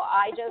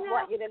 I just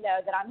want you to know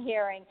that I'm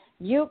hearing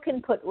you can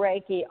put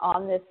Reiki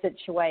on this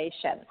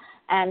situation,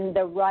 and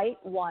the right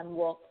one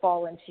will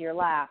fall into your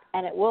lap,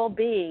 and it will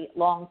be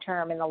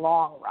long-term in the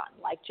long run.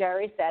 Like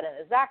Jerry said, and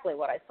exactly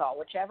what I saw,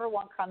 whichever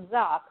one comes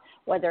up,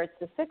 whether it's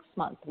the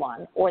 6-month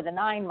one or the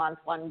 9-month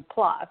one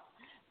plus,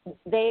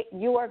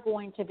 you are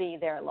going to be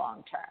there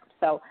long-term.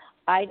 So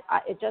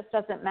it just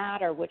doesn't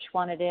matter which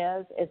one it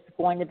is. It's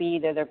going to be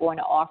either they're going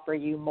to offer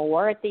you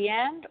more at the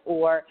end,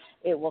 or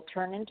it will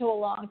turn into a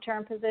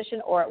long-term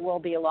position, or it will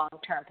be a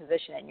long-term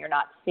position and you're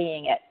not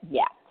seeing it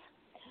yet.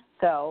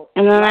 So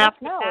and then it's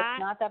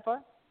not that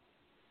far.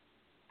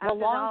 Well,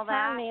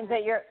 long-term means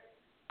that you're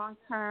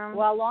long-term.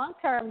 Well,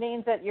 long-term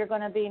means that you're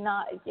going to be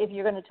not. If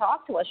you're going to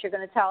talk to us, you're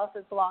going to tell us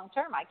it's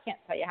long-term. I can't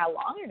tell you how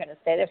long you're going to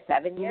stay there.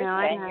 7 years,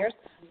 10 years,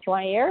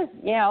 20 years.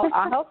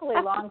 Hopefully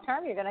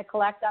long-term you're going to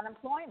collect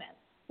unemployment,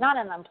 not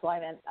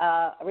unemployment,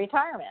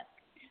 retirement.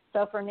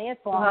 So for me,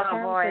 it's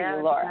long-term for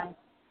you, Laura.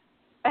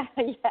 Nice.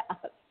 Yes.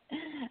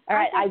 All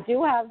right. I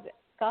do have.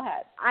 Go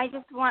ahead. I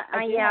just want.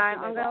 I'm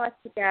going to let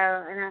you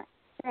go. And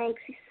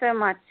thanks so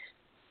much.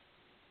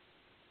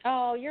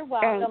 Oh, you're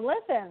welcome. Thanks.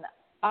 Listen.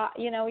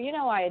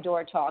 I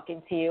adore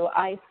talking to you.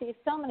 I see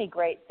so many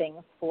great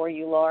things for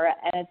you, Laura,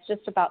 and it's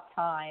just about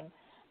time.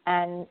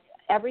 And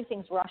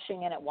everything's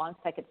rushing in at once.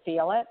 I could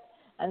feel it.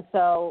 And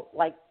so,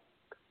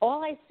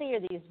 all I see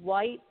are these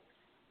white,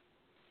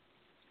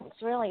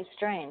 it's really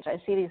strange. I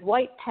see these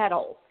white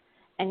petals,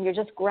 and you're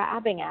just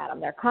grabbing at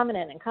them. They're coming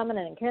in and coming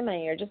in and coming in,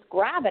 and you're just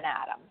grabbing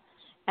at them.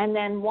 And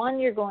then one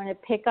you're going to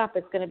pick up,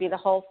 it's going to be the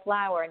whole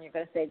flower, and you're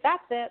going to say,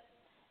 that's it.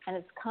 And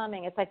it's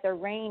coming. It's like they're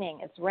raining.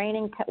 It's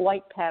raining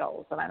white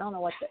petals. And I don't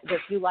know if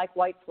you like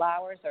white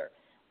flowers or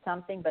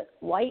something, but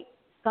white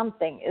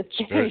something is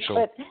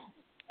spiritual.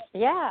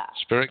 Yeah.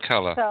 Spirit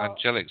color,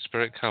 angelic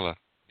spirit color.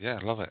 Yeah,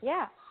 I love it.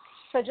 Yeah.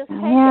 So just take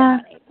it,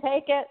 honey.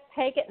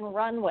 Take it and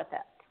run with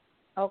it.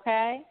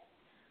 Okay?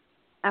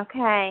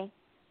 Okay.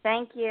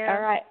 Thank you.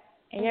 All right.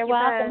 You're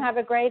welcome. Both. Have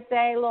a great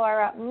day,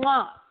 Laura.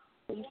 Mwah.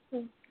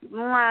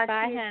 Mwah.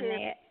 Bye,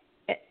 honey.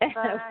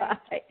 Bye.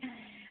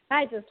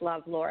 I just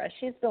love Laura.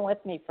 She's been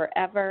with me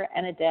forever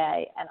and a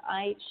day, and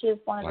she's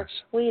one of the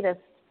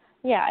sweetest.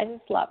 Yeah, I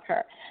just love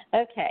her.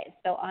 Okay,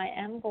 so I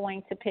am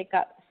going to pick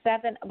up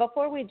 7.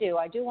 Before we do,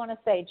 I do want to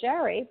say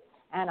Jerry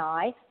and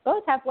I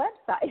both have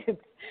websites.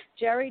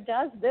 Jerry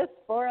does this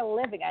for a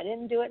living. I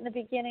didn't do it in the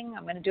beginning.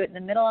 I'm going to do it in the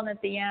middle and at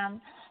the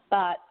end,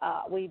 but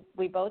we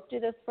both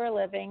do this for a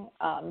living.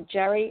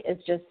 Jerry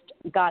has just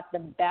got the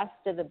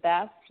best of the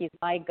best. He's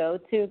my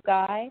go-to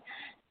guy.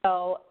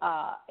 So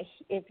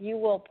if you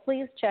will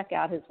please check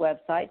out his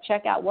website,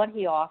 check out what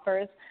he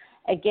offers.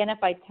 Again,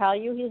 if I tell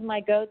you he's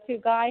my go-to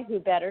guy, who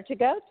better to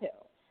go to?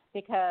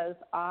 Because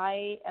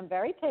I am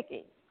very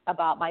picky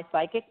about my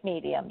psychic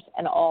mediums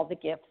and all the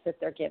gifts that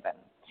they're given.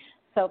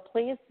 So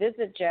please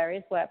visit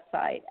Jerry's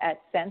website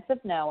at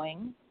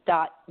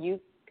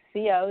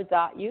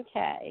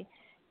senseofknowing.co.uk.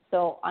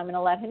 So I'm going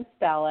to let him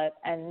spell it.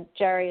 And,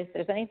 Jerry, if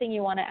there's anything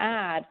you want to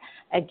add,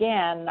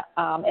 again,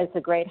 it's a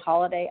great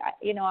holiday.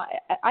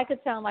 I could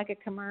sound like a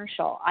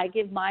commercial. I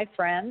give my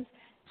friends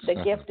the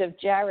gift of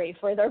Jerry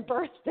for their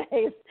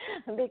birthdays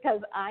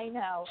because I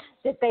know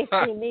that they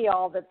see me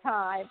all the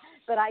time.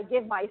 But I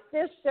give my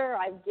sister,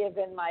 I've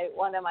given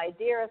one of my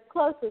dearest,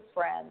 closest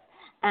friends,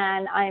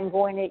 and I'm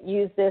going to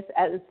use this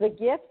as the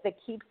gift that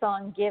keeps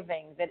on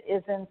giving that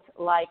isn't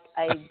like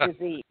a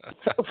disease.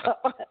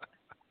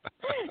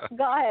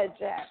 Go ahead,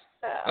 Jack.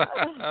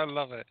 I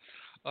love it.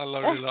 I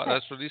love it.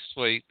 That's really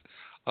sweet.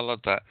 I love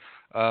that.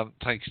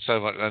 Thank you so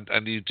much.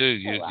 And you do.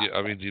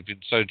 You've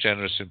been so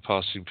generous in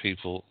passing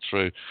people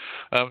through.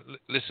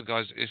 Listen,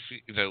 guys,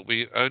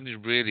 we only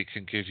really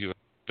can give you a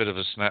bit of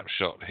a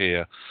snapshot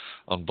here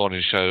on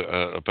Bonnie's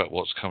show about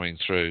what's coming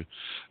through.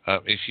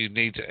 If you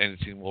need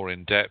anything more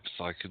in depth,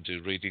 I can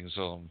do readings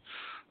on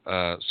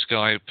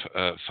Skype,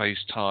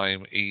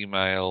 FaceTime,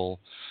 email.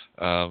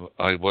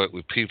 I work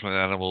with people and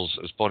animals.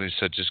 As Bonnie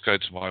said, just go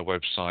to my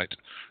website,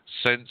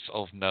 Sense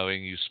of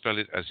Knowing. You spell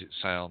it as it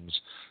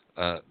sounds,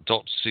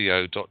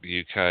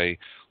 .co.uk,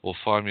 or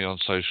find me on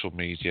social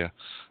media,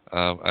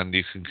 and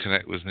you can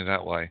connect with me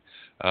that way.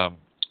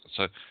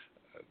 So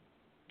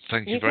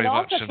thank you very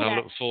much, and I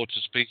look forward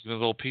to speaking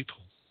with all people.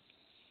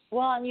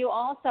 Well, and you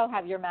also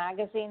have your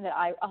magazine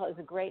that it's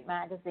a great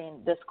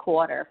magazine this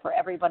quarter for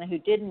everyone who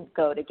didn't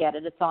go to get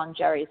it. It's on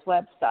Jerry's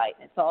website.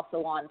 It's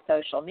also on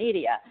social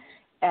media.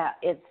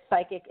 It's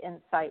Psychic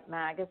Insight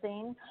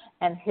Magazine,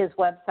 and his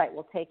website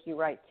will take you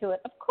right to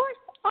it. Of course,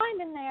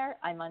 I'm in there.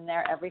 I'm on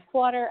there every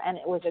quarter, and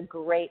it was a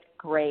great,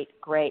 great,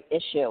 great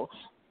issue,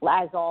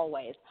 as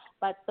always.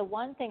 But the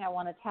one thing I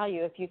want to tell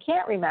you, if you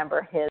can't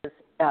remember his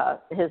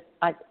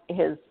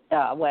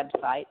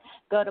website,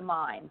 go to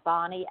mine,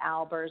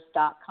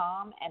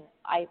 BonnieAlbers.com, and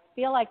I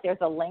feel like there's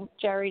a link,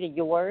 Jerry, to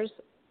yours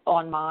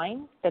on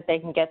mine that they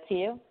can get to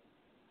you.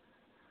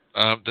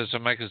 There's a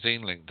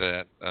magazine link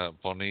there,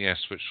 Bonnie, yes,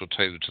 which will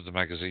take you to the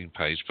magazine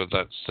page, but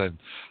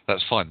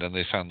that's fine. Then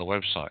they found the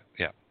website,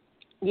 yeah.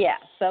 Yeah,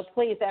 so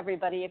please,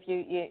 everybody, if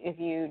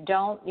you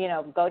don't,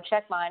 go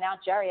check mine out.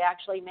 Jerry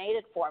actually made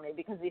it for me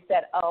because he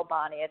said, "Oh,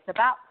 Bonnie, it's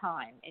about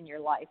time in your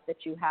life that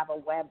you have a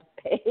web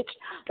page."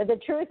 But the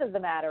truth of the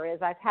matter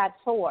is, I've had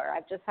 4. I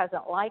just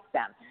hasn't liked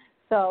them.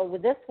 So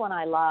with this one,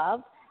 I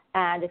love.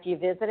 And if you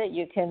visit it,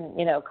 you can,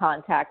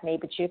 contact me.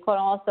 But you can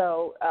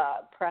also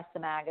press the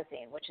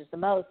magazine, which is the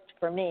most,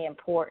 for me,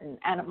 important.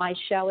 And my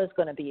show is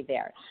going to be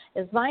there.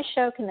 Is my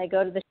show? Can they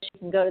go to you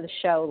can go to the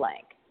show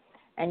link,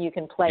 and you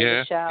can play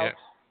the show. Yeah.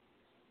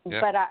 Yeah.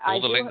 But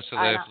all the links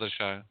are there for the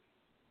show.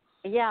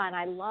 Yeah, and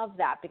I love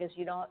that because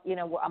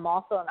I'm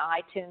also on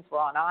iTunes. We're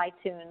on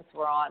iTunes.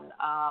 We're on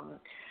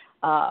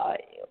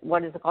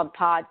what is it called?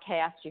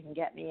 Podcast. You can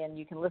get me, and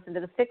you can listen to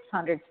the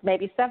 600,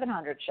 maybe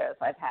 700 shows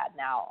I've had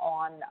now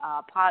on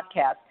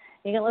podcast.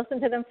 You can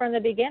listen to them from the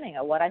beginning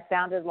of what I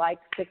sounded like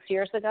 6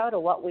 years ago to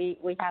what we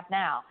have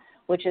now,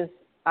 which is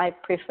I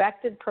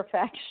perfected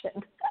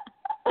perfection.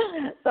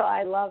 So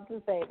I love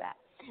to say that.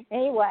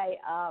 Anyway,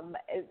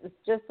 it's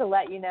just to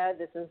let you know,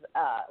 this is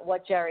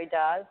what Jerry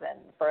does and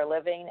for a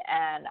living,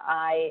 and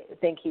I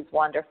think he's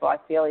wonderful. I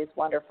feel he's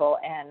wonderful,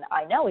 and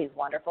I know he's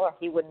wonderful, or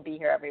he wouldn't be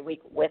here every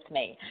week with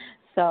me.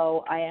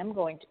 So I am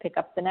going to pick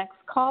up the next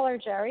caller,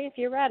 Jerry, if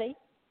you're ready.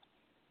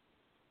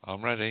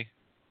 I'm ready.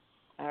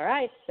 All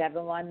right,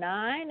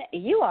 719,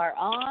 you are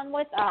on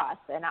with us,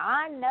 and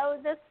I know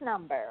this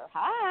number.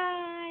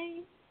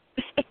 Hi.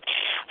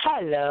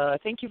 Hello.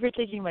 Thank you for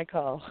taking my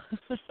call.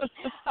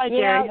 Hi,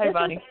 Jerry. Hi,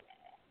 Bonnie.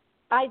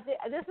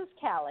 This is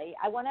Kelly.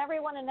 I want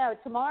everyone to know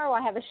tomorrow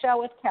I have a show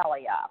with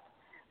Kelly up.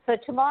 So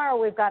tomorrow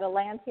we've got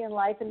Atlantean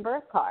life and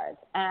birth cards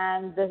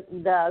and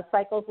the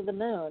cycles of the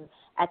moon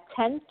at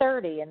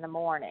 10:30 in the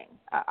morning.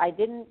 I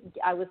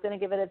was going to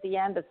give it at the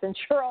end, but since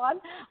you're on,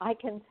 I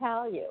can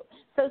tell you.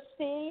 So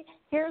see,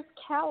 here's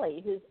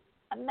Kelly, who's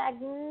a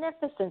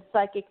magnificent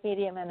psychic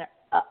medium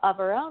of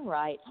her own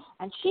right,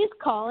 and she's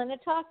calling to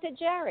talk to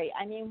Jerry.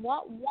 I mean,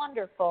 what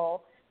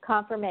wonderful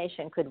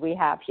confirmation could we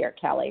have here,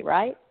 Kelly,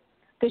 right?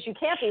 Because you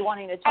can't be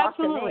wanting to talk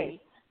to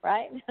me,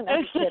 right? No,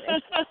 I'm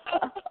kidding.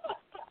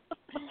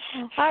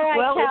 All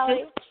right,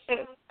 Kelly.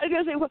 I was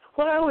going to say,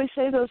 what I always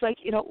say, though, is like,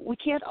 we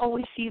can't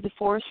always see the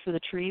forest for the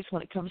trees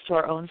when it comes to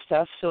our own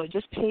stuff, so it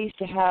just pays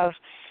to have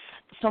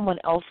someone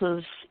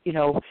else's,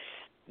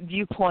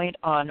 viewpoint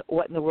on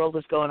what in the world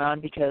is going on,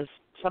 because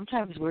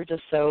sometimes we're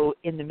just so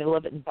in the middle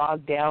of it and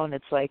bogged down.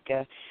 It's like,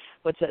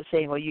 what's that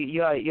saying? Well,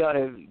 you ought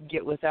to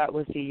get with that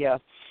with the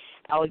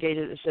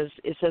alligator.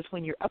 It says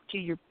when you're up to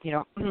your,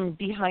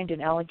 behind an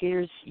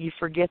alligator's, you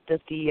forget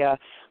that the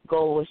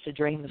goal was to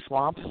drain the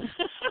swamp.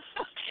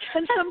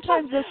 And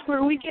sometimes that's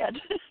where we get.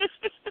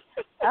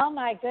 Oh,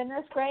 my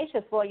goodness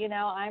gracious. Well,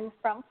 I'm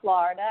from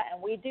Florida,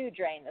 and we do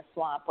drain the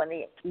swamp. When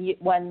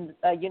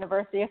the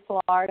University of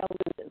Florida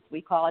loses,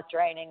 we call it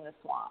draining the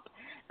swamp.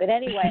 But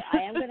anyway, I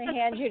am going to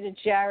hand you to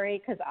Jerry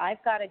because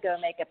I've got to go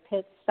make a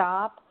pit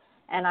stop,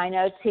 and I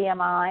know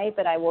TMI,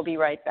 but I will be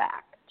right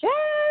back.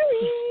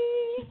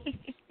 Jerry!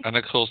 And,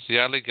 of course, the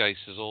alligator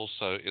is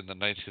also in the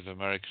Native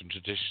American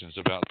traditions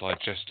about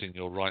digesting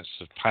your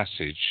rites of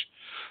passage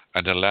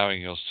and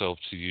allowing yourself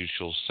to use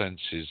your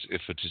senses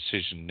if a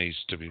decision needs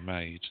to be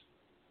made.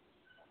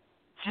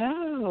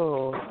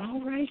 Oh,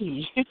 all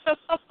righty.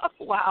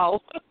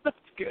 Wow, that's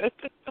good.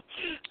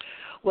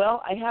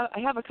 Well, I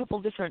have a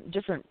couple different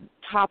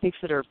topics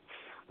that are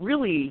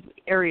really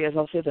areas,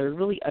 I'll say, that are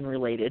really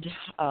unrelated.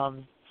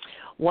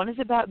 One is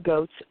about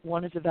goats,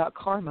 one is about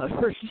car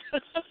motors.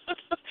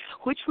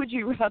 Which would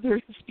you rather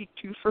speak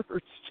to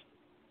first?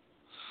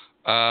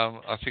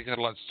 I think I'd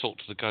like to talk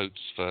to the goats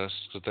first,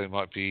 because they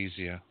might be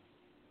easier.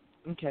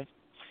 Okay.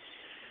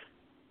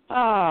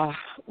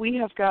 We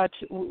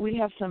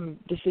have some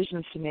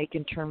decisions to make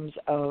in terms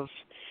of,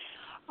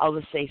 I'll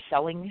just say,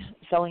 selling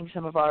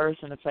some of ours,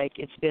 and it's like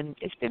it's been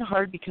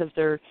hard because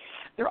they're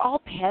all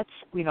pets.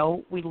 We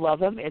love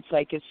them. It's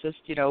like it's just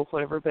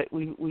whatever. But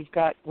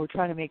we're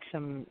trying to make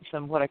some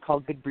what I call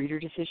good breeder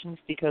decisions,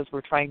 because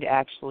we're trying to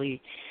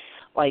actually,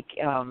 like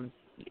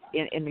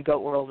in the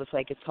goat world, it's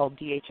called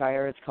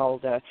DHIR. It's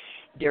called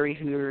Dairy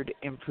Herd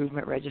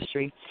Improvement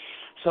Registry.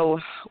 So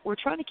we're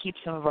trying to keep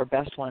some of our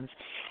best ones.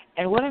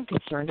 And what I'm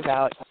concerned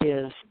about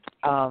is,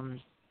 are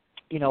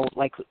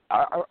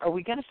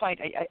we going to find?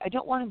 I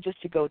don't want them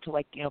just to go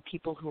to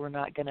people who are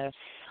not going to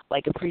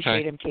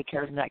appreciate them, take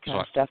care of them, that kind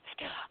of stuff.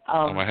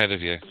 I'm ahead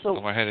of you.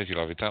 I'm ahead of you,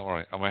 lovey. Don't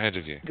worry. I'm ahead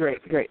of you. Great.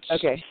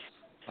 Okay.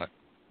 Right.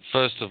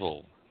 First of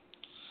all,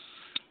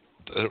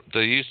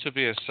 there used to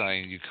be a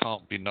saying: you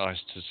can't be nice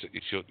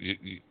if you're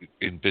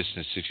in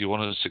business. If you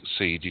want to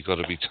succeed, you've got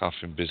to be tough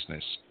in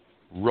business.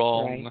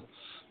 Wrong.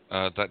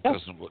 Right. That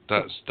doesn't.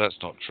 That's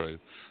not true.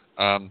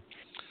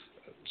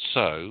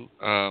 So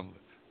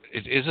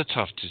it is a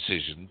tough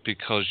decision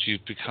because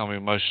you've become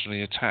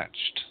emotionally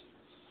attached.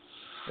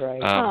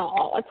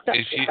 Right.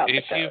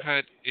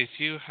 If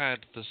you had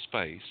the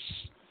space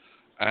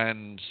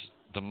and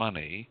the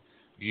money,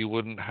 you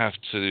wouldn't have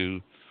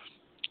to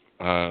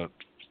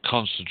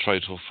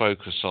concentrate or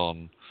focus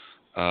on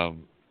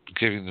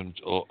giving them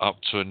up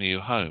to a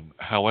new home.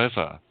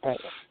 However,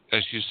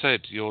 as you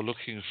said, you're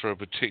looking for a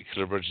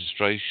particular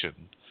registration,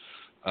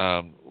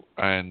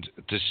 and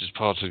this is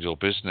part of your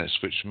business,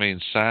 which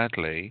means,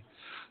 sadly,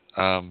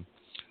 some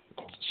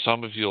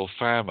of your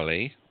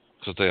family,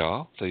 because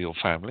they're your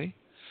family,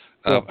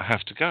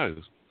 have to go.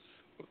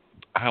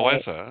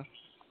 However,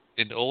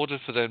 in order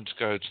for them to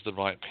go to the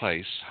right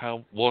place,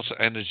 what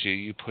energy are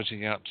you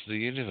putting out to the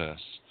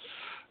universe?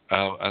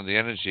 And the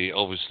energy,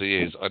 obviously,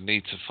 is I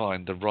need to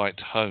find the right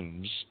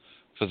homes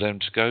for them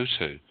to go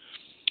to.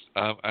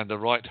 And the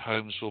right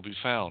homes will be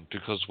found,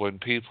 because when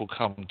people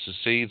come to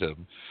see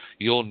them,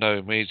 you'll know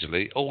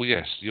immediately, oh,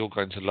 yes, you're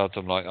going to love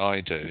them like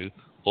I do,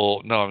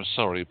 or no, I'm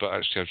sorry, but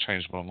actually I've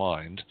changed my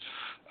mind.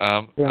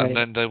 And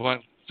then they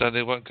won't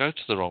go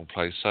to the wrong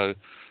place. So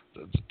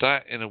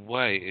that, in a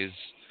way, is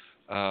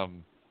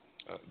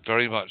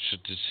very much a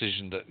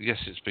decision that, yes,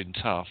 it's been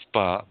tough,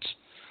 but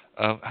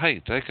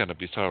hey, they're going to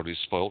be thoroughly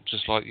spoilt,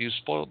 just like you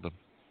spoiled them.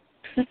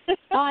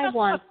 I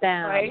want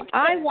them. Right.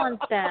 I want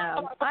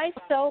them. I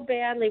so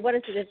badly. What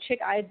is it?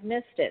 I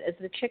missed it. Is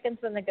the chickens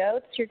and the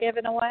goats you're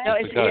giving away? No,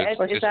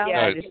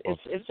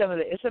 It's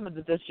some of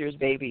this year's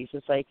babies.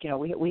 It's like,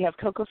 we have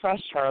Cocoa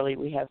Frost Charlie,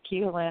 we have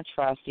Key Lance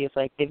Frosty. It's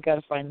like they've got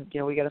to find,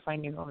 we got to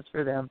find new homes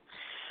for them.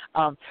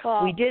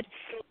 We did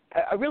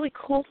a really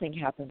cool thing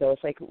happened though.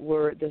 It's like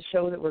the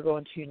show that we're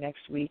going to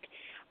next week.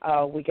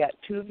 We got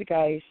two of the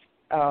guys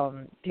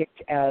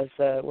picked as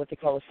what they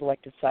call a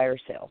selected sire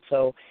sale.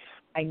 So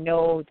I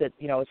know that,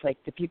 it's like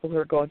the people who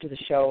are going to the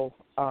show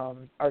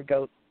are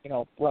goat,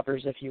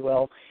 lovers, if you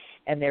will,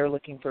 and they're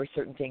looking for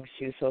certain things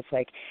too. So it's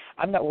like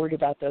I'm not worried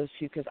about those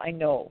two, because I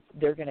know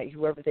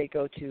whoever they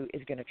go to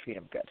is going to treat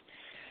them good.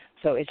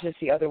 So it's just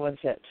the other ones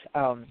that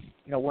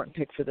weren't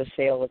picked for the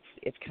sale.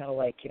 It's kind of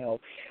like,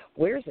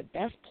 where's the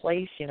best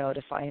place,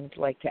 to find,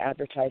 like, to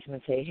advertise them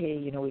and say,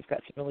 hey, we've got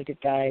some really good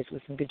guys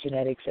with some good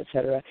genetics, et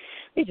cetera.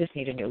 They just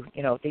need a new,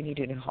 they need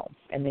a new home,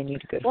 and they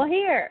need a good home.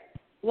 Here,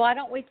 why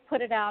don't we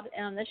put it out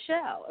on the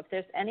show? If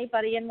there's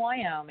anybody in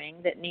Wyoming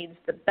that needs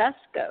the best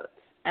goats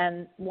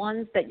and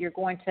ones that you're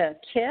going to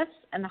kiss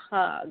and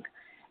hug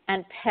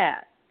and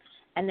pet,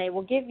 and they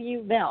will give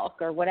you milk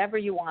or whatever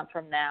you want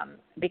from them,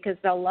 because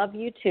they'll love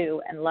you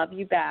too and love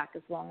you back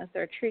as long as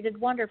they're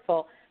treated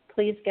wonderful,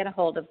 please get a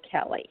hold of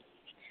Kelly.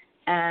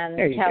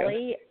 And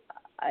Kelly,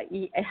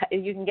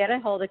 you can get a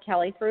hold of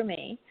Kelly through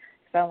me,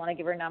 because I don't want to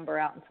give her number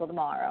out until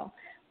tomorrow.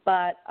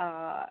 But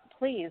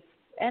please,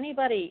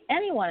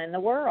 anyone in the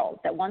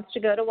world that wants to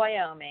go to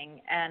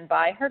Wyoming and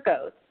buy her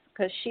goats,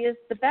 because she is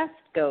the best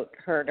goat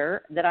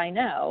herder that I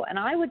know, and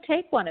I would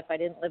take one if I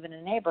didn't live in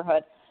a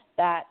neighborhood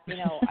that,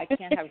 I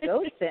can't have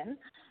goats in,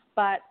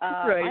 but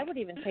I would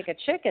even take a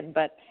chicken.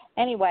 But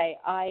anyway,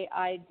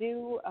 I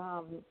do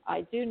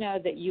know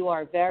that you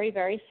are very,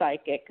 very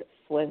psychic,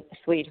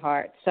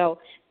 sweetheart. So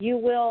you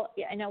will,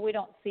 I know we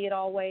don't see it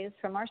always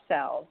from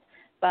ourselves,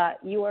 but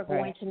you are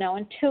going to know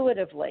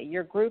intuitively.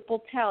 Your group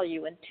will tell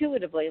you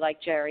intuitively,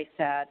 like Jerry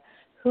said,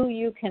 who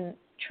you can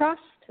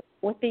trust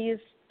with these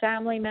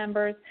family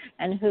members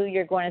and who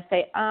you're going to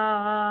say,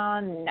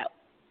 no.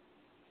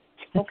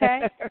 Okay?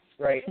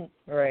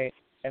 Right.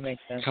 That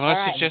makes sense. Can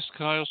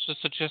I also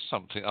suggest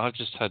something? I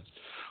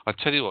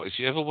tell you what, if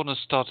you ever want to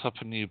start up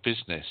a new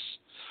business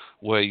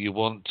where you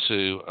want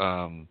to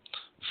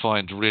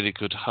find really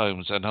good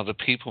homes, and other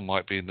people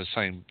might be in the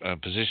same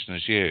position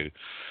as you,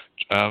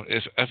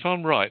 if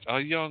I'm right, are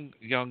young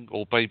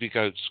or baby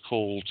goats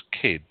called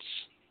kids?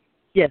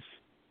 Yes.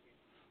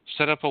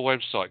 Set up a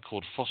website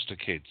called Foster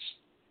Kids.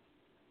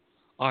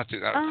 I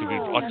think that could be.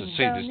 I can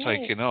see this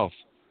taking off.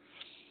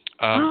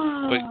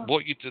 But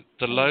what you did,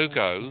 the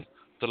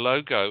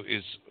logo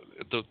is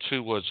the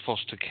two words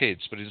Foster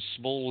Kids, but in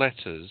small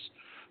letters,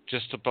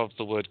 just above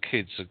the word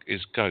kids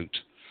is goat.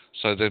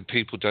 So then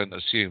people don't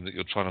assume that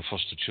you're trying to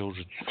foster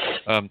children.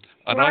 And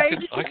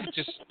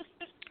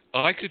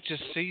I could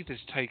just see this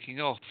taking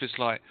off. It's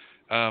like,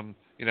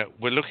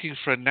 we're looking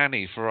for a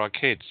nanny for our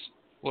kids.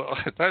 Well,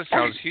 that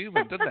sounds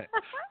human, doesn't it?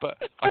 But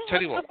I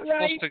tell you what,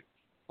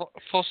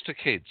 Foster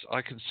Kids,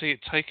 I can see it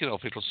taking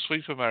off. It'll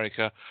sweep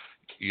America.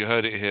 You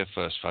heard it here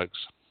first, folks.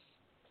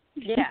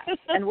 Yes,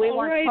 and we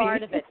want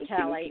part of it,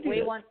 Kelly.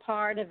 We want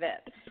part of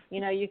it.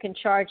 You can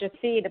charge a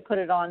fee to put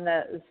it on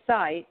the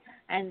site,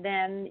 and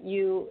then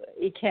you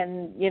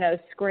can,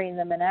 screen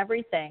them and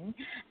everything.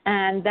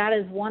 And that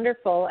is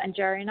wonderful. And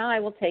Jerry and I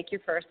will take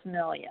your first $1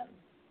 million.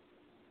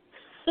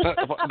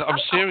 I'm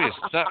serious.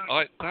 That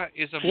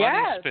is a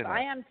money spinner. Yes,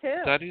 I am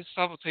too. That is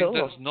something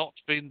that's not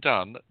been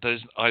done.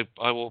 I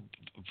will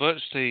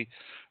virtually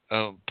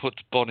put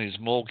Bonnie's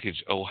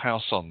mortgage or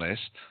house on this,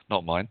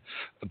 not mine.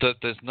 That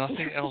there's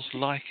nothing else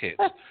like it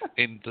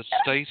in the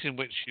state in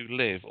which you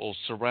live or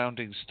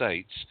surrounding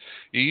states.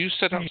 You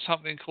set up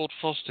something called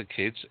Foster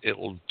Kids, it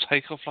will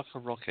take off like a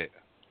rocket.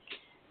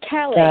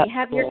 Kelly,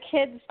 have your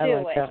kids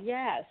do it. That.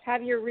 Yes,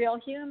 have your real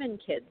human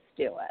kids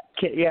do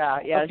it. Yeah.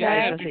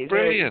 Okay.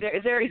 Brilliant.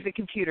 He's the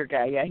computer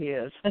guy. Yeah, he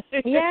is.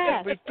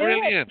 Yes,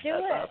 brilliant. Do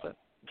it. Awesome.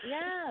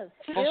 Yes,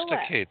 Foster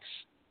Kids.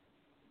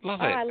 Love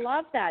it. I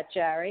love that,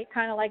 Jerry.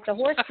 Kind of like the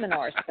horse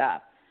manure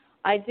stuff.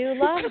 I do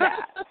love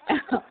that.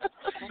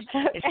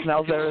 It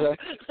smells better though.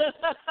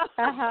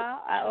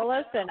 Well,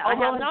 listen,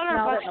 although not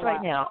our bucks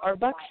right now. Our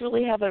bucks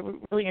really have a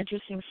really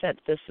interesting scent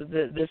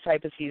this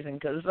type of season.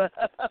 Because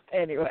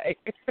anyway.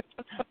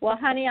 Well,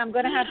 honey, I'm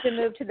going to have to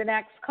move to the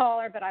next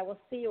caller, but I will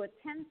see you at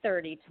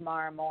 10:30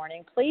 tomorrow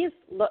morning. Please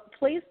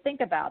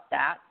think about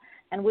that,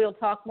 and we'll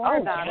talk more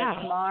about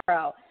it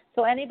tomorrow.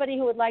 So anybody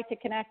who would like to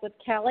connect with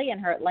Kelly and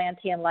her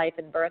Atlantean life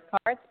and birth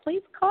cards,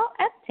 please call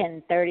at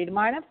 10:30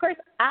 tomorrow. And, of course,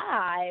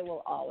 I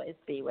will always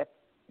be with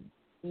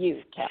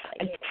you,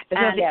 Kelly,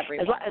 and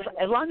everyone.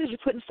 As long as you're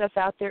putting stuff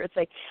out there, it's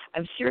like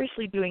I'm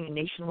seriously doing a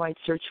nationwide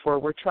search for.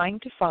 We're trying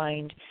to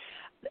find.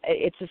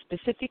 It's a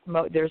specific.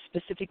 There's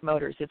specific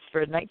motors. It's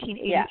for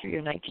 1983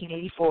 or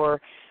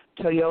 1984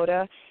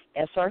 Toyota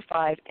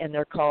SR5, and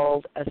they're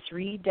called a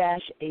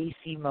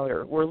 3-AC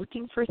motor. We're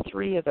looking for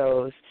 3 of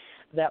those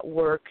that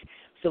work,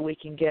 so we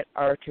can get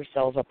our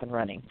cells up and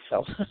running.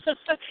 So,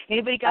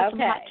 anybody got some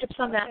hot tips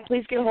on that?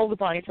 Please get a hold of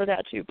Bonnie for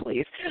that too,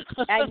 please.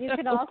 And you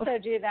can also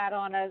do that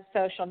on a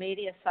social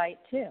media site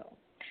too.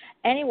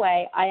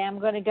 Anyway, I am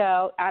going to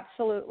go.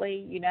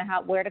 Absolutely, you know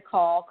where to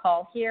call.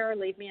 Call here.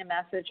 Leave me a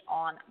message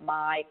on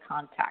my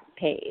contact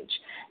page.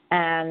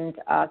 And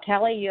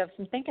Kelly, you have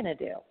some thinking to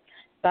do,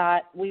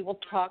 but we will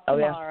talk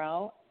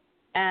tomorrow.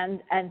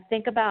 And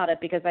think about it,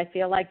 because I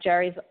feel like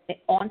Jerry's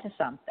onto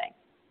something.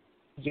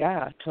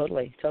 Yeah,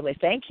 totally.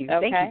 Thank you.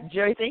 Okay. Thank you,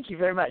 Jerry. Thank you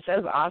very much.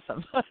 That was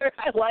awesome.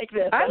 I like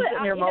this. I'm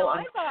sitting here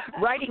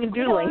writing and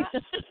doodling.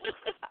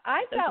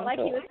 I felt like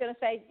he was going to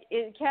say,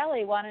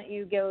 Kelly, why don't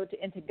you go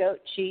into goat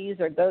cheese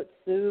or goat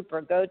soup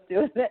or goat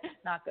cheese,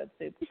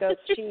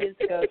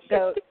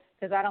 goat,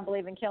 because I don't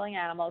believe in killing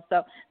animals.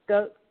 So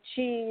goat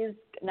cheese,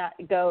 not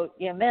goat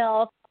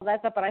milk, all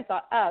that stuff. But I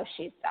thought,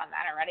 she's done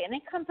that already. And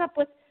it comes up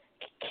with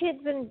kids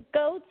and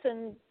goats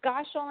and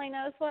gosh only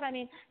knows what. I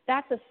mean,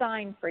 that's a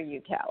sign for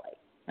you, Kelly.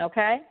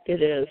 Okay?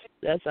 It is.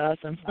 That's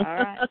awesome. All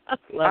right.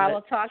 I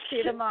will talk to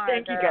you tomorrow.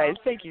 Thank you, guys.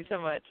 Thank you so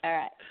much. All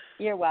right.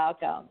 You're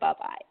welcome.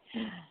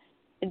 Bye-bye.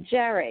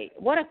 Jerry,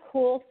 what a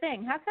cool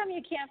thing. How come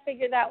you can't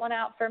figure that one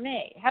out for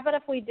me? How about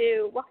if we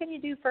do, what can you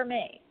do for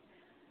me?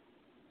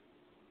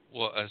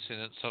 Well, as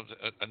in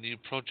a new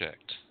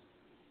project?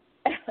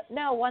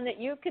 No, one that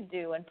you could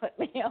do and put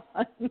me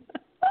on.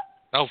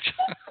 Oh,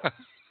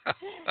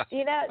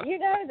 you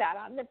know that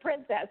I'm the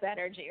princess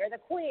energy or the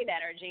queen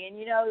energy,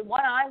 and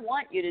what I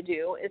want you to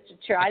do is to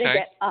try to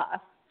get us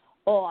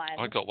on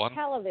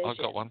television. I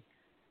got one.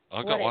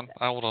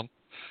 Hold on.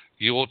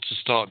 You ought to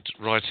start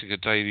writing a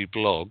daily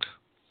blog,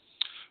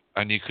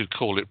 and you could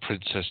call it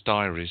Princess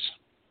Diaries.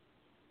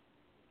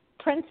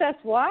 Princess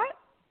what?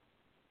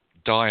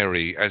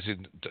 Diary, as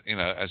in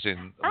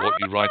what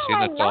you write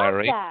in a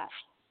diary. That.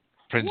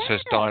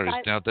 Princess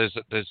Diaries. Now there's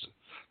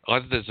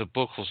either there's a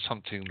book or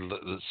something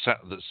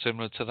that's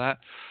similar to that,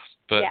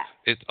 but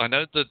I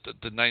know that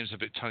the name's a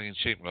bit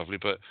tongue-in-cheek, lovely,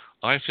 but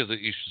I feel that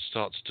you should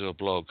start to do a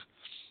blog,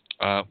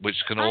 which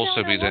can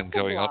also be then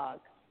going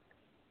up.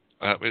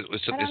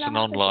 It's an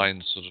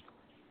online sort of.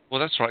 Well,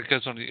 that's right. It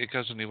goes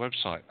on your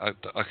website.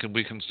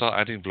 We can start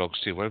adding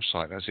blogs to your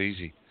website. That's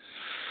easy.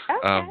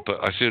 Okay.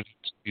 But I feel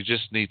you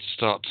just need to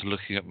start to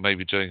looking at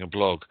maybe doing a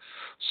blog,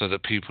 so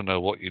that people know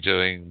what you're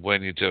doing,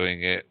 when you're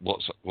doing it,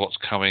 what's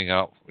coming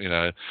up.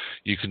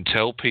 You can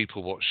tell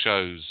people what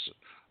shows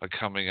are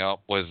coming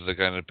up, whether they're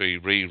going to be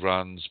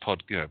reruns,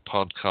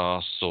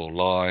 podcasts or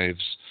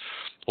lives,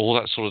 all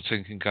that sort of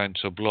thing can go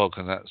into a blog,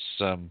 and that's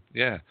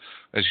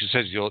as you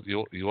said,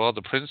 you are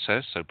the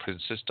princess, so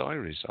Princess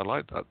Diaries. I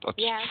like that.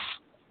 Yeah.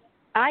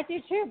 I do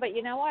too, but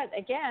you know what?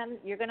 Again,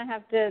 you're going to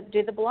have to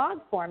do the blog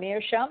for me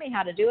or show me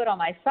how to do it on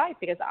my site,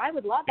 because I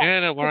would love that. Yeah,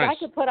 no worries. I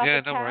could put up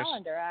a no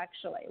calendar,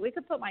 actually. We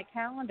could put my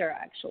calendar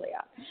actually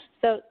up.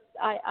 So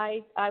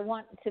I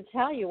want to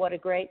tell you what a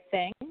great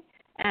thing,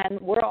 and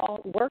we're all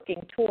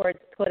working towards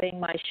putting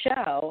my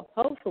show,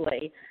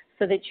 hopefully,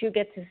 so that you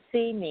get to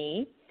see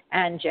me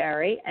and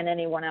Jerry and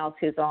anyone else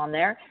who's on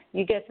there.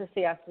 You get to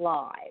see us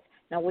live.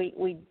 Now, we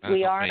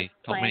are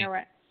playing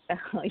around.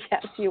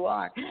 Yes, you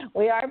are.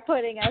 We are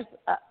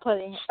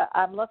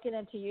I'm looking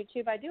into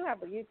YouTube. I do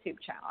have a YouTube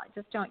channel. I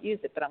just don't use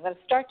it, but I'm going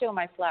to start doing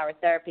my flower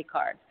therapy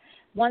cards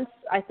once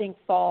I think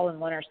fall and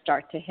winter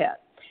start to hit.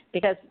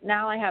 Because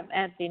now I have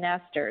empty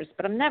nesters,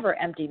 but I'm never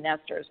empty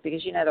nesters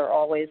because, they're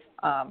always,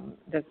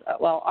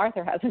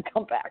 Arthur hasn't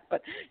come back,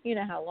 but you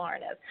know how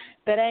Lauren is.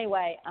 But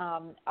anyway,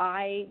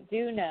 I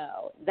do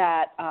know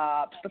that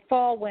the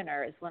fall,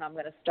 winter is when I'm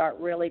going to start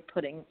really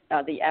putting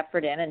the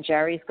effort in, and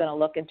Jerry's going to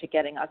look into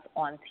getting us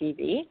on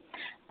TV.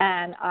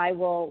 And I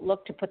will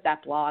look to put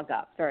that blog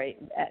up,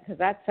 because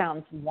that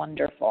sounds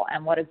wonderful,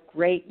 and what a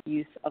great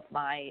use of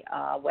my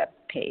web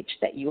page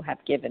that you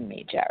have given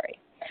me, Jerry.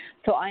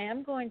 So I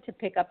am going to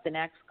pick up the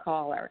next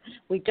caller.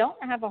 We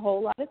don't have a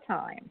whole lot of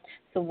time,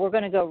 so we're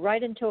going to go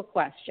right into a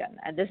question.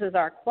 And this is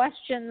our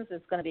questions.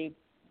 It's going to be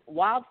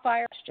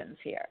wildfire questions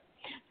here.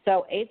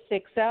 So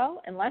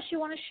 860, unless you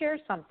want to share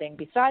something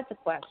besides a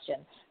question,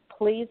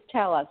 please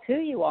tell us who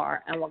you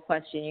are and what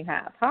question you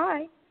have.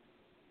 Hi.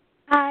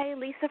 Hi,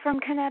 Lisa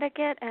from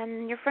Connecticut,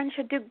 and your friend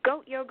should do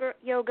goat yoga.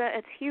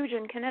 It's huge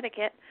in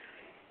Connecticut.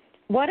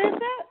 What is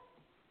it?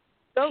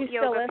 Goat She's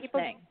yoga.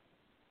 still listening.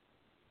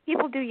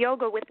 People do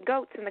yoga with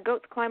goats, and the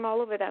goats climb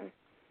all over them.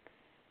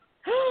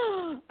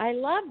 I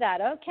love that.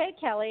 Okay,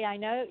 Kelly, I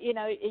know, you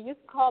can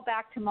call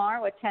back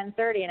tomorrow at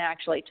 10:30 and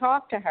actually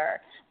talk to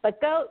her.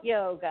 But goat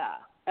yoga,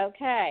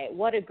 okay,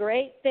 what a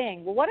great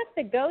thing. Well, what if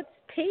the goats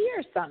pee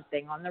or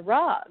something on the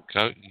rug?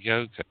 Goat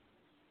yoga.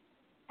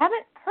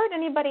 Haven't heard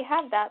anybody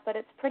have that, but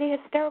it's pretty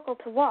hysterical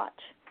to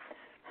watch.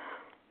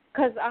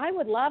 Because I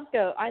would love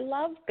goat. I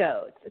love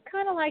goats. It's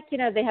kind of like,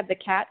 they have the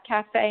cat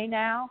cafe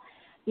now.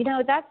 They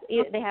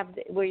have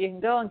where you can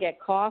go and get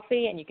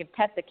coffee and you can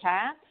pet the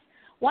cats.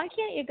 Why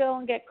can't you go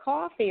and get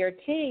coffee or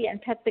tea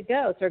and pet the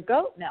goats, or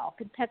goat milk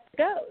and pet the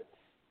goats?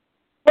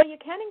 Well, you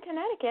can in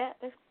Connecticut.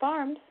 There's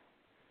farms.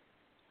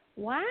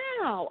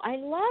 Wow, I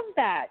love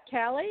that,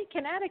 Kelly.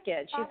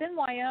 Connecticut. She's in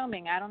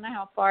Wyoming. I don't know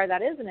how far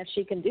that is and if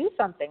she can do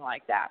something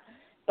like that.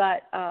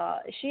 But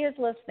she is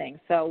listening,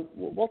 so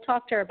we'll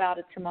talk to her about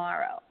it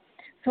tomorrow.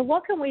 So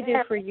what can we do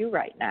for you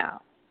right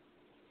now?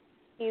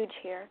 Huge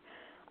here.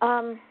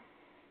 I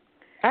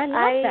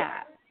love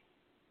that.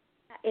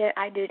 Yeah,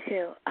 I do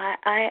too.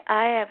 I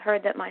have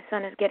heard that my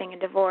son is getting a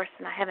divorce,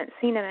 and I haven't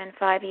seen him in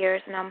 5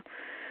 years, and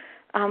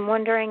I'm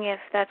wondering if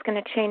that's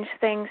going to change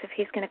things, if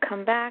he's going to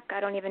come back. I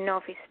don't even know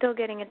if he's still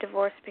getting a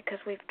divorce because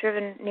we've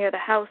driven near the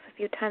house a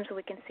few times and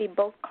we can see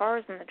both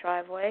cars in the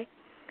driveway.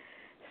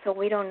 So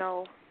we don't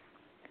know.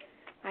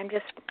 I'm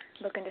just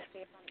looking to see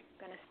if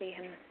I'm going to see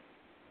him,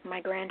 my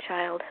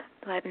grandchild,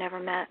 that I've never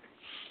met.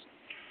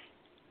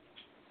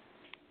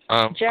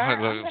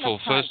 Jerry,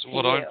 first,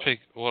 what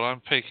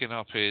I'm picking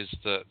up is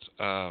that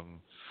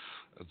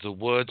the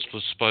words were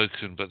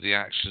spoken, but the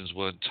actions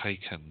weren't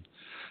taken.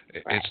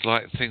 Right. It's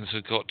like things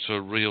have got to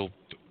a real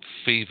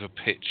fever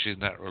pitch in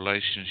that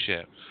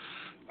relationship,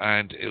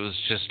 and it was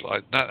just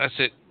like that's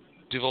it,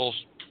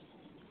 divorce.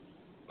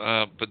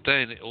 But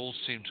then it all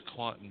seemed to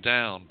quieten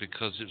down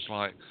because it's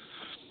like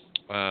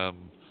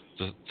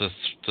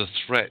the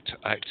threat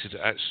acted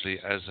actually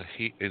as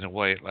in a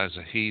way as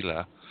a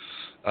healer.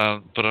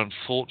 But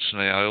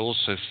unfortunately, I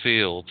also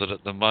feel that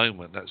at the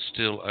moment that's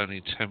still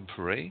only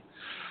temporary,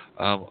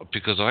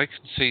 because I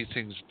can see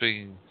things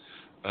being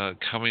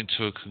coming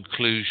to a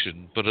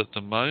conclusion. But at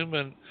the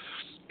moment,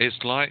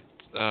 it's like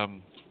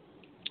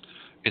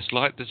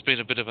there's been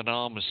a bit of an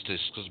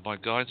armistice because my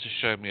guides are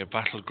showing me a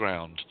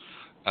battleground,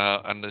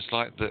 and it's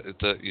like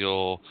that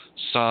your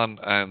son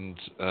and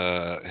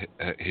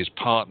his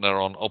partner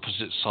are on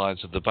opposite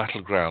sides of the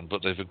battleground,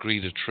 but they've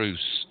agreed a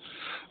truce.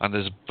 And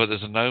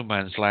there's a no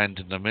man's land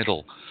in the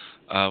middle,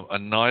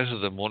 and neither of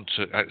them want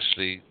to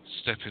actually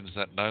step into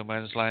that no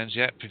man's land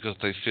yet because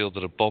they feel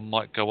that a bomb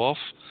might go off.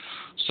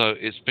 So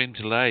it's been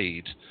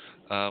delayed,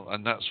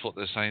 and that's what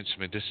they're saying to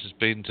me. This has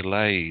been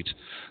delayed,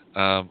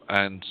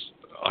 and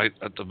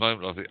at the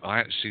moment of it, I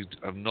actually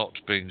am not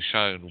being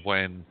shown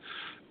when.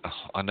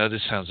 I know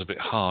this sounds a bit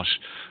harsh,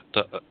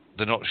 that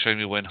they're not showing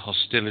me when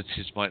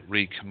hostilities might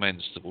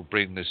recommence that will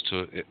bring this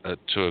to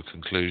a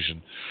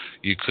conclusion.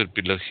 You could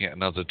be looking at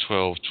another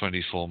 12,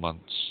 24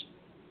 months.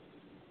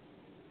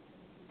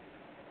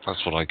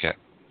 That's what I get.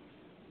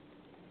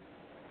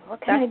 What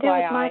can I do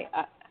with my...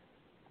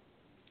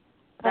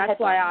 That's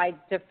why I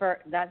defer.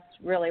 That's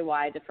really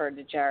why I deferred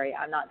to Jerry.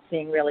 I'm not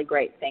seeing really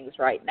great things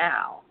right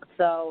now.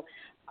 So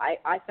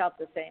I felt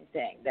the same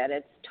thing, that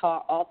it's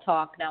all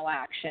talk, no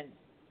action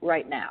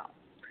right now.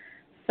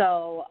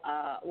 So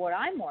what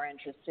I'm more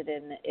interested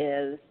in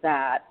is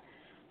that,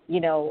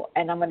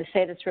 and I'm going to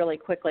say this really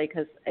quickly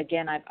because,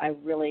 again, I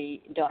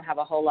really don't have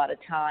a whole lot of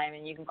time,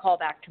 and you can call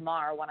back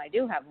tomorrow when I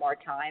do have more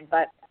time,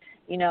 but,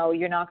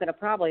 you're not going to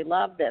probably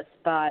love this,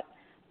 but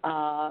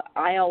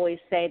I always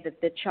say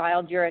that the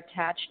child you're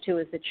attached to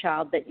is the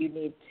child that you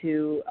need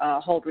to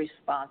hold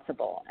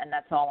responsible, and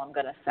that's all I'm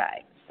going to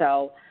say.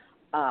 So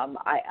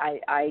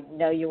I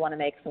know you want to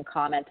make some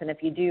comments, and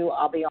if you do,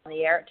 I'll be on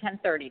the air at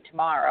 10:30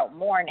 tomorrow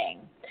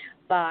morning.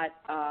 But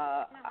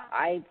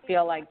I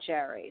feel like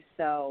Jerry,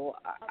 so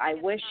I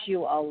wish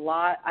you a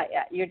lot.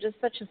 You're just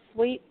such a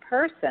sweet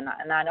person,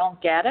 and I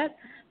don't get it,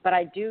 but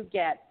I do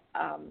get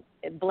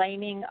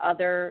blaming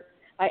other.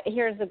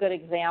 Here's a good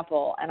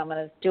example, and I'm going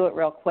to do it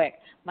real quick.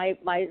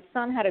 My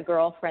son had a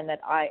girlfriend that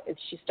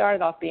she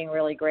started off being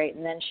really great,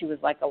 and then she was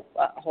like a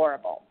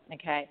horrible,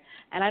 okay?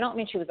 And I don't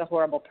mean she was a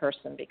horrible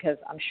person because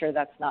I'm sure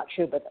that's not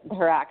true, but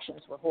her actions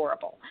were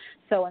horrible.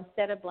 So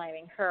instead of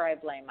blaming her, I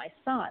blame my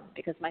son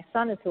because my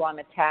son is who I'm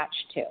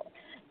attached to.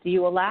 Do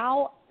you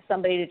allow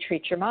somebody to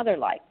treat your mother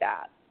like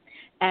that?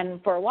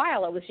 And for a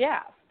while it was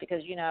yes,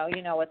 because you know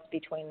what's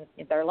between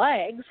their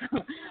legs.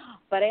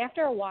 But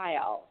after a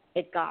while,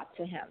 it got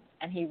to him,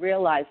 and he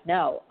realized,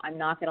 no, I'm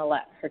not going to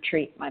let her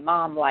treat my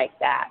mom like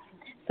that.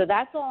 So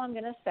that's all I'm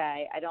going to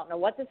say. I don't know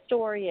what the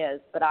story is,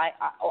 but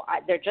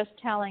they're just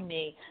telling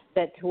me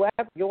that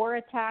whoever you're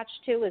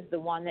attached to is the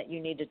one that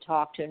you need to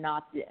talk to,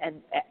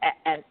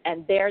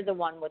 and they're the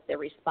one with the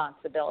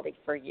responsibility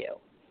for you.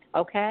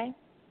 Okay?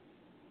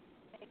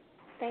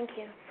 Thank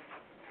you.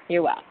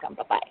 You're welcome.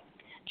 Bye-bye.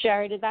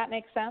 Jerry, did that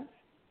make sense?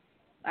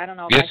 I don't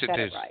know if yes, I said it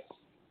did. Right.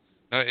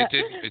 No, it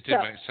did. It did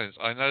make sense.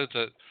 I know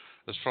that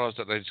as far as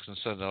that lady's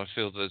concerned, I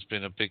feel there's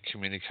been a big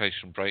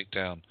communication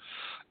breakdown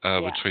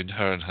between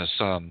her and her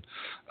son.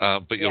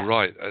 But you're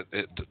right;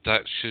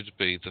 that should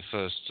be the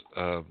first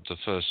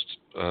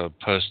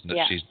person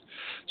that she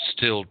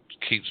still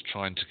keeps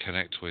trying to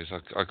connect with.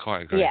 I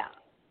quite agree.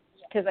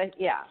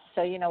 Yeah.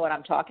 So you know what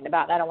I'm talking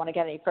about. I don't want to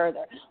get any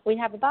further. We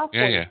have about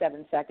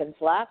 47 seconds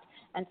left,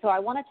 and so I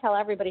want to tell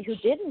everybody who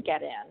didn't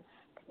get in,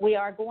 we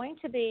have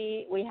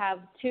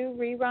 2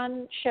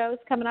 rerun shows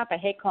coming up. I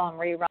hate calling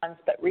them reruns,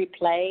 but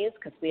replays,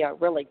 because we are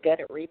really good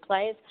at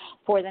replays,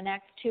 for the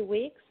next 2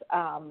 weeks,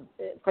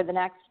 for the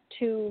next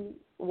 2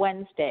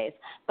 Wednesdays.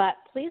 But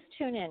please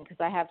tune in,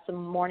 because I have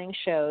some morning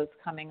shows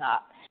coming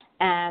up.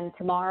 And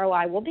tomorrow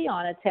I will be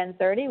on at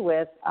 10:30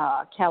 with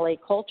Kelly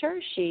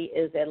Coulter. She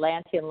is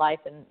Atlantean life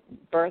and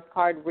birth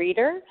card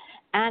reader,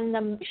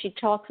 and she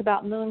talks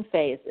about moon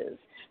phases.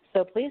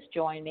 So please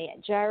join me.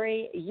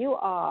 Jerry, you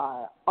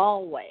are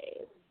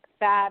always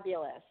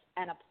fabulous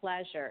and a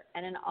pleasure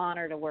and an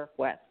honor to work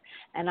with.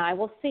 And I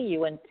will see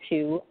you in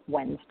 2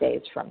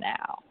 Wednesdays from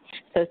now.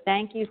 So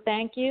thank you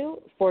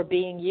for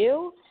being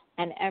you.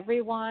 And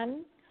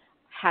everyone,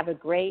 have a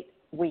great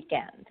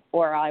weekend,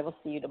 or I will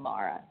see you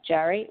tomorrow.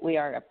 Jerry, we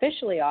are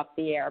officially off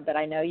the air, but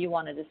I know you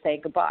wanted to say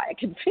goodbye. I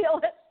can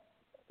feel it.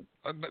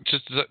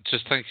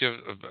 Just thank you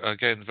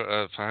again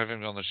for having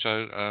me on the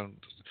show.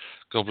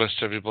 God bless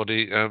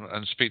everybody,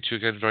 and speak to you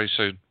again very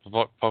soon.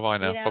 Bye-bye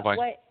now. Bye-bye.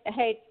 Wait,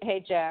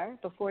 hey, Jer,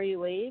 before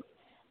you leave,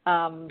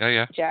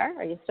 yeah. Jer,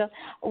 are you still?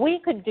 We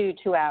could do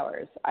 2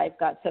 hours. I've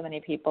got so many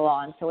people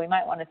on, so we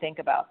might want to think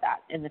about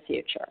that in the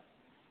future.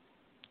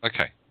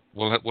 Okay.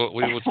 We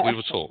will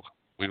talk.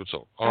 We will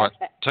talk. All right.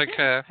 Take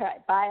care. All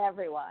right. Bye,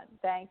 everyone.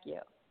 Thank you.